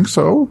don't think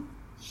so.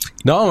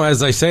 No,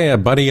 as I say, a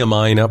buddy of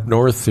mine up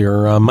north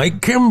here,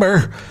 Mike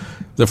Kimber,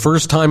 the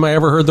first time I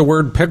ever heard the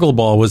word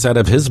pickleball was out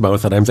of his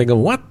mouth, and I'm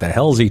thinking, what the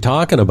hell is he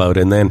talking about?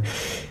 And then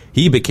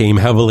he became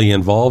heavily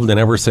involved, and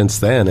ever since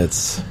then, it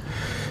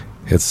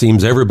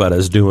seems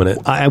everybody's doing it.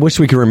 I wish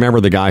we could remember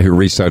the guy who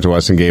reached out to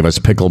us and gave us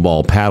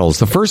pickleball paddles.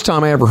 The first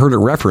time I ever heard it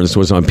referenced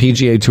was on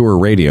PGA Tour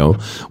Radio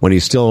when he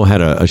still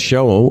had a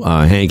show.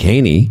 Hank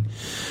Haney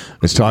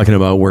was talking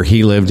about where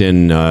he lived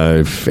in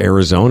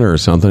Arizona or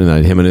something,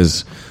 that him and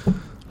his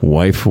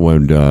wife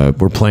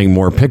were playing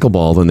more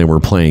pickleball than they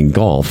were playing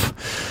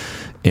golf.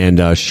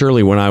 And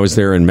surely when I was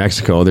there in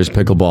Mexico, there's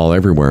pickleball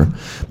everywhere.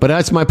 But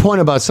that's my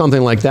point about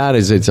something like that,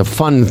 is it's a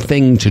fun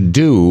thing to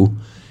do,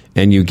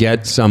 and you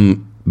get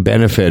some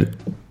benefit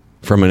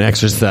from an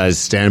exercise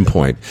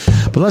standpoint.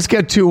 But let's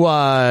get to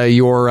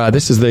your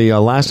this is the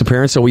last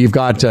appearance. So you've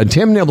got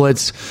Tim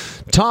Niblett's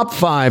top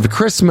 5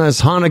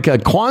 Christmas, Hanukkah,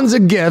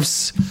 Kwanzaa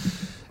gifts.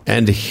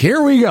 And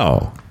here we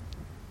go.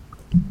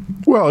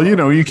 Well, you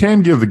know, you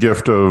can give the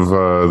gift of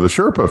the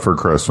Sherpa for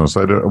Christmas.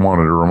 I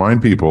wanted to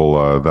remind people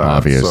that.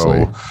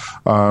 Obviously.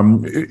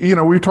 So, you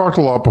know, we've talked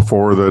a lot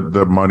before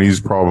that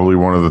money's probably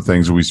one of the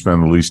things we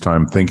spend the least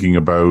time thinking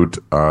about.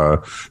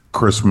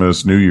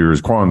 Christmas, New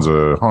Year's,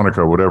 Kwanzaa,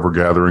 Hanukkah, whatever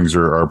gatherings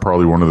are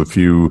probably one of the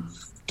few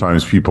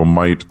times people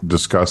might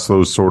discuss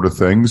those sort of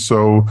things.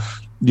 So,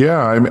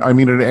 yeah, I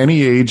mean, at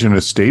any age, an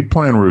estate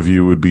plan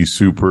review would be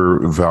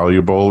super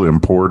valuable,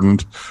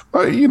 important,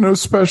 you know,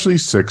 especially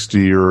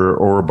 60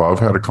 or above.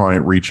 Had a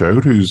client reach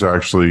out who's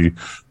actually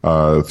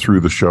through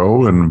the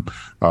show, and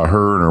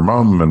her and her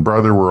mom and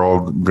brother were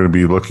all going to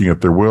be looking at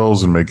their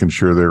wills and making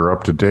sure they're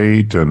up to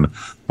date. And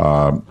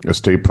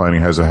estate planning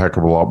has a heck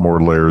of a lot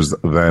more layers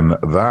than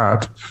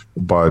that.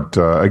 But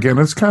again,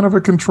 it's kind of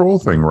a control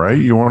thing, right?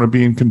 You want to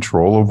be in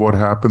control of what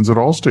happens at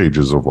all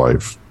stages of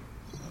life.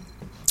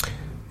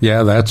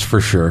 Yeah, that's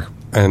for sure.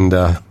 And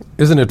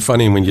isn't it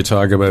funny when you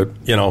talk about,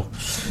 you know,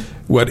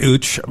 what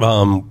Ooch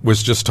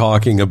was just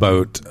talking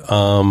about,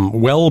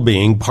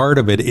 well-being, part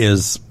of it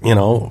is, you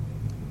know,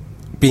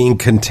 being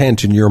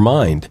content in your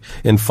mind.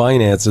 And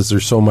finances are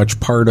so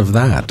much part of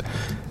that.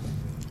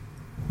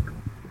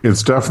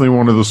 It's definitely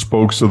one of the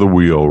spokes of the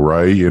wheel,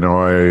 right? You know,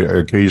 I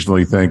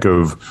occasionally think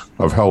of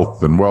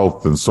health and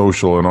wealth and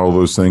social and all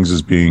those things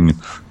as being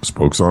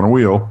spokes on a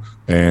wheel.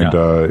 And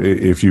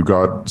if you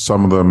got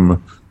some of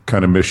them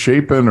kind of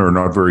misshapen or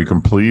not very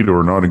complete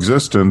or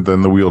non-existent,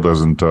 then the wheel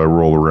doesn't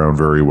roll around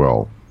very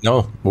well.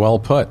 No, well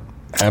put.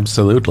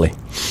 Absolutely.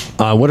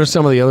 What are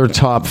some of the other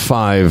top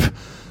 5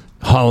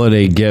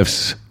 holiday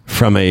gifts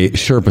from a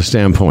Sherpa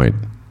standpoint?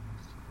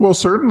 Well,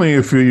 certainly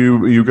if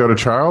you got a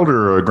child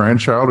or a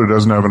grandchild who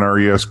doesn't have an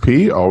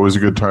RESP, always a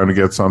good time to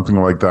get something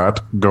like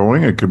that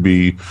going. It could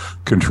be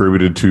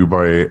contributed to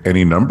by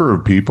any number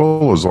of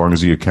people as long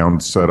as the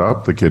account's set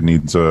up. The kid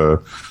needs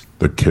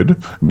the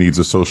kid needs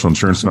a social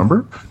insurance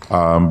number.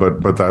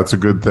 But that's a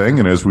good thing.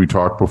 And as we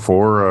talked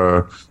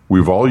before,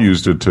 we've all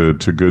used it to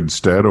good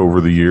stead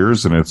over the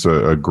years, and it's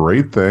a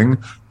great thing.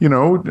 You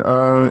know,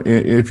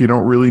 if you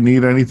don't really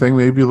need anything,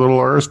 maybe a little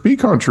RSP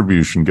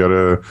contribution, get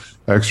a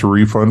extra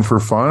refund for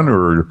fun,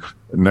 or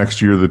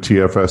next year the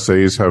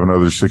TFSAs have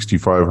another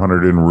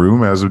 $6,500 in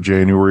room as of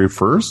January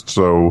 1st.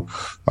 So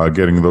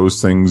getting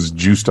those things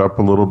juiced up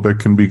a little bit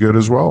can be good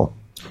as well.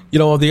 You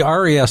know, the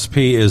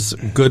RESP is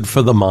good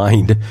for the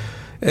mind.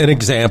 An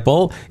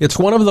example, it's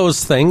one of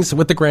those things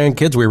with the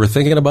grandkids. We were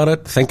thinking about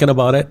it,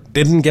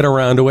 didn't get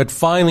around to it.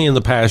 Finally, in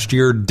the past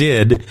year,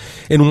 did.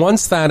 And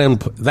once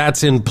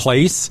that's in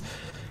place,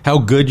 how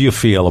good you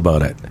feel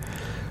about it.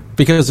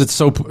 Because it's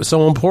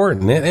so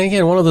important. And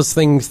again, one of those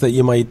things that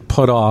you might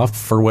put off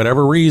for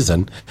whatever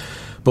reason.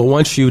 But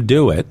once you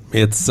do it,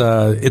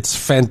 it's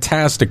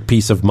fantastic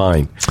peace of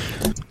mind.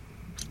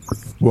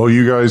 Well,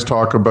 you guys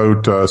talk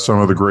about some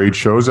of the great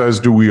shows, as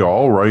do we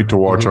all, right, to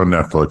watch on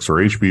Netflix or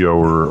HBO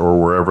or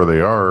wherever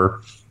they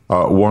are.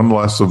 One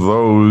less of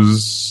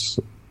those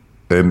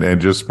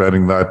and just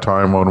spending that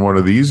time on one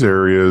of these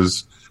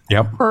areas,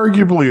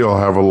 arguably you'll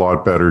have a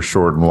lot better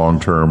short and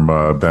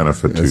long-term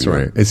benefit to you. That's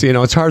right. It's, you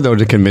know, it's hard, though,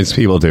 to convince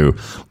people to,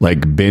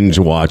 like, binge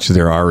watch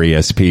their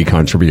RESP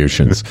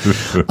contributions.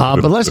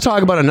 But let's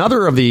talk about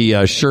another of the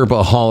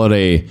Sherpa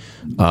holiday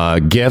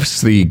gifts,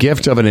 the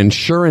gift of an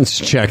insurance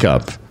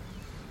checkup.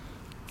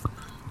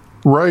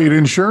 Right.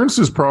 Insurance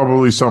is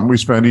probably something we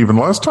spend even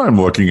less time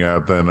looking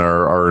at than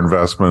our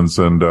investments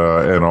and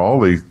all.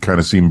 They kind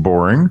of seem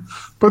boring,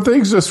 but they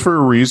exist for a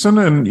reason.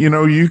 And, you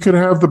know, you could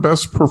have the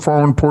best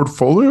performing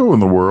portfolio in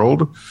the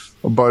world,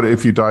 but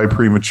if you die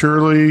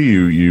prematurely,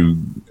 you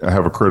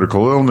have a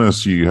critical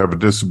illness, you have a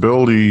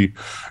disability,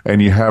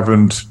 and you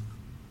haven't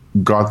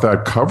got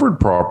that covered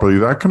properly,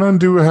 that can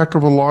undo a heck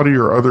of a lot of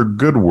your other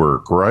good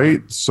work, right?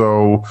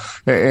 So,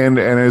 and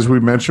as we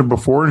mentioned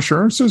before,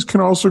 insurances can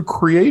also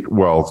create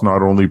wealth,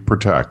 not only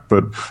protect,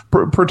 but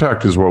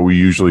protect is what we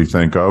usually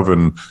think of,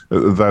 and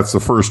that's the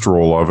first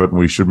role of it, and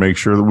we should make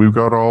sure that we've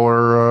got all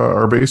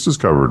our bases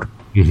covered.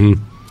 Mm-hmm.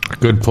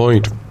 Good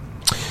point.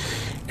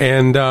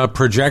 And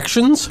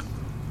projections?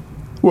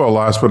 Well,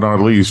 last but not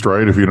least,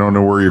 right? If you don't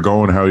know where you're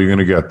going, how are you going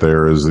to get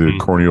there, as the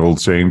corny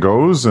old saying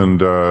goes.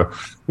 And,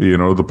 you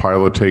know, the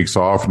pilot takes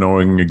off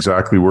knowing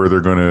exactly where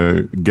they're going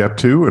to get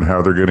to and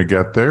how they're going to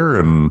get there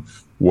and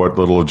what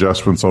little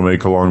adjustments they'll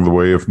make along the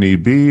way if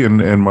need be.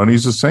 And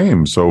money's the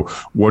same. So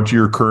what do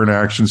your current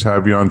actions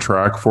have you on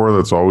track for?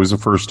 That's always the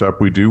first step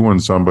we do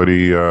when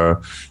somebody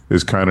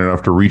is kind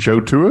enough to reach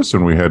out to us.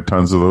 And we had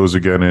tons of those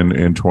again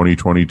in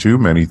 2022.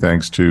 Many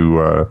thanks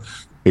to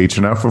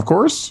H&F, of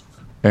course.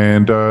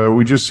 And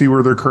we just see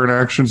where their current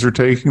actions are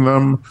taking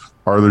them.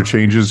 Are there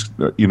changes,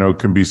 you know,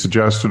 can be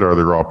suggested? Are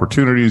there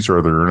opportunities?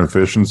 Are there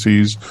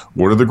inefficiencies?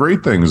 What are the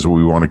great things that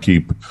we want to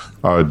keep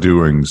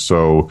doing?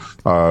 So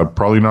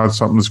probably not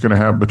something that's going to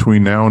happen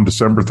between now and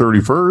December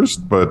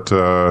 31st, but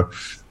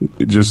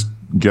just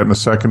getting a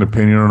second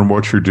opinion on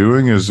what you're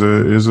doing is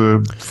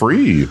a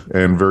free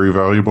and very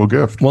valuable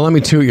gift. Well, let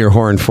me toot your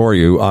horn for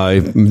you.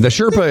 The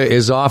Sherpa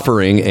is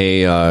offering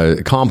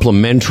a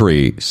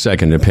complimentary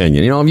second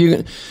opinion. You know, if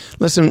you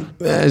listen,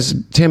 as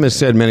Tim has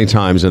said many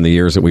times in the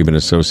years that we've been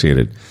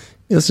associated,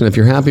 listen, if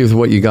you're happy with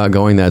what you got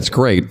going, that's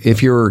great.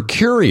 If you're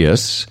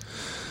curious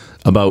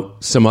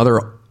about some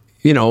other,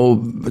 you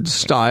know,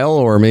 style,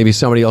 or maybe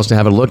somebody else to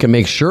have a look and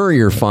make sure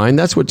you're fine,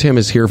 that's what Tim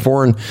is here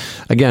for. And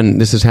again,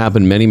 this has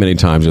happened many, many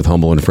times with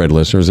Humble and Fred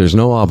listeners. There's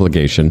no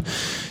obligation.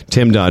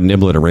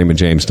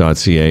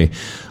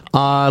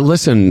 Tim.Niblett@RaymondJames.ca.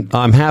 Listen,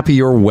 I'm happy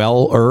you're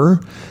well-er.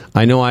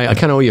 I know I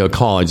kind of owe you a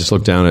call. I just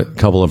looked down at a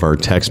couple of our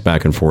texts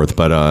back and forth,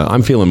 but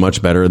I'm feeling much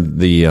better.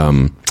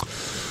 You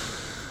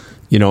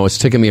know, it's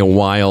taken me a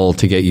while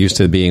to get used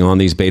to being on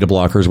these beta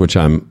blockers, which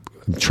I'm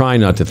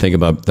trying not to think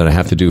about that I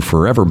have to do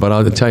forever. But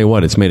I'll tell you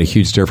what, it's made a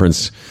huge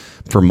difference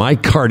for my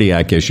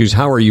cardiac issues.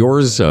 How are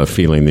yours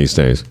feeling these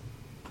days?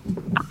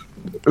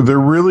 They're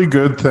really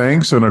good,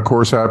 thanks. And of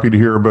course, happy to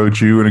hear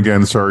about you. And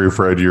again, sorry,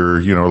 Fred,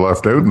 you're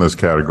left out in this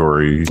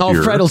category. Oh,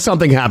 here. Fred,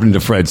 something happened to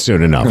Fred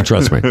soon enough.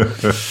 Trust me.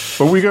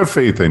 But we got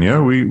faith in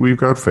you. We've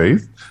got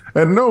faith.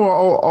 And no,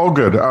 all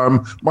good.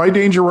 My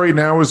danger right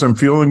now is I'm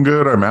feeling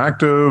good. I'm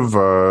active,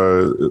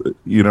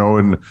 you know,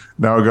 and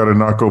now I got to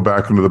not go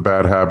back into the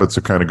bad habits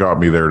that kind of got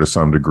me there to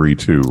some degree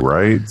too,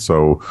 right?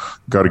 So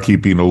got to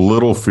keep being a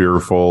little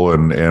fearful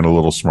and a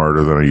little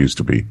smarter than I used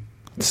to be.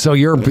 So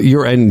you're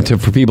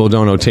for people who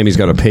don't know, Timmy's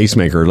got a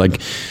pacemaker. Like,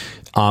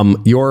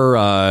 what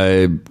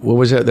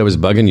was it that was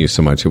bugging you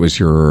so much? It was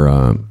your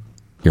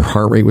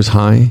heart rate was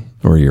high,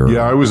 or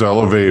Yeah, I was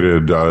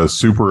elevated,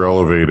 super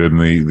elevated,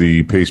 and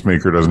the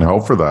pacemaker doesn't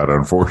help for that,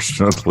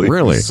 unfortunately.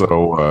 Really?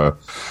 So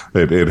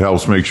it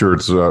helps make sure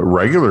it's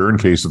regular in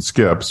case it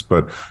skips.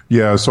 But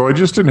yeah, so I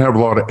just didn't have a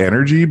lot of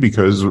energy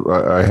because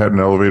I had an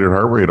elevated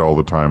heart rate all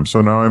the time. So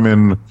now I'm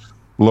in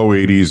low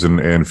 80s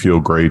and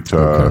feel great.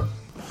 Okay.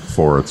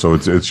 For it. So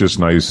it's just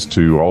nice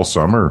to all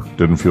summer.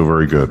 Didn't feel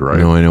very good, right?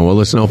 No, I know. Well,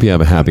 listen, I hope you have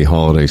a happy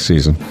holiday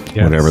season,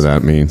 whatever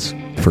that means.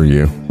 for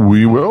you.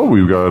 We will.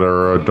 We've got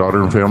our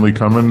daughter and family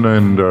coming,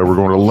 and we're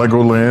going to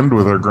Legoland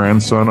with our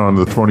grandson on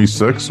the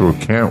 26th, so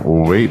can't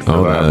wait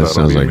for that. That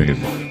sounds like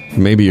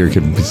maybe your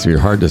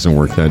heart doesn't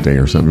work that day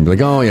or something. Be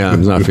like, oh, yeah,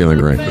 I'm not feeling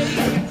great.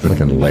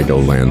 Fucking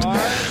Legoland.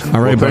 All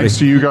right, buddy. Thanks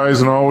to you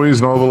guys and all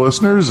the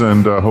listeners,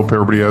 and hope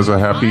everybody has a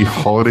happy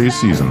holiday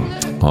season.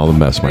 All the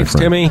best, my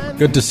friend. Timmy,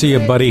 good to see you,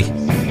 buddy.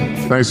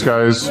 Thanks,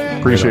 guys.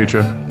 Appreciate you.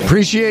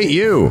 Appreciate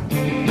you.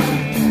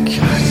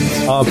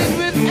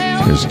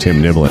 Here's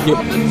Tim Niblett.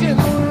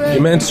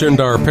 You mentioned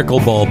our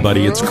pickleball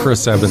buddy. It's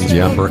Chris Evans.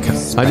 Yeah,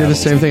 I did the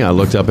same thing. I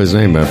looked up his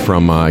name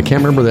from. I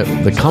can't remember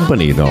the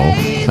company though.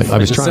 I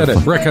was trying to.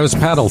 Brickhouse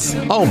Paddles.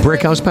 Oh,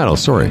 Brickhouse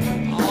Paddles. Sorry.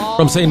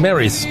 From St.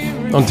 Mary's,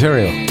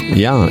 Ontario.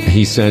 Yeah,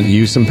 he sent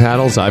you some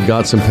paddles. I've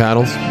got some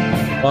paddles.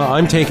 Well,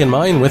 I'm taking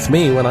mine with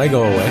me when I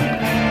go away.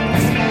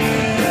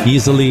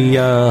 Easily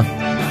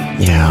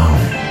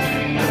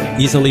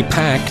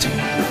packed.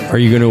 Are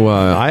you going to?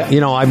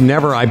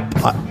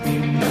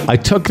 I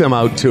took them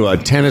out to a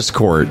tennis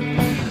court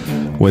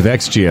with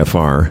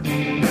XGFR.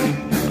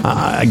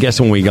 I guess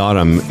when we got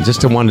them,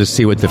 just wanted to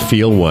see what the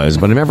feel was,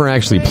 but I never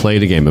actually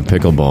played a game of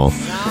pickleball.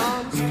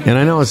 And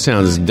I know it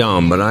sounds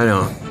dumb, but I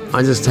don't.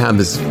 I just have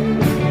this.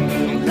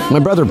 My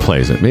brother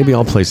plays it. Maybe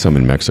I'll play some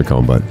in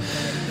Mexico, but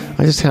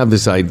I just have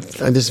this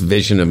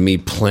vision of me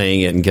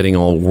playing it and getting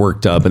all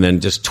worked up, and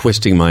then just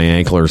twisting my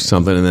ankle or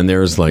something, and then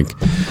there's like,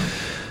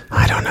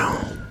 I don't know.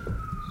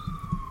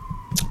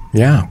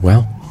 Yeah,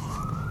 well,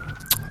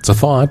 it's a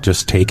thought.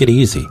 Just take it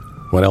easy.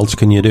 What else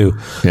can you do?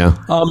 Yeah.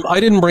 I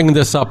didn't bring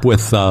this up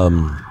with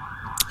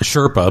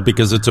Sherpa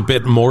because it's a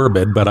bit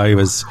morbid, but I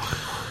was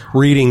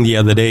reading the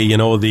other day,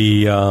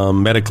 the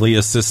medically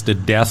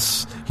assisted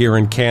deaths here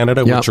in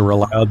Canada, which are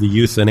allowed, the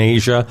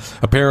euthanasia.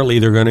 Apparently,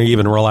 they're going to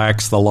even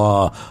relax the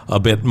law a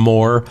bit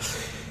more.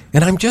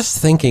 And I'm just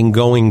thinking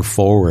going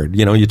forward,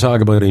 you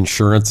talk about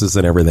insurances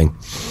and everything.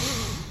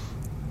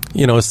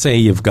 Say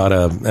you've got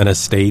an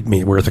estate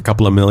worth a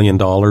couple of $1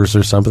 million or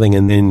something,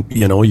 and then,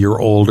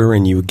 you're older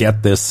and you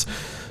get this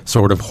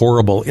sort of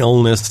horrible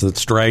illness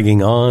that's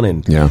dragging on,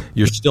 and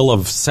you're still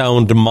of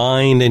sound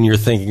mind, and you're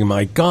thinking,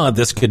 my God,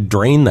 this could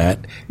drain that.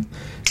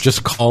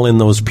 Just call in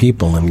those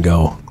people and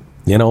go,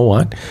 you know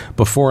what?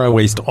 Before I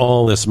waste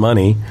all this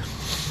money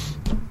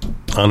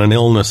on an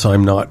illness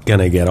I'm not going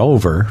to get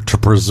over, to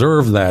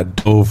preserve that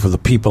dough for the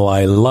people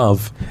I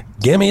love,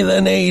 give me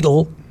the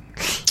needle.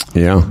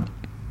 Yeah.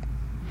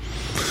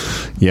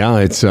 Yeah,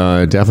 it's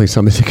definitely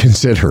something to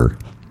consider.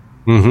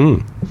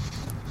 Mm-hmm.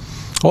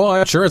 Oh,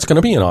 I'm sure it's going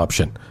to be an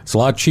option. It's a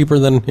lot cheaper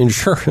than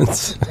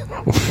insurance.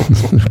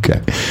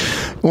 Okay.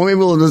 Well, maybe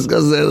we'll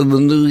discuss that in the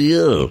new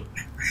year.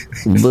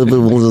 Maybe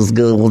we'll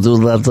do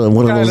that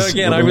one of those.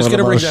 Again, I was going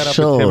to bring that up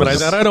with him, but I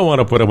thought I don't want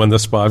to put him on the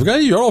spot.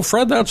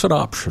 Fred, that's an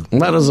option.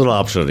 That is an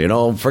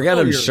option. Forget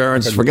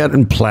insurance, forget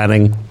in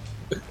planning.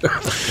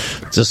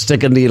 Just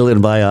stick a needle in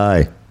my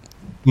eye.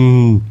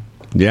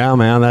 Yeah,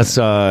 man, that's,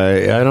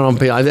 I don't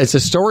know, it's a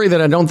story that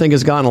I don't think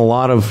has gotten a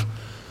lot of,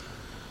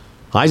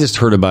 I just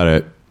heard about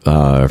it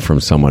from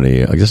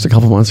somebody just a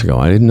couple months ago.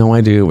 I didn't know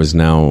it was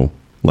now,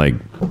 like,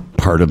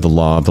 part of the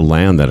law of the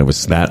land, that it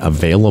was that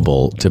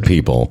available to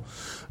people.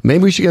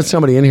 Maybe we should get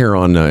somebody in here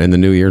in the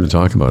new year to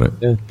talk about it.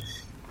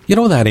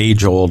 Yeah. That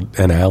age-old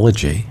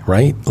analogy,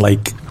 right?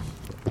 Like,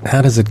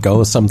 how does it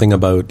go? Something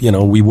about,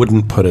 we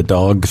wouldn't put a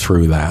dog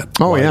through that.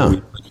 Oh, yeah.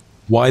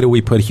 Why do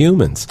we put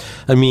humans?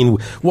 I mean,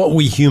 what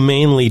we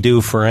humanely do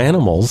for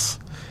animals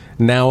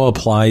now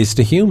applies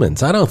to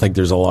humans. I don't think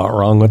there's a lot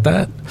wrong with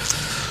that.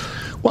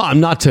 Well, I'm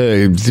not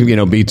to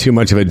be too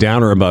much of a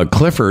downer about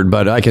Clifford,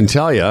 but I can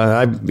tell you,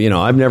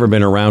 I've never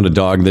been around a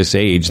dog this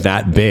age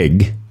that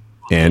big,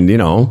 and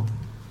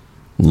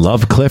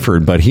love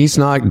Clifford, but he's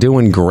not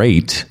doing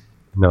great.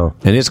 No,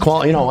 and his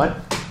quality. You know what?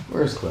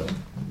 Where's Cliff?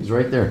 He's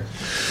right there.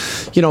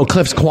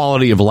 Cliff's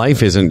quality of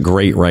life isn't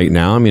great right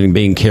now. I mean,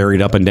 being carried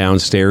up and down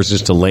stairs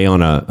just to lay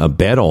on a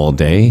bed all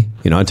day.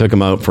 I took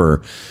him out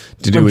to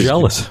do I'm his...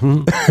 jealous.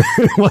 Well,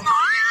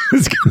 I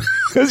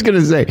was going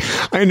to say,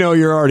 I know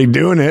you're already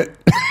doing it.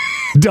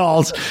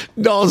 Doll's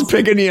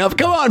picking you up.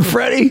 Come on,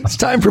 Freddie. It's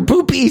time for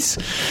poopies.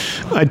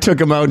 I took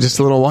him out just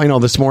a little while,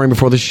 this morning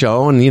before the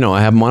show, and,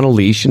 I have him on a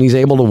leash, and he's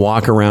able to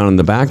walk around in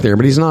the back there,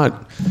 but he's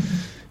not...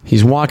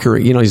 He's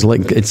walking, he's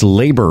like, it's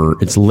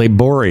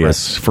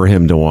laborious for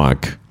him to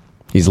walk.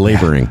 He's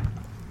laboring.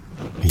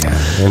 Yeah,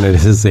 and at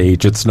his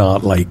age, it's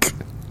not like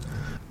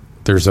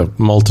there's a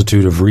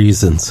multitude of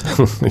reasons,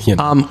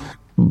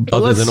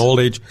 other than old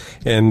age.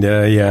 And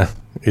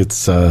it's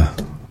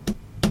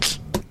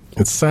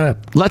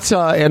sad. Let's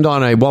end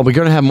on we're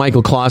going to have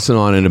Michael Clausen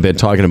on in a bit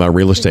talking about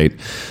real estate.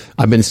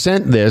 I've been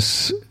sent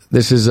this.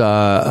 This is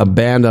a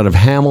band out of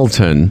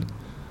Hamilton.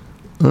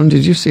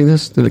 Did you see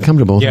this? Did it come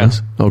to both of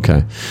us?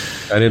 Okay.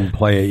 I didn't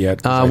play it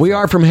yet. We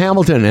are from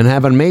Hamilton and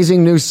have an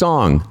amazing new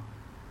song.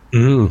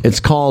 Mm. It's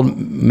called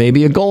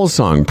Maybe a Goal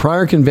Song.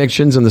 Prior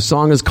Convictions, and the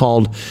song is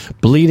called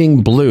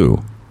Bleeding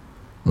Blue.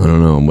 I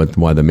don't know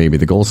why the maybe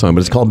the goal song, but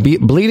it's called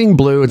Bleeding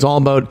Blue. It's all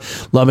about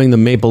loving the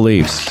Maple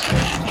Leafs.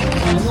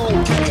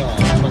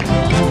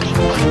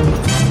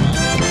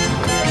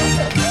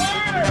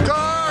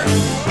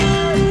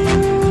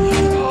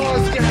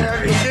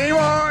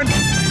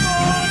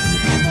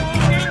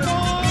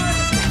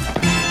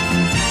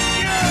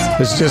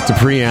 This is just a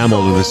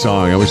preamble to the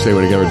song. I wish they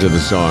would have given it to the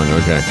song.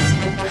 Okay.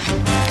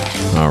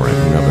 All right,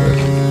 enough of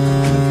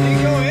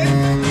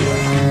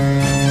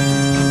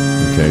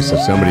this. Okay, so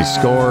somebody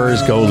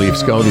scores. Go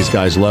Leafs, go. These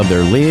guys love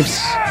their Leafs.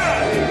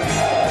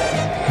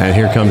 And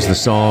here comes the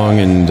song,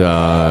 and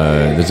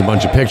there's a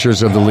bunch of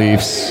pictures of the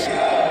Leafs.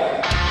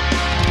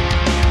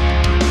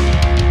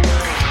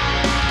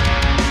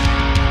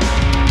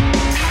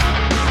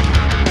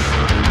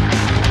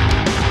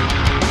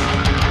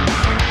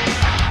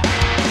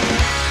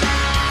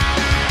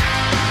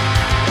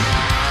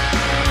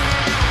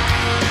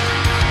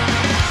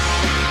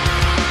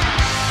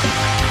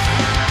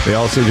 They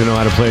all seem to know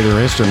how to play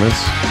their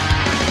instruments.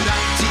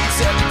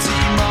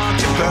 1917 marked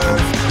your birth.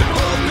 The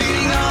world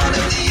beating on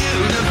in the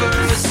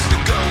universe.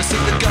 The ghost of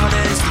the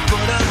goddess, the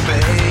foot of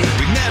May.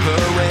 We never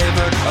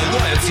wavered, our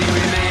loyalty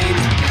remained.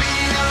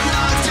 Beating our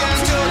hearts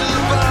just torn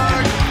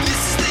apart.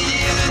 This is the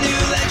year the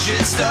new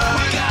legend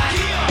starts. We got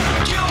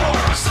here,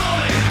 Gilmore,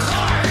 Sullivan,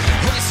 Clark.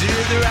 Hoisted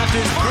to the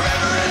rafters,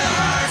 forever in our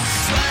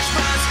hearts. Slash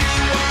my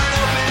skin wide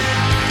open,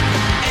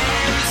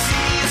 and the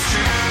sea is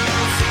true.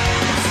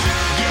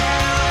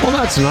 Well,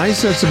 that's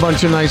nice. That's a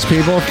bunch of nice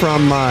people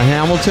from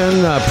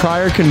Hamilton.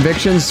 Prior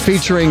Convictions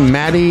featuring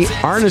Maddie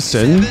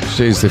Arneson.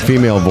 She's the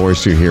female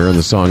voice you hear, and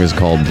the song is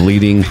called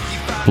Bleeding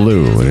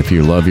Blue. And if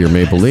you love your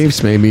Maple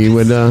Leafs, maybe you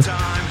would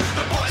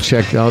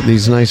check out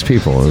these nice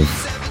people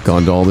who've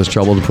gone to all this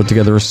trouble to put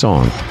together a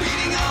song.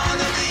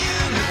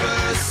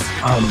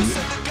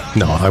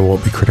 No, I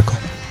won't be critical.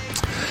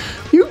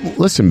 You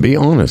listen, be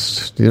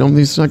honest. You know,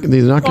 these not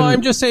going Well, to...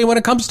 I'm just saying, when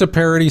it comes to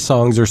parody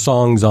songs or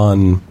songs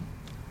on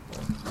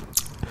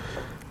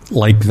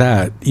like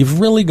that,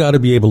 you've really got to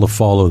be able to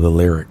follow the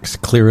lyrics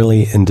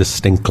clearly and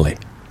distinctly.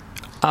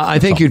 I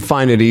think you'd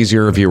find it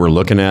easier if you were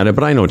looking at it,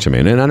 but I know what you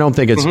mean. And I don't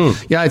think it's...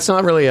 Yeah, it's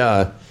not really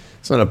a...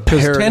 It's not a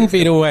Because parody. 10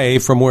 feet away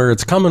from where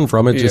it's coming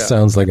from, it just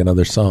sounds like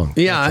another song.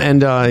 Yeah,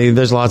 and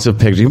there's lots of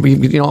pictures.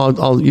 You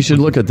know, you should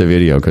look at the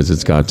video because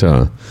it's got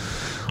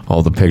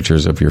all the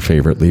pictures of your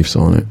favorite Leafs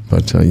on it.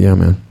 But yeah,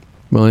 man.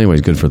 Well,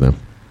 anyways, good for them.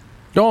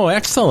 Oh,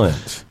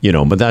 excellent. You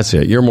know, but that's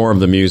it. You're more of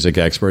the music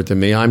expert than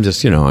me. I'm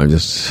just. And I'm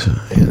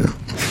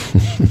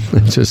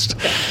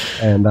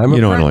And I'm I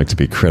don't like to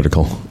be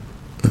critical.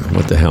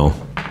 What the hell?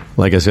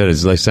 Like I said,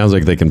 it sounds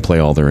like they can play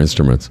all their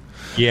instruments.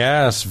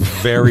 Yes,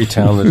 very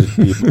talented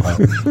people.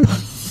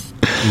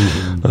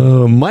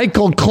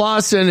 Michael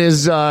Clausen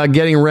is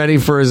getting ready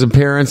for his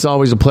appearance.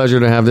 Always a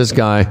pleasure to have this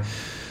guy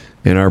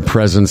in our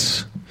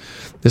presence.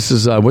 This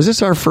is was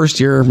this our first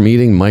year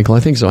meeting, Michael? I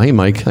think so. Hey,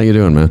 Mike, how you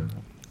doing, man?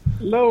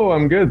 Hello,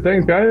 I'm good.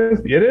 Thanks, guys.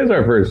 It is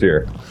our first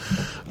year.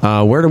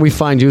 Where do we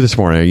find you this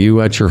morning? Are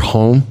you at your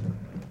home?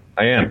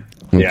 I am.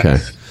 Okay.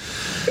 Yes.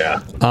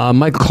 Yeah.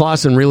 Michael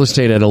Clausen, real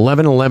estate at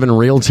 1111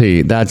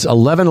 Realty. That's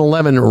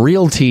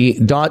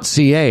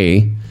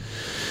 1111realty.ca.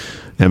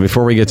 And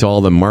before we get to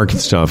all the market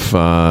stuff,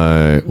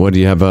 what do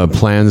you have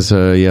plans?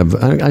 You have?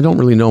 I don't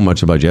really know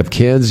much about you. You have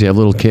kids? You have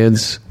little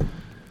kids?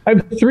 I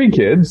have 3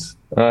 kids,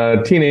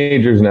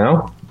 teenagers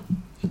now.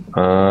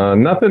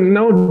 Nothing,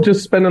 no,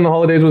 just spending the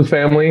holidays with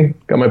family.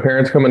 Got my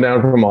parents coming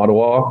down from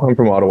Ottawa. I'm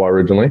from Ottawa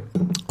originally.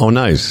 Oh,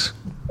 nice.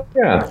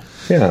 Yeah.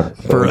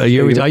 So, Are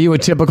you a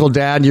typical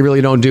dad? You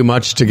really don't do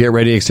much to get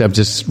ready except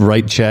just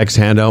write checks,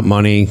 hand out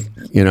money,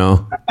 you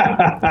know?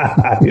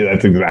 Yeah,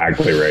 that's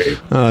exactly right.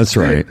 Oh, that's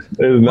right.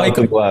 There's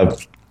nothing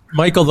left.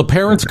 Michael, the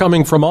parents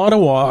coming from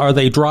Ottawa, are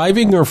they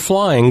driving or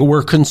flying?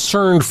 We're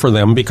concerned for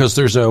them because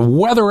there's a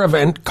weather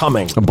event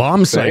coming. A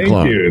bomb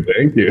cyclone.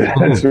 Thank you.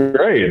 That's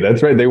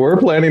right. They were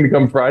planning to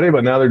come Friday,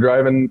 but now they're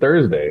driving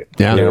Thursday.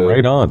 Yeah,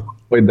 right on.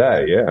 With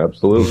that, yeah,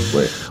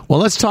 absolutely. Well,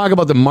 let's talk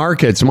about the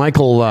markets.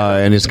 Michael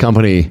and his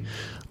company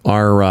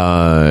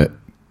are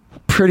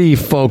pretty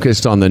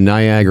focused on the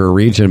Niagara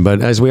region,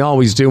 but as we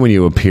always do when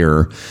you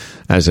appear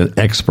as an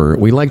expert,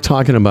 we like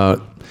talking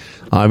about,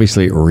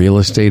 obviously, real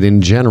estate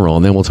in general,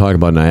 and then we'll talk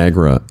about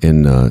Niagara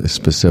in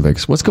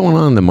specifics. What's going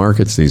on in the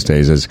markets these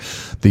days as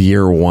the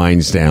year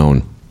winds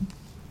down?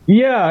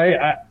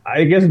 Yeah,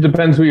 I guess it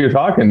depends who you're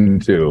talking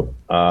to.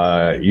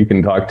 You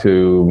can talk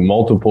to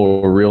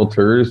multiple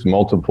realtors,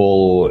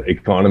 multiple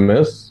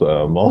economists,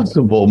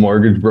 multiple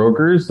mortgage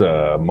brokers,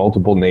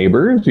 multiple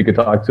neighbors. You could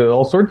talk to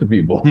all sorts of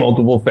people,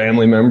 multiple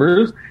family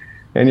members,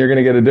 and you're going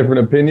to get a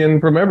different opinion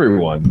from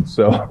everyone.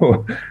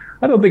 So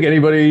I don't think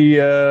anybody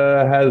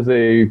has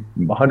a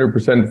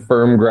 100%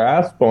 firm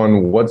grasp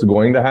on what's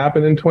going to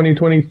happen in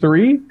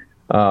 2023.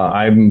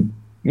 I'm,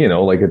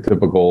 like a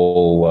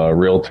typical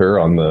realtor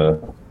on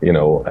the,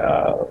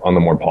 on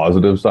the more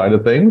positive side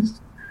of things.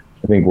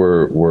 I think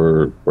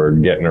we're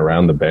getting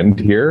around the bend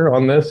here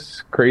on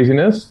this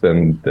craziness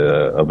and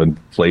of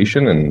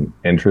inflation and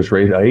interest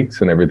rate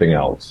hikes and everything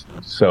else.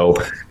 So,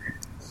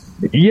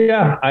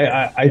 yeah,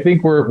 I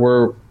think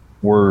we're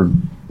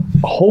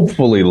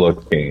hopefully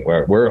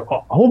we're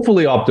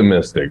hopefully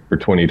optimistic for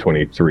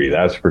 2023.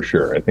 That's for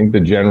sure. I think the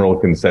general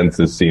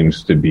consensus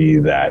seems to be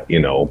that,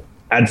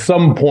 at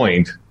some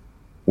point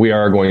we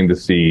are going to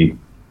see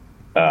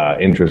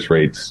interest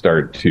rates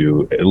start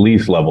to at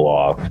least level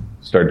off,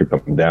 start to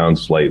come down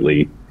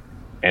slightly.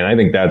 And I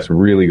think that's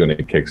really going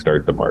to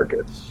kickstart the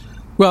market.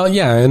 Well,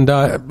 yeah, and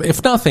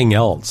if nothing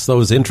else,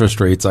 those interest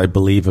rates, I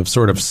believe, have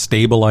sort of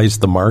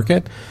stabilized the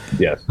market.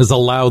 Yes. Has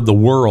allowed the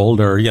world,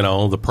 or, you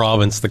know, the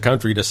province, the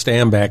country, to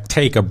stand back,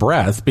 take a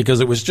breath, because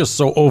it was just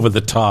so over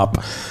the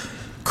top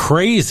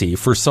crazy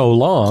for so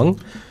long.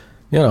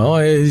 You know,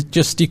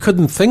 you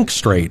couldn't think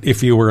straight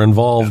if you were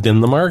involved in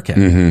the market.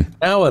 Mm-hmm.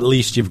 Now, at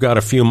least you've got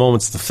a few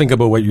moments to think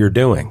about what you're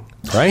doing,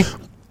 right?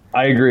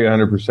 I agree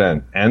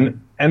 100%.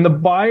 And the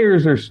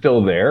buyers are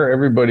still there.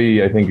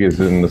 Everybody, I think, is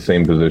in the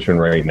same position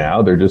right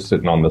now. They're just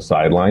sitting on the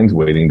sidelines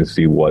waiting to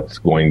see what's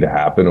going to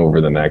happen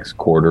over the next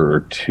quarter or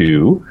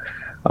two.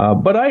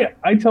 But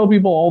I tell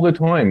people all the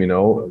time, you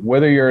know,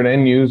 whether you're an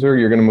end user,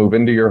 you're going to move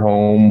into your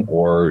home,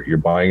 or you're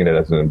buying it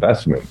as an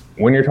investment.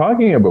 When you're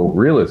talking about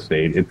real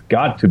estate, it's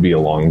got to be a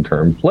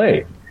long-term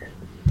play.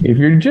 If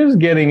you're just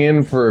getting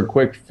in for a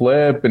quick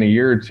flip in a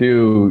year or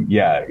two,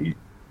 yeah,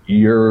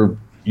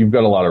 you've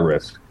got a lot of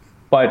risk.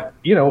 But,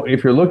 you know,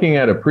 if you're looking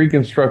at a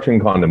pre-construction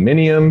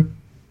condominium,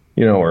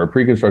 you know, or a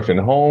pre-construction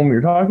home,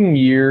 you're talking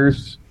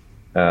years.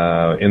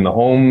 In the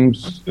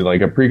homes,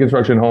 like a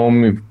pre-construction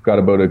home, you've got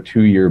about a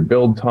 2-year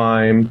build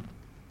time.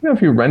 You know,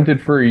 if you rent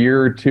it for a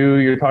year or two,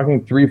 you're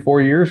talking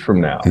 3-4 years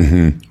from now.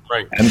 Mm-hmm.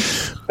 Right.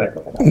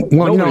 And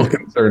nobody's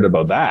concerned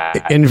about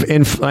that.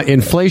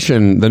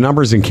 Inflation, the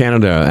numbers in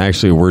Canada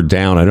actually were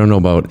down. I don't know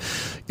about,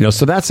 you know,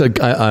 so that's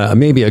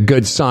maybe a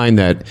good sign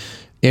that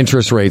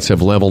interest rates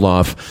have leveled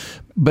off.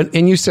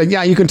 And you said,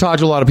 yeah, you can talk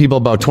to a lot of people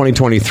about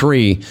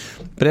 2023,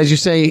 but as you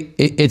say,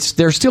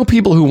 there's still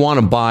people who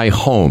want to buy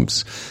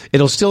homes.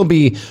 It'll still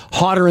be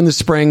hotter in the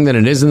spring than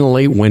it is in the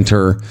late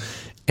winter.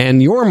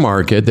 And your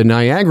market, the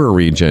Niagara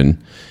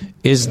region,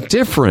 is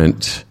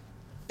different.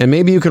 And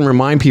maybe you can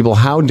remind people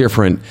how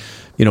different,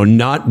 you know,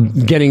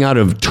 not getting out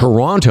of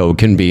Toronto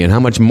can be, and how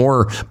much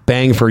more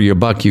bang for your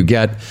buck you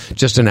get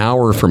just an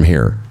hour from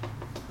here.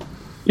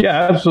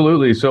 Yeah,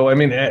 absolutely. So, I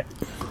mean,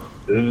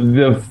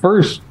 the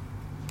first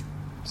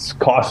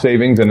cost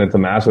savings, and it's a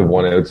massive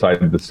one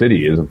outside of the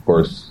city, is, of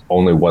course,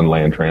 only one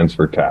land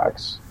transfer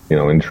tax. You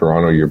know, in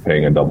Toronto, you're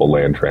paying a double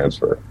land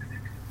transfer.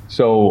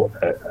 So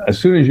as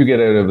soon as you get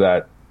out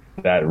of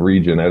that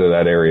region, out of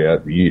that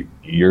area,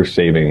 you're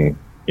saving,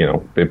 you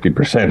know,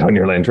 50% on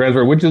your land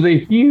transfer, which is a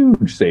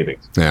huge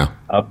savings. Yeah.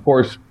 Of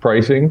course,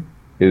 pricing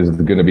is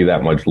going to be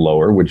that much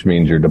lower, which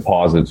means your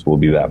deposits will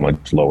be that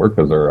much lower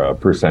because they're a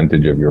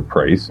percentage of your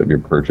price, of your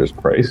purchase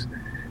price.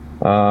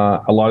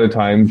 A lot of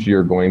times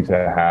you're going to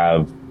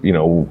have, you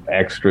know,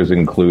 extras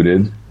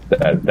included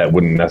that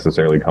wouldn't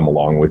necessarily come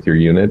along with your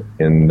unit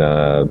in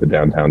the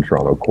downtown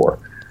Toronto core.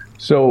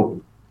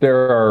 So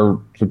there are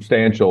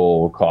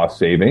substantial cost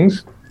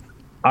savings.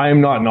 I'm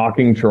not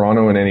knocking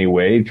Toronto in any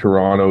way.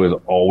 Toronto is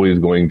always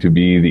going to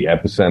be the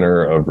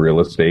epicenter of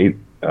real estate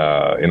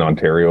in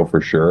Ontario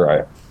for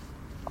sure.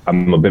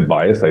 I'm a bit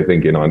biased, I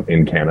think,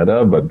 in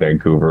Canada, but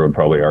Vancouver would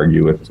probably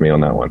argue with me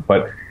on that one.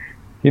 But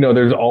you know,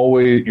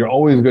 you're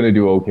always going to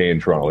do okay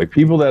in Toronto. Like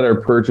people that are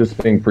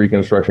purchasing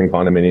pre-construction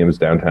condominiums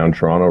downtown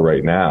Toronto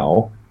right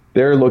now,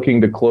 they're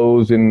looking to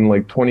close in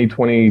like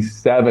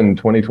 2027,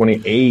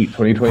 2028,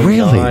 2029.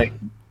 Really?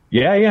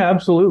 Yeah,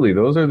 absolutely.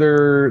 Those are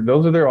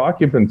their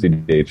occupancy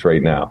dates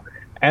right now.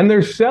 And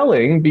they're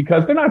selling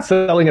because they're not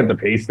selling at the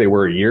pace they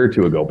were a year or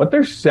two ago, but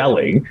they're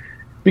selling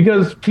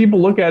because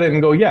people look at it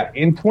and go, yeah,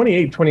 in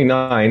 28,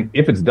 29,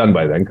 if it's done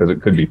by then, because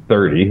it could be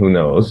 30, who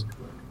knows,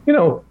 you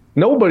know,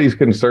 nobody's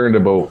concerned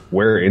about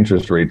where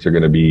interest rates are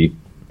going to be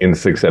in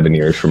 6-7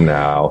 years from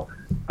now.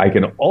 I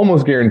can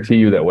almost guarantee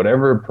you that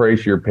whatever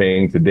price you're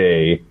paying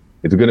today,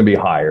 it's going to be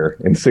higher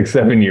in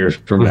 6-7 years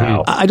from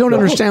now. I don't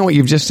understand what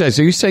you've just said.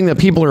 So you're saying that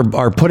people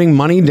are putting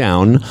money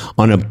down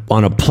on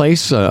a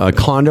place, a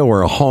condo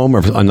or a home,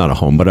 or not a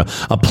home, but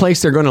a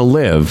place they're going to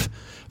live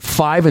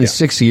 5 and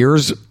 6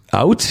 years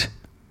out?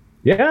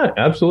 Yeah,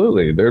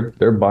 absolutely.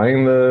 They're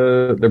buying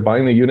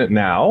the unit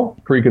now,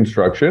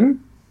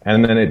 pre-construction.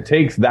 And then it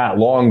takes that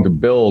long to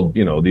build,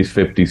 you know, these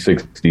 50,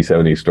 60,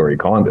 70-story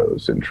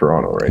condos in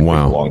Toronto, right?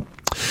 Wow.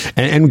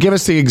 And give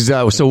us the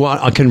exact. So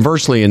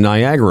conversely, in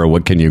Niagara,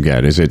 what can you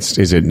get? Is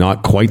it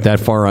not quite that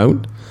far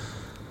out?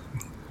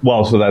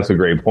 Well, so that's a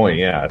great point.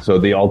 Yeah. So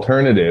the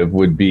alternative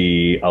would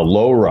be a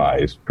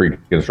low-rise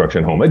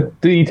pre-construction home, a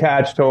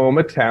detached home,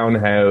 a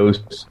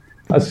townhouse,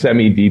 a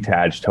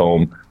semi-detached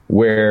home,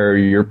 where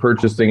you're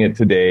purchasing it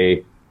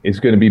today. It's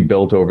going to be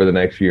built over the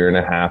next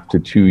 1.5 to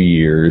 2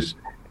 years.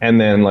 And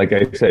then, like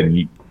I said,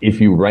 if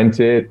you rent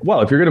it,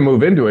 well, if you're going to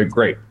move into it,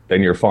 great,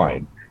 then you're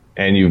fine.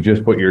 And you've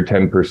just put your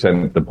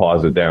 10%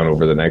 deposit down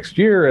over the next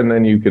year, and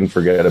then you can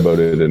forget about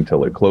it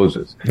until it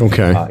closes.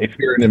 Okay. If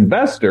you're an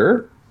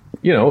investor,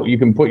 you know, you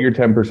can put your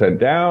 10%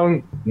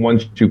 down.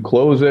 Once you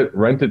close it,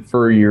 rent it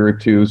for a year or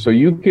two. So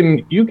you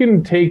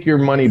can take your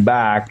money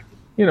back.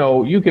 You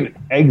know, you can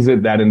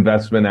exit that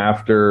investment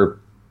after,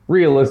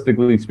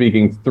 realistically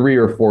speaking, 3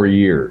 or 4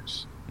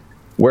 years.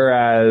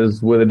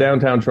 Whereas with a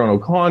downtown Toronto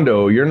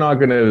condo, you're not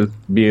going to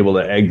be able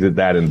to exit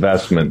that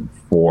investment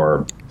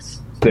for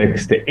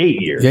 6 to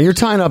 8 years. Yeah, you're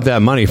tying up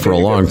that money for a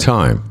long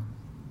time.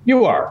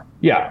 You are.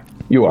 Yeah,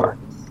 you are.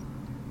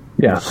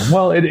 Yeah,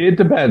 well, it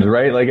depends,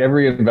 right? Like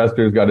every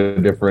investor's got a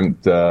different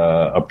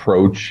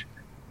approach,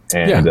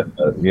 and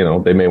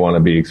they may want to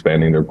be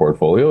expanding their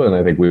portfolio, and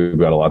I think we've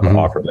got a lot to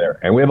offer there,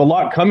 and we have a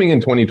lot coming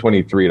in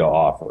 2023 to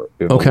offer.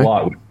 We have a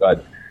lot. We've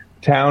got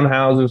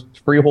townhouses,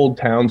 freehold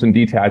towns, and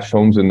detached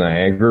homes in the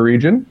Niagara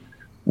region.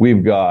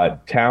 We've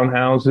got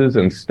townhouses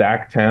and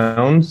stacked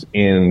towns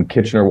in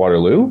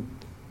Kitchener-Waterloo.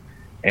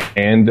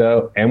 And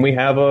we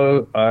have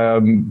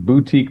a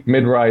boutique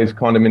mid-rise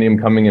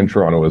condominium coming in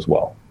Toronto as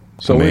well.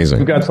 So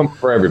we've got something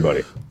for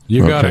everybody.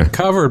 You got it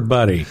covered,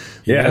 buddy.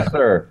 Yes,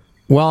 sir.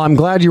 Well, I'm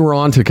glad you were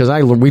on to because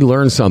we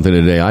learned something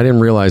today. I didn't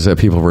realize that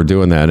people were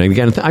doing that. And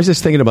again, I was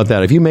just thinking about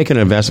that. If you make an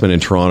investment in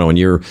Toronto and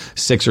you're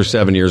 6 or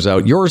 7 years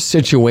out, your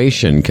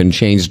situation can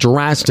change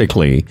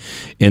drastically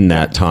in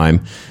that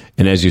time.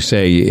 And as you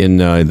say, in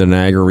the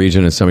Niagara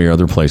region and some of your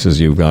other places,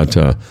 you've got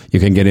you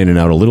can get in and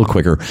out a little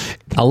quicker.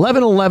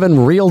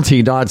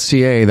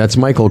 1111realty.ca. That's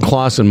Michael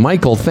Clausen.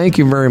 Michael, thank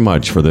you very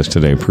much for this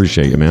today.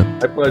 Appreciate you, man.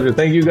 My pleasure.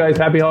 Thank you, guys.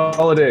 Happy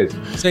holidays.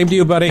 Same to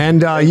you, buddy.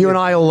 And you and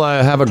I will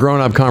have a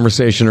grown-up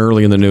conversation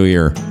early in the new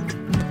year.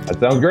 That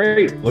sounds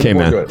great. Okay,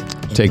 man. To it.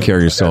 Take care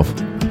of yourself.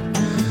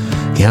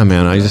 Yeah,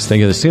 man. I just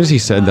think as soon as he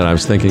said that, I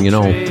was thinking,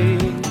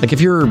 like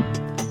if you're,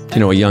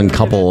 a young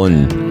couple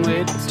and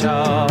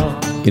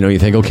you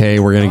think, okay,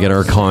 we're going to get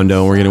our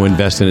condo, we're going to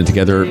invest in it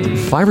together.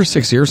 5 or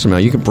 6 years from now,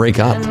 you could break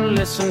up.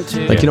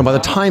 Like, by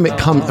the time it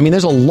comes,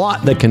 there's a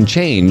lot that can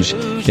change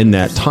in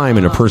that time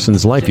in a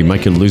person's life. You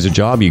might lose a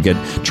job, you get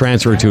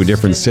transferred to a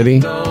different city.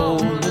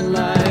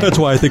 That's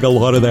why I think a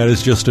lot of that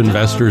is just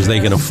investors. They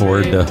can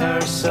afford to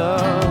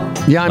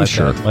I'm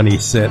sure. Money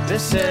sit,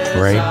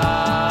 right?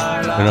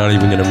 They're not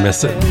even going to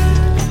miss it.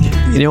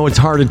 It's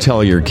hard to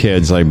tell your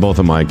kids, like both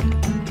of my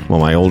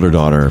older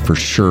daughter for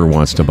sure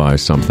wants to buy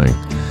something.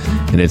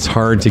 And it's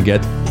hard to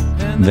get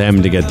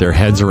them to get their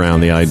heads around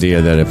the idea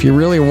that if you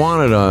really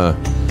wanted a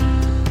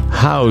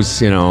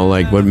house,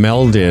 like what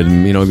Mel did,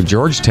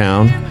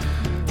 Georgetown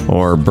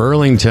or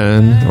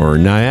Burlington or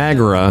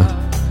Niagara,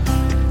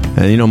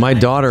 and, my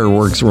daughter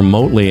works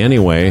remotely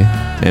anyway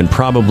and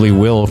probably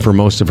will for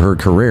most of her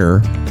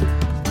career.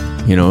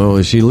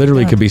 She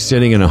literally could be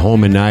sitting in a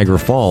home in Niagara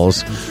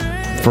Falls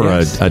for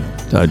a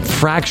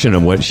fraction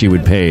of what she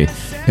would pay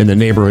in the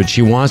neighborhood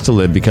she wants to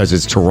live because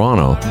it's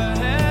Toronto.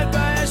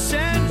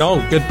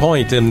 No, good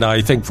point. And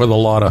I think for a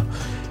lot of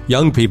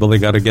young people, they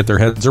got to get their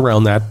heads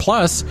around that.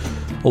 Plus,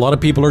 a lot of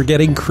people are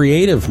getting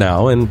creative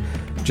now, and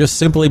just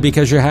simply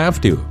because you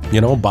have to,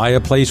 buy a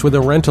place with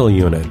a rental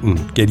unit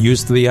and get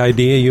used to the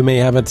idea you may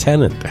have a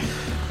tenant.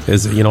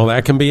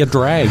 That can be a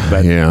drag,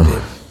 but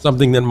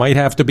something that might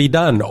have to be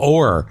done.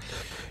 Or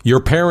your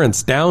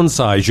parents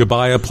downsize, you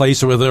buy a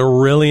place with a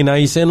really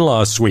nice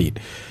in-law suite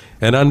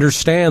and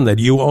understand that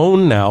you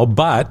own now,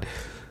 but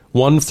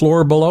one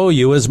floor below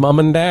you is mom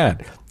and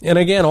dad. And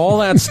again, all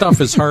that stuff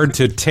is hard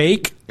to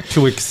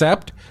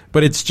accept,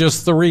 but it's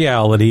just the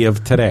reality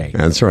of today.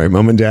 That's right.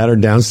 Mom and dad are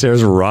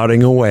downstairs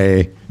rotting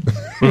away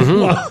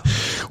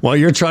while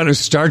you're trying to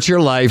start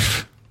your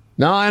life.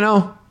 No, I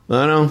know.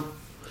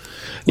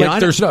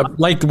 There's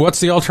what's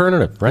the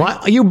alternative, right?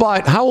 Well, you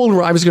bought, how old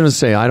were, I was going to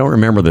say, I don't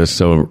remember this.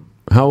 So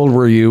how old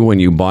were you when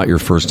you bought your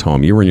first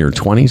home? You were in your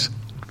 20s?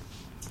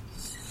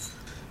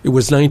 It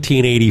was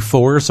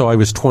 1984, so I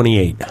was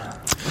 28.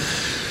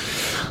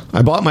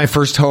 I bought my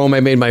first home. I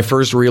made my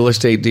first real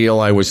estate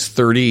deal. I was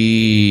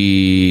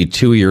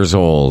 32 years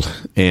old.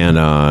 And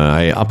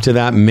I, up to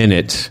that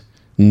minute,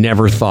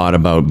 never thought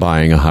about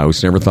buying a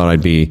house. Never thought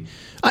I'd be...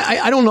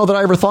 I don't know that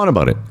I ever thought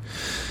about it.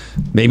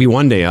 Maybe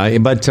one day.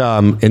 But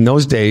in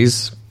those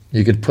days,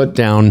 you could put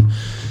down...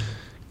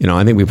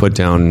 I think we put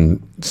down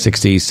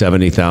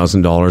 $60,000,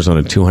 $70,000 on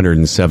a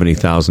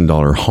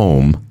 $270,000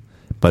 home.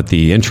 But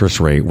the interest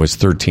rate was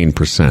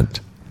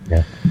 13%.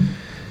 Yeah.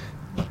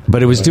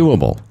 But it was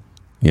doable.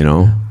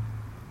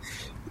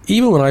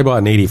 Even when I bought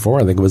in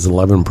 84, I think it was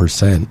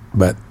 11%.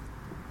 But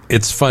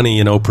it's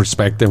funny,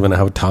 perspective and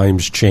how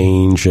times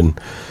change and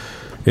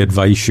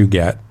advice you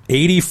get.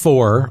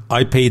 84,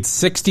 I paid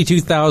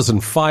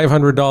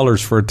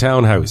 $62,500 for a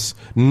townhouse,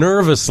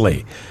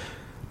 nervously.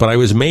 But I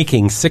was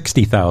making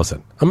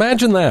 $60,000.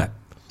 Imagine that.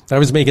 I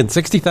was making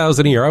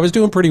 $60,000 a year. I was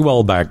doing pretty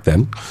well back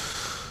then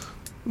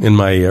in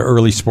my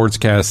early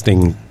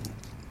sportscasting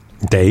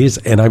days,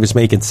 and I was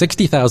making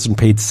 $60,000,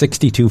 paid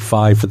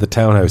 $62,500 for the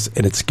townhouse,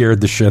 and it scared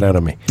the shit out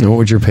of me. And what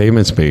would your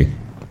payments be?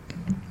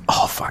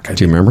 Oh fuck!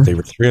 Do you remember? They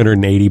were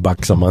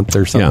 $380 a month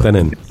or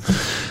something,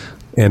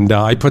 and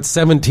I put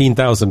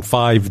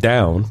 $17,500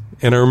 down.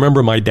 And I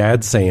remember my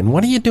dad saying,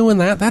 "What are you doing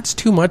that? That's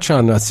too much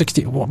on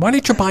 60. Why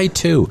didn't you buy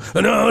 2?"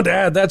 No,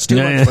 Dad, that's too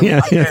much.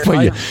 I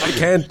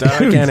can't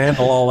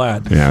handle all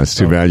that. Yeah, it's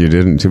too bad you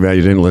didn't. Too bad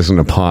you didn't listen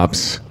to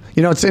Pops.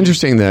 It's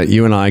interesting that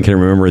you and I can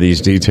remember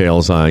these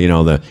details,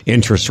 the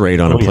interest rate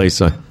on a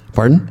place.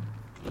 Pardon?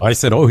 I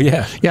said, oh,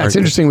 yeah. Yeah, it's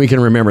interesting we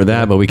can remember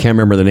that, but we can't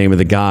remember the name of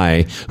the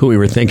guy who we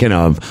were thinking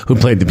of who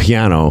played the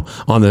piano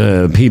on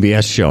the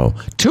PBS show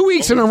 2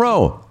 weeks in a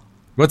row.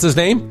 What's his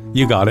name?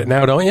 You got it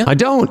now, don't you? I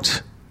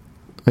don't.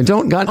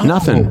 Got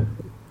nothing.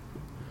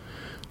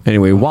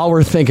 Anyway, while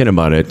we're thinking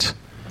about it,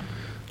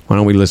 Why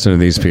don't we listen to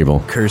these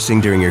people?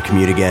 Cursing during your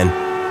commute again?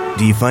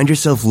 Do you find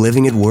yourself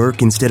living at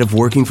work instead of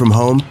working from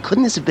home?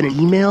 Couldn't this have been an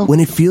email?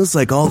 When it feels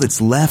like all that's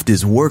left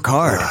is work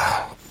hard,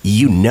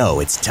 you know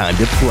it's time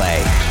to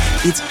play.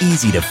 It's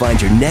easy to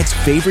find your next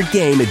favorite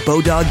game at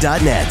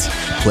Bodog.net.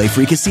 Play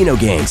free casino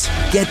games,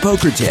 get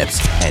poker tips,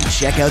 and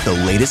check out the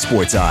latest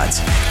sports odds.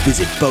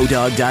 Visit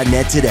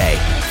Bodog.net today.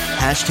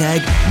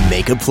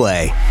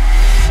 #MakeAPlay.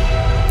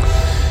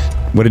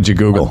 What did you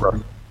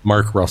Google?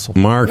 Mark Russell.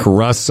 Mark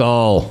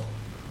Russell.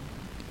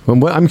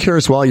 Well, I'm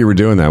curious, while you were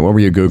doing that, what were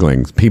you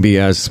Googling?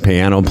 PBS,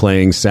 piano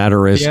playing,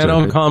 satirist?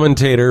 Piano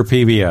commentator,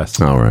 PBS.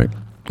 All right.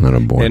 Not a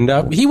boy.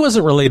 And he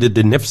wasn't related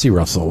to Nipsey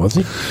Russell, was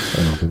he?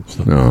 I don't think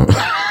so.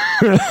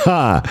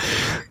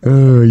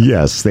 No.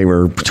 Yes, they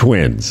were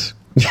twins.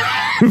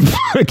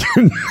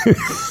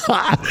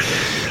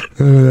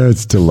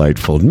 That's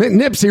delightful.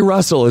 Nipsey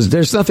Russell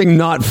there's nothing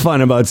not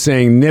fun about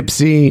saying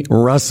Nipsey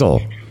Russell.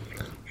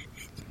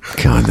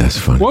 God, that's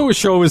funny. What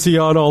show was he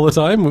on all the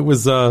time? It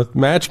was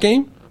Match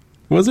Game?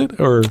 Was it?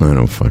 Or I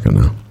don't fucking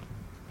know.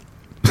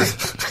 I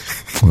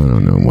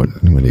don't know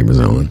what he was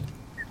on.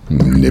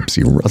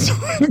 Nipsey Russell.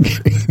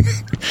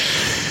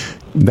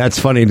 That's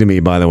funny to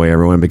me, by the way,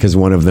 everyone, because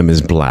one of them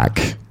is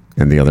black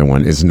and the other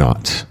one is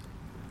not.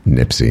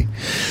 Nipsey.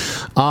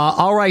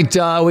 All right,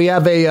 we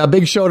have a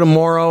big show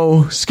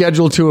tomorrow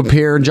scheduled to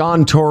appear.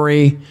 John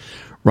Tory,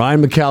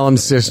 Ryan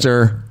McCallum's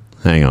sister.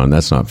 Hang on,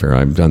 that's not fair.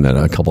 I've done that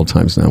a couple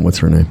times now. What's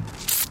her name?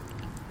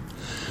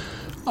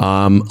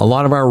 A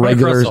lot of our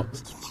regulars.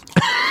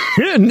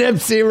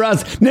 Nipsey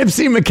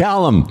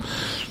McCallum.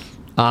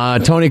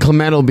 Tony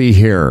Clement will be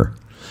here.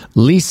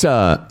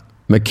 Lisa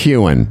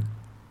McEwen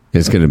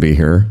is going to be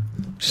here.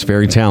 She's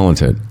very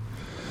talented.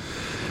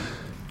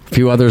 A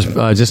few others,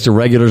 just the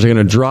regulars, are going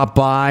to drop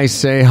by,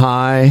 say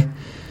hi,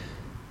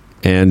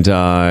 and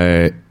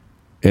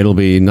it'll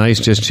be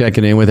nice just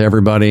checking in with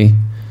everybody.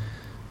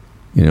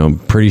 You know,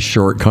 pretty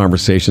short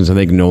conversations. I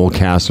think Noel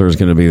Castler is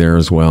going to be there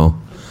as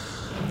well,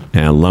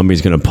 and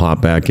Lumbie's going to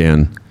pop back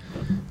in,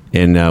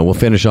 and we'll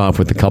finish off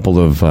with a couple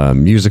of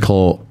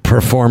musical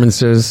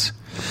performances.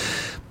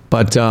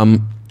 But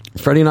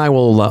Freddie and I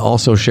will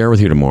also share with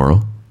you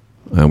tomorrow.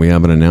 We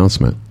have an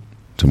announcement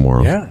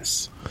tomorrow.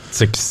 Yes. It's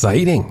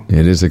exciting.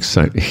 It is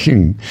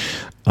exciting.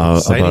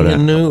 Exciting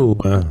and new.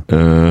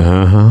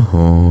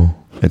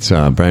 It's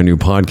a brand new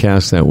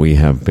podcast that we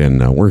have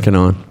been working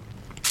on.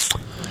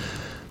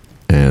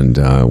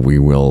 And we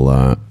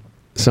will,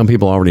 some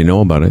people already know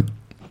about it,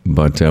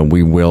 but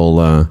we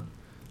will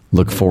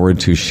look forward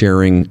to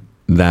sharing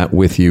that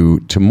with you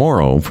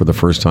tomorrow for the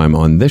first time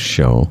on this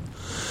show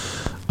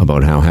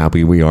about how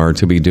happy we are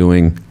to be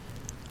doing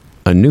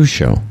a new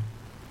show.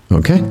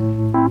 Okay?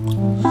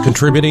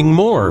 Contributing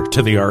more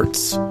to the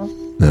arts.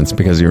 That's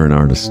because you're an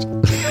artist.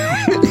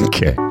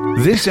 Okay.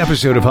 This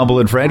episode of Humble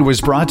and Fred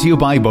was brought to you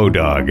by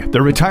Bodog,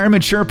 the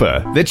Retirement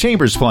Sherpa, the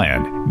Chambers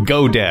Plan,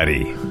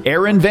 GoDaddy,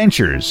 Aaron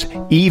Ventures,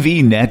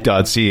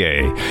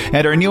 EVNet.ca,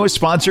 and our newest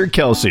sponsor,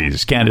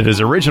 Kelsey's,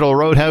 Canada's original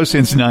roadhouse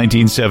since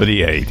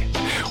 1978.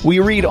 We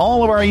read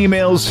all of our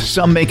emails.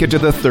 Some make it to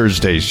the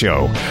Thursday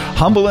show.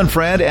 Humble and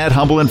Fred at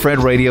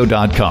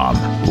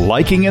humbleandfredradio.com.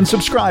 Liking and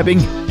subscribing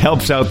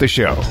helps out the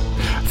show.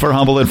 For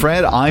Humble and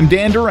Fred, I'm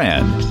Dan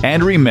Duran.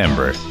 And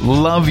remember,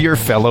 love your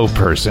fellow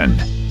person.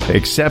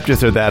 Except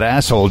if they're that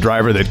asshole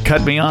driver that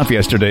cut me off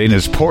yesterday in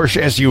his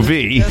Porsche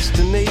SUV.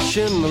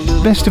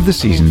 Best of the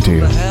season,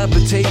 too.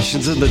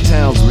 Habitations in the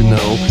towns we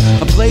know.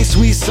 A place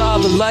we saw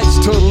the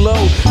lights turn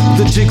low.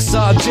 The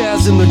jigsaw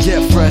jazz and the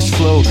get fresh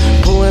flow.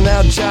 Pulling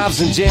out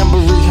jobs and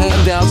jamboree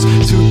handouts. 2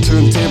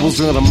 turntables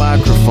and a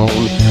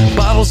microphone.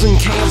 Bottles and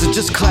cans and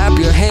just clap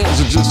your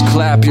hands or just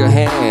clap your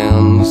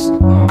hands.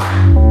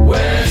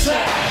 Where's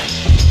that?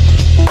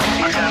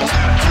 I got 2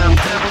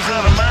 turntables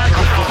and a microphone.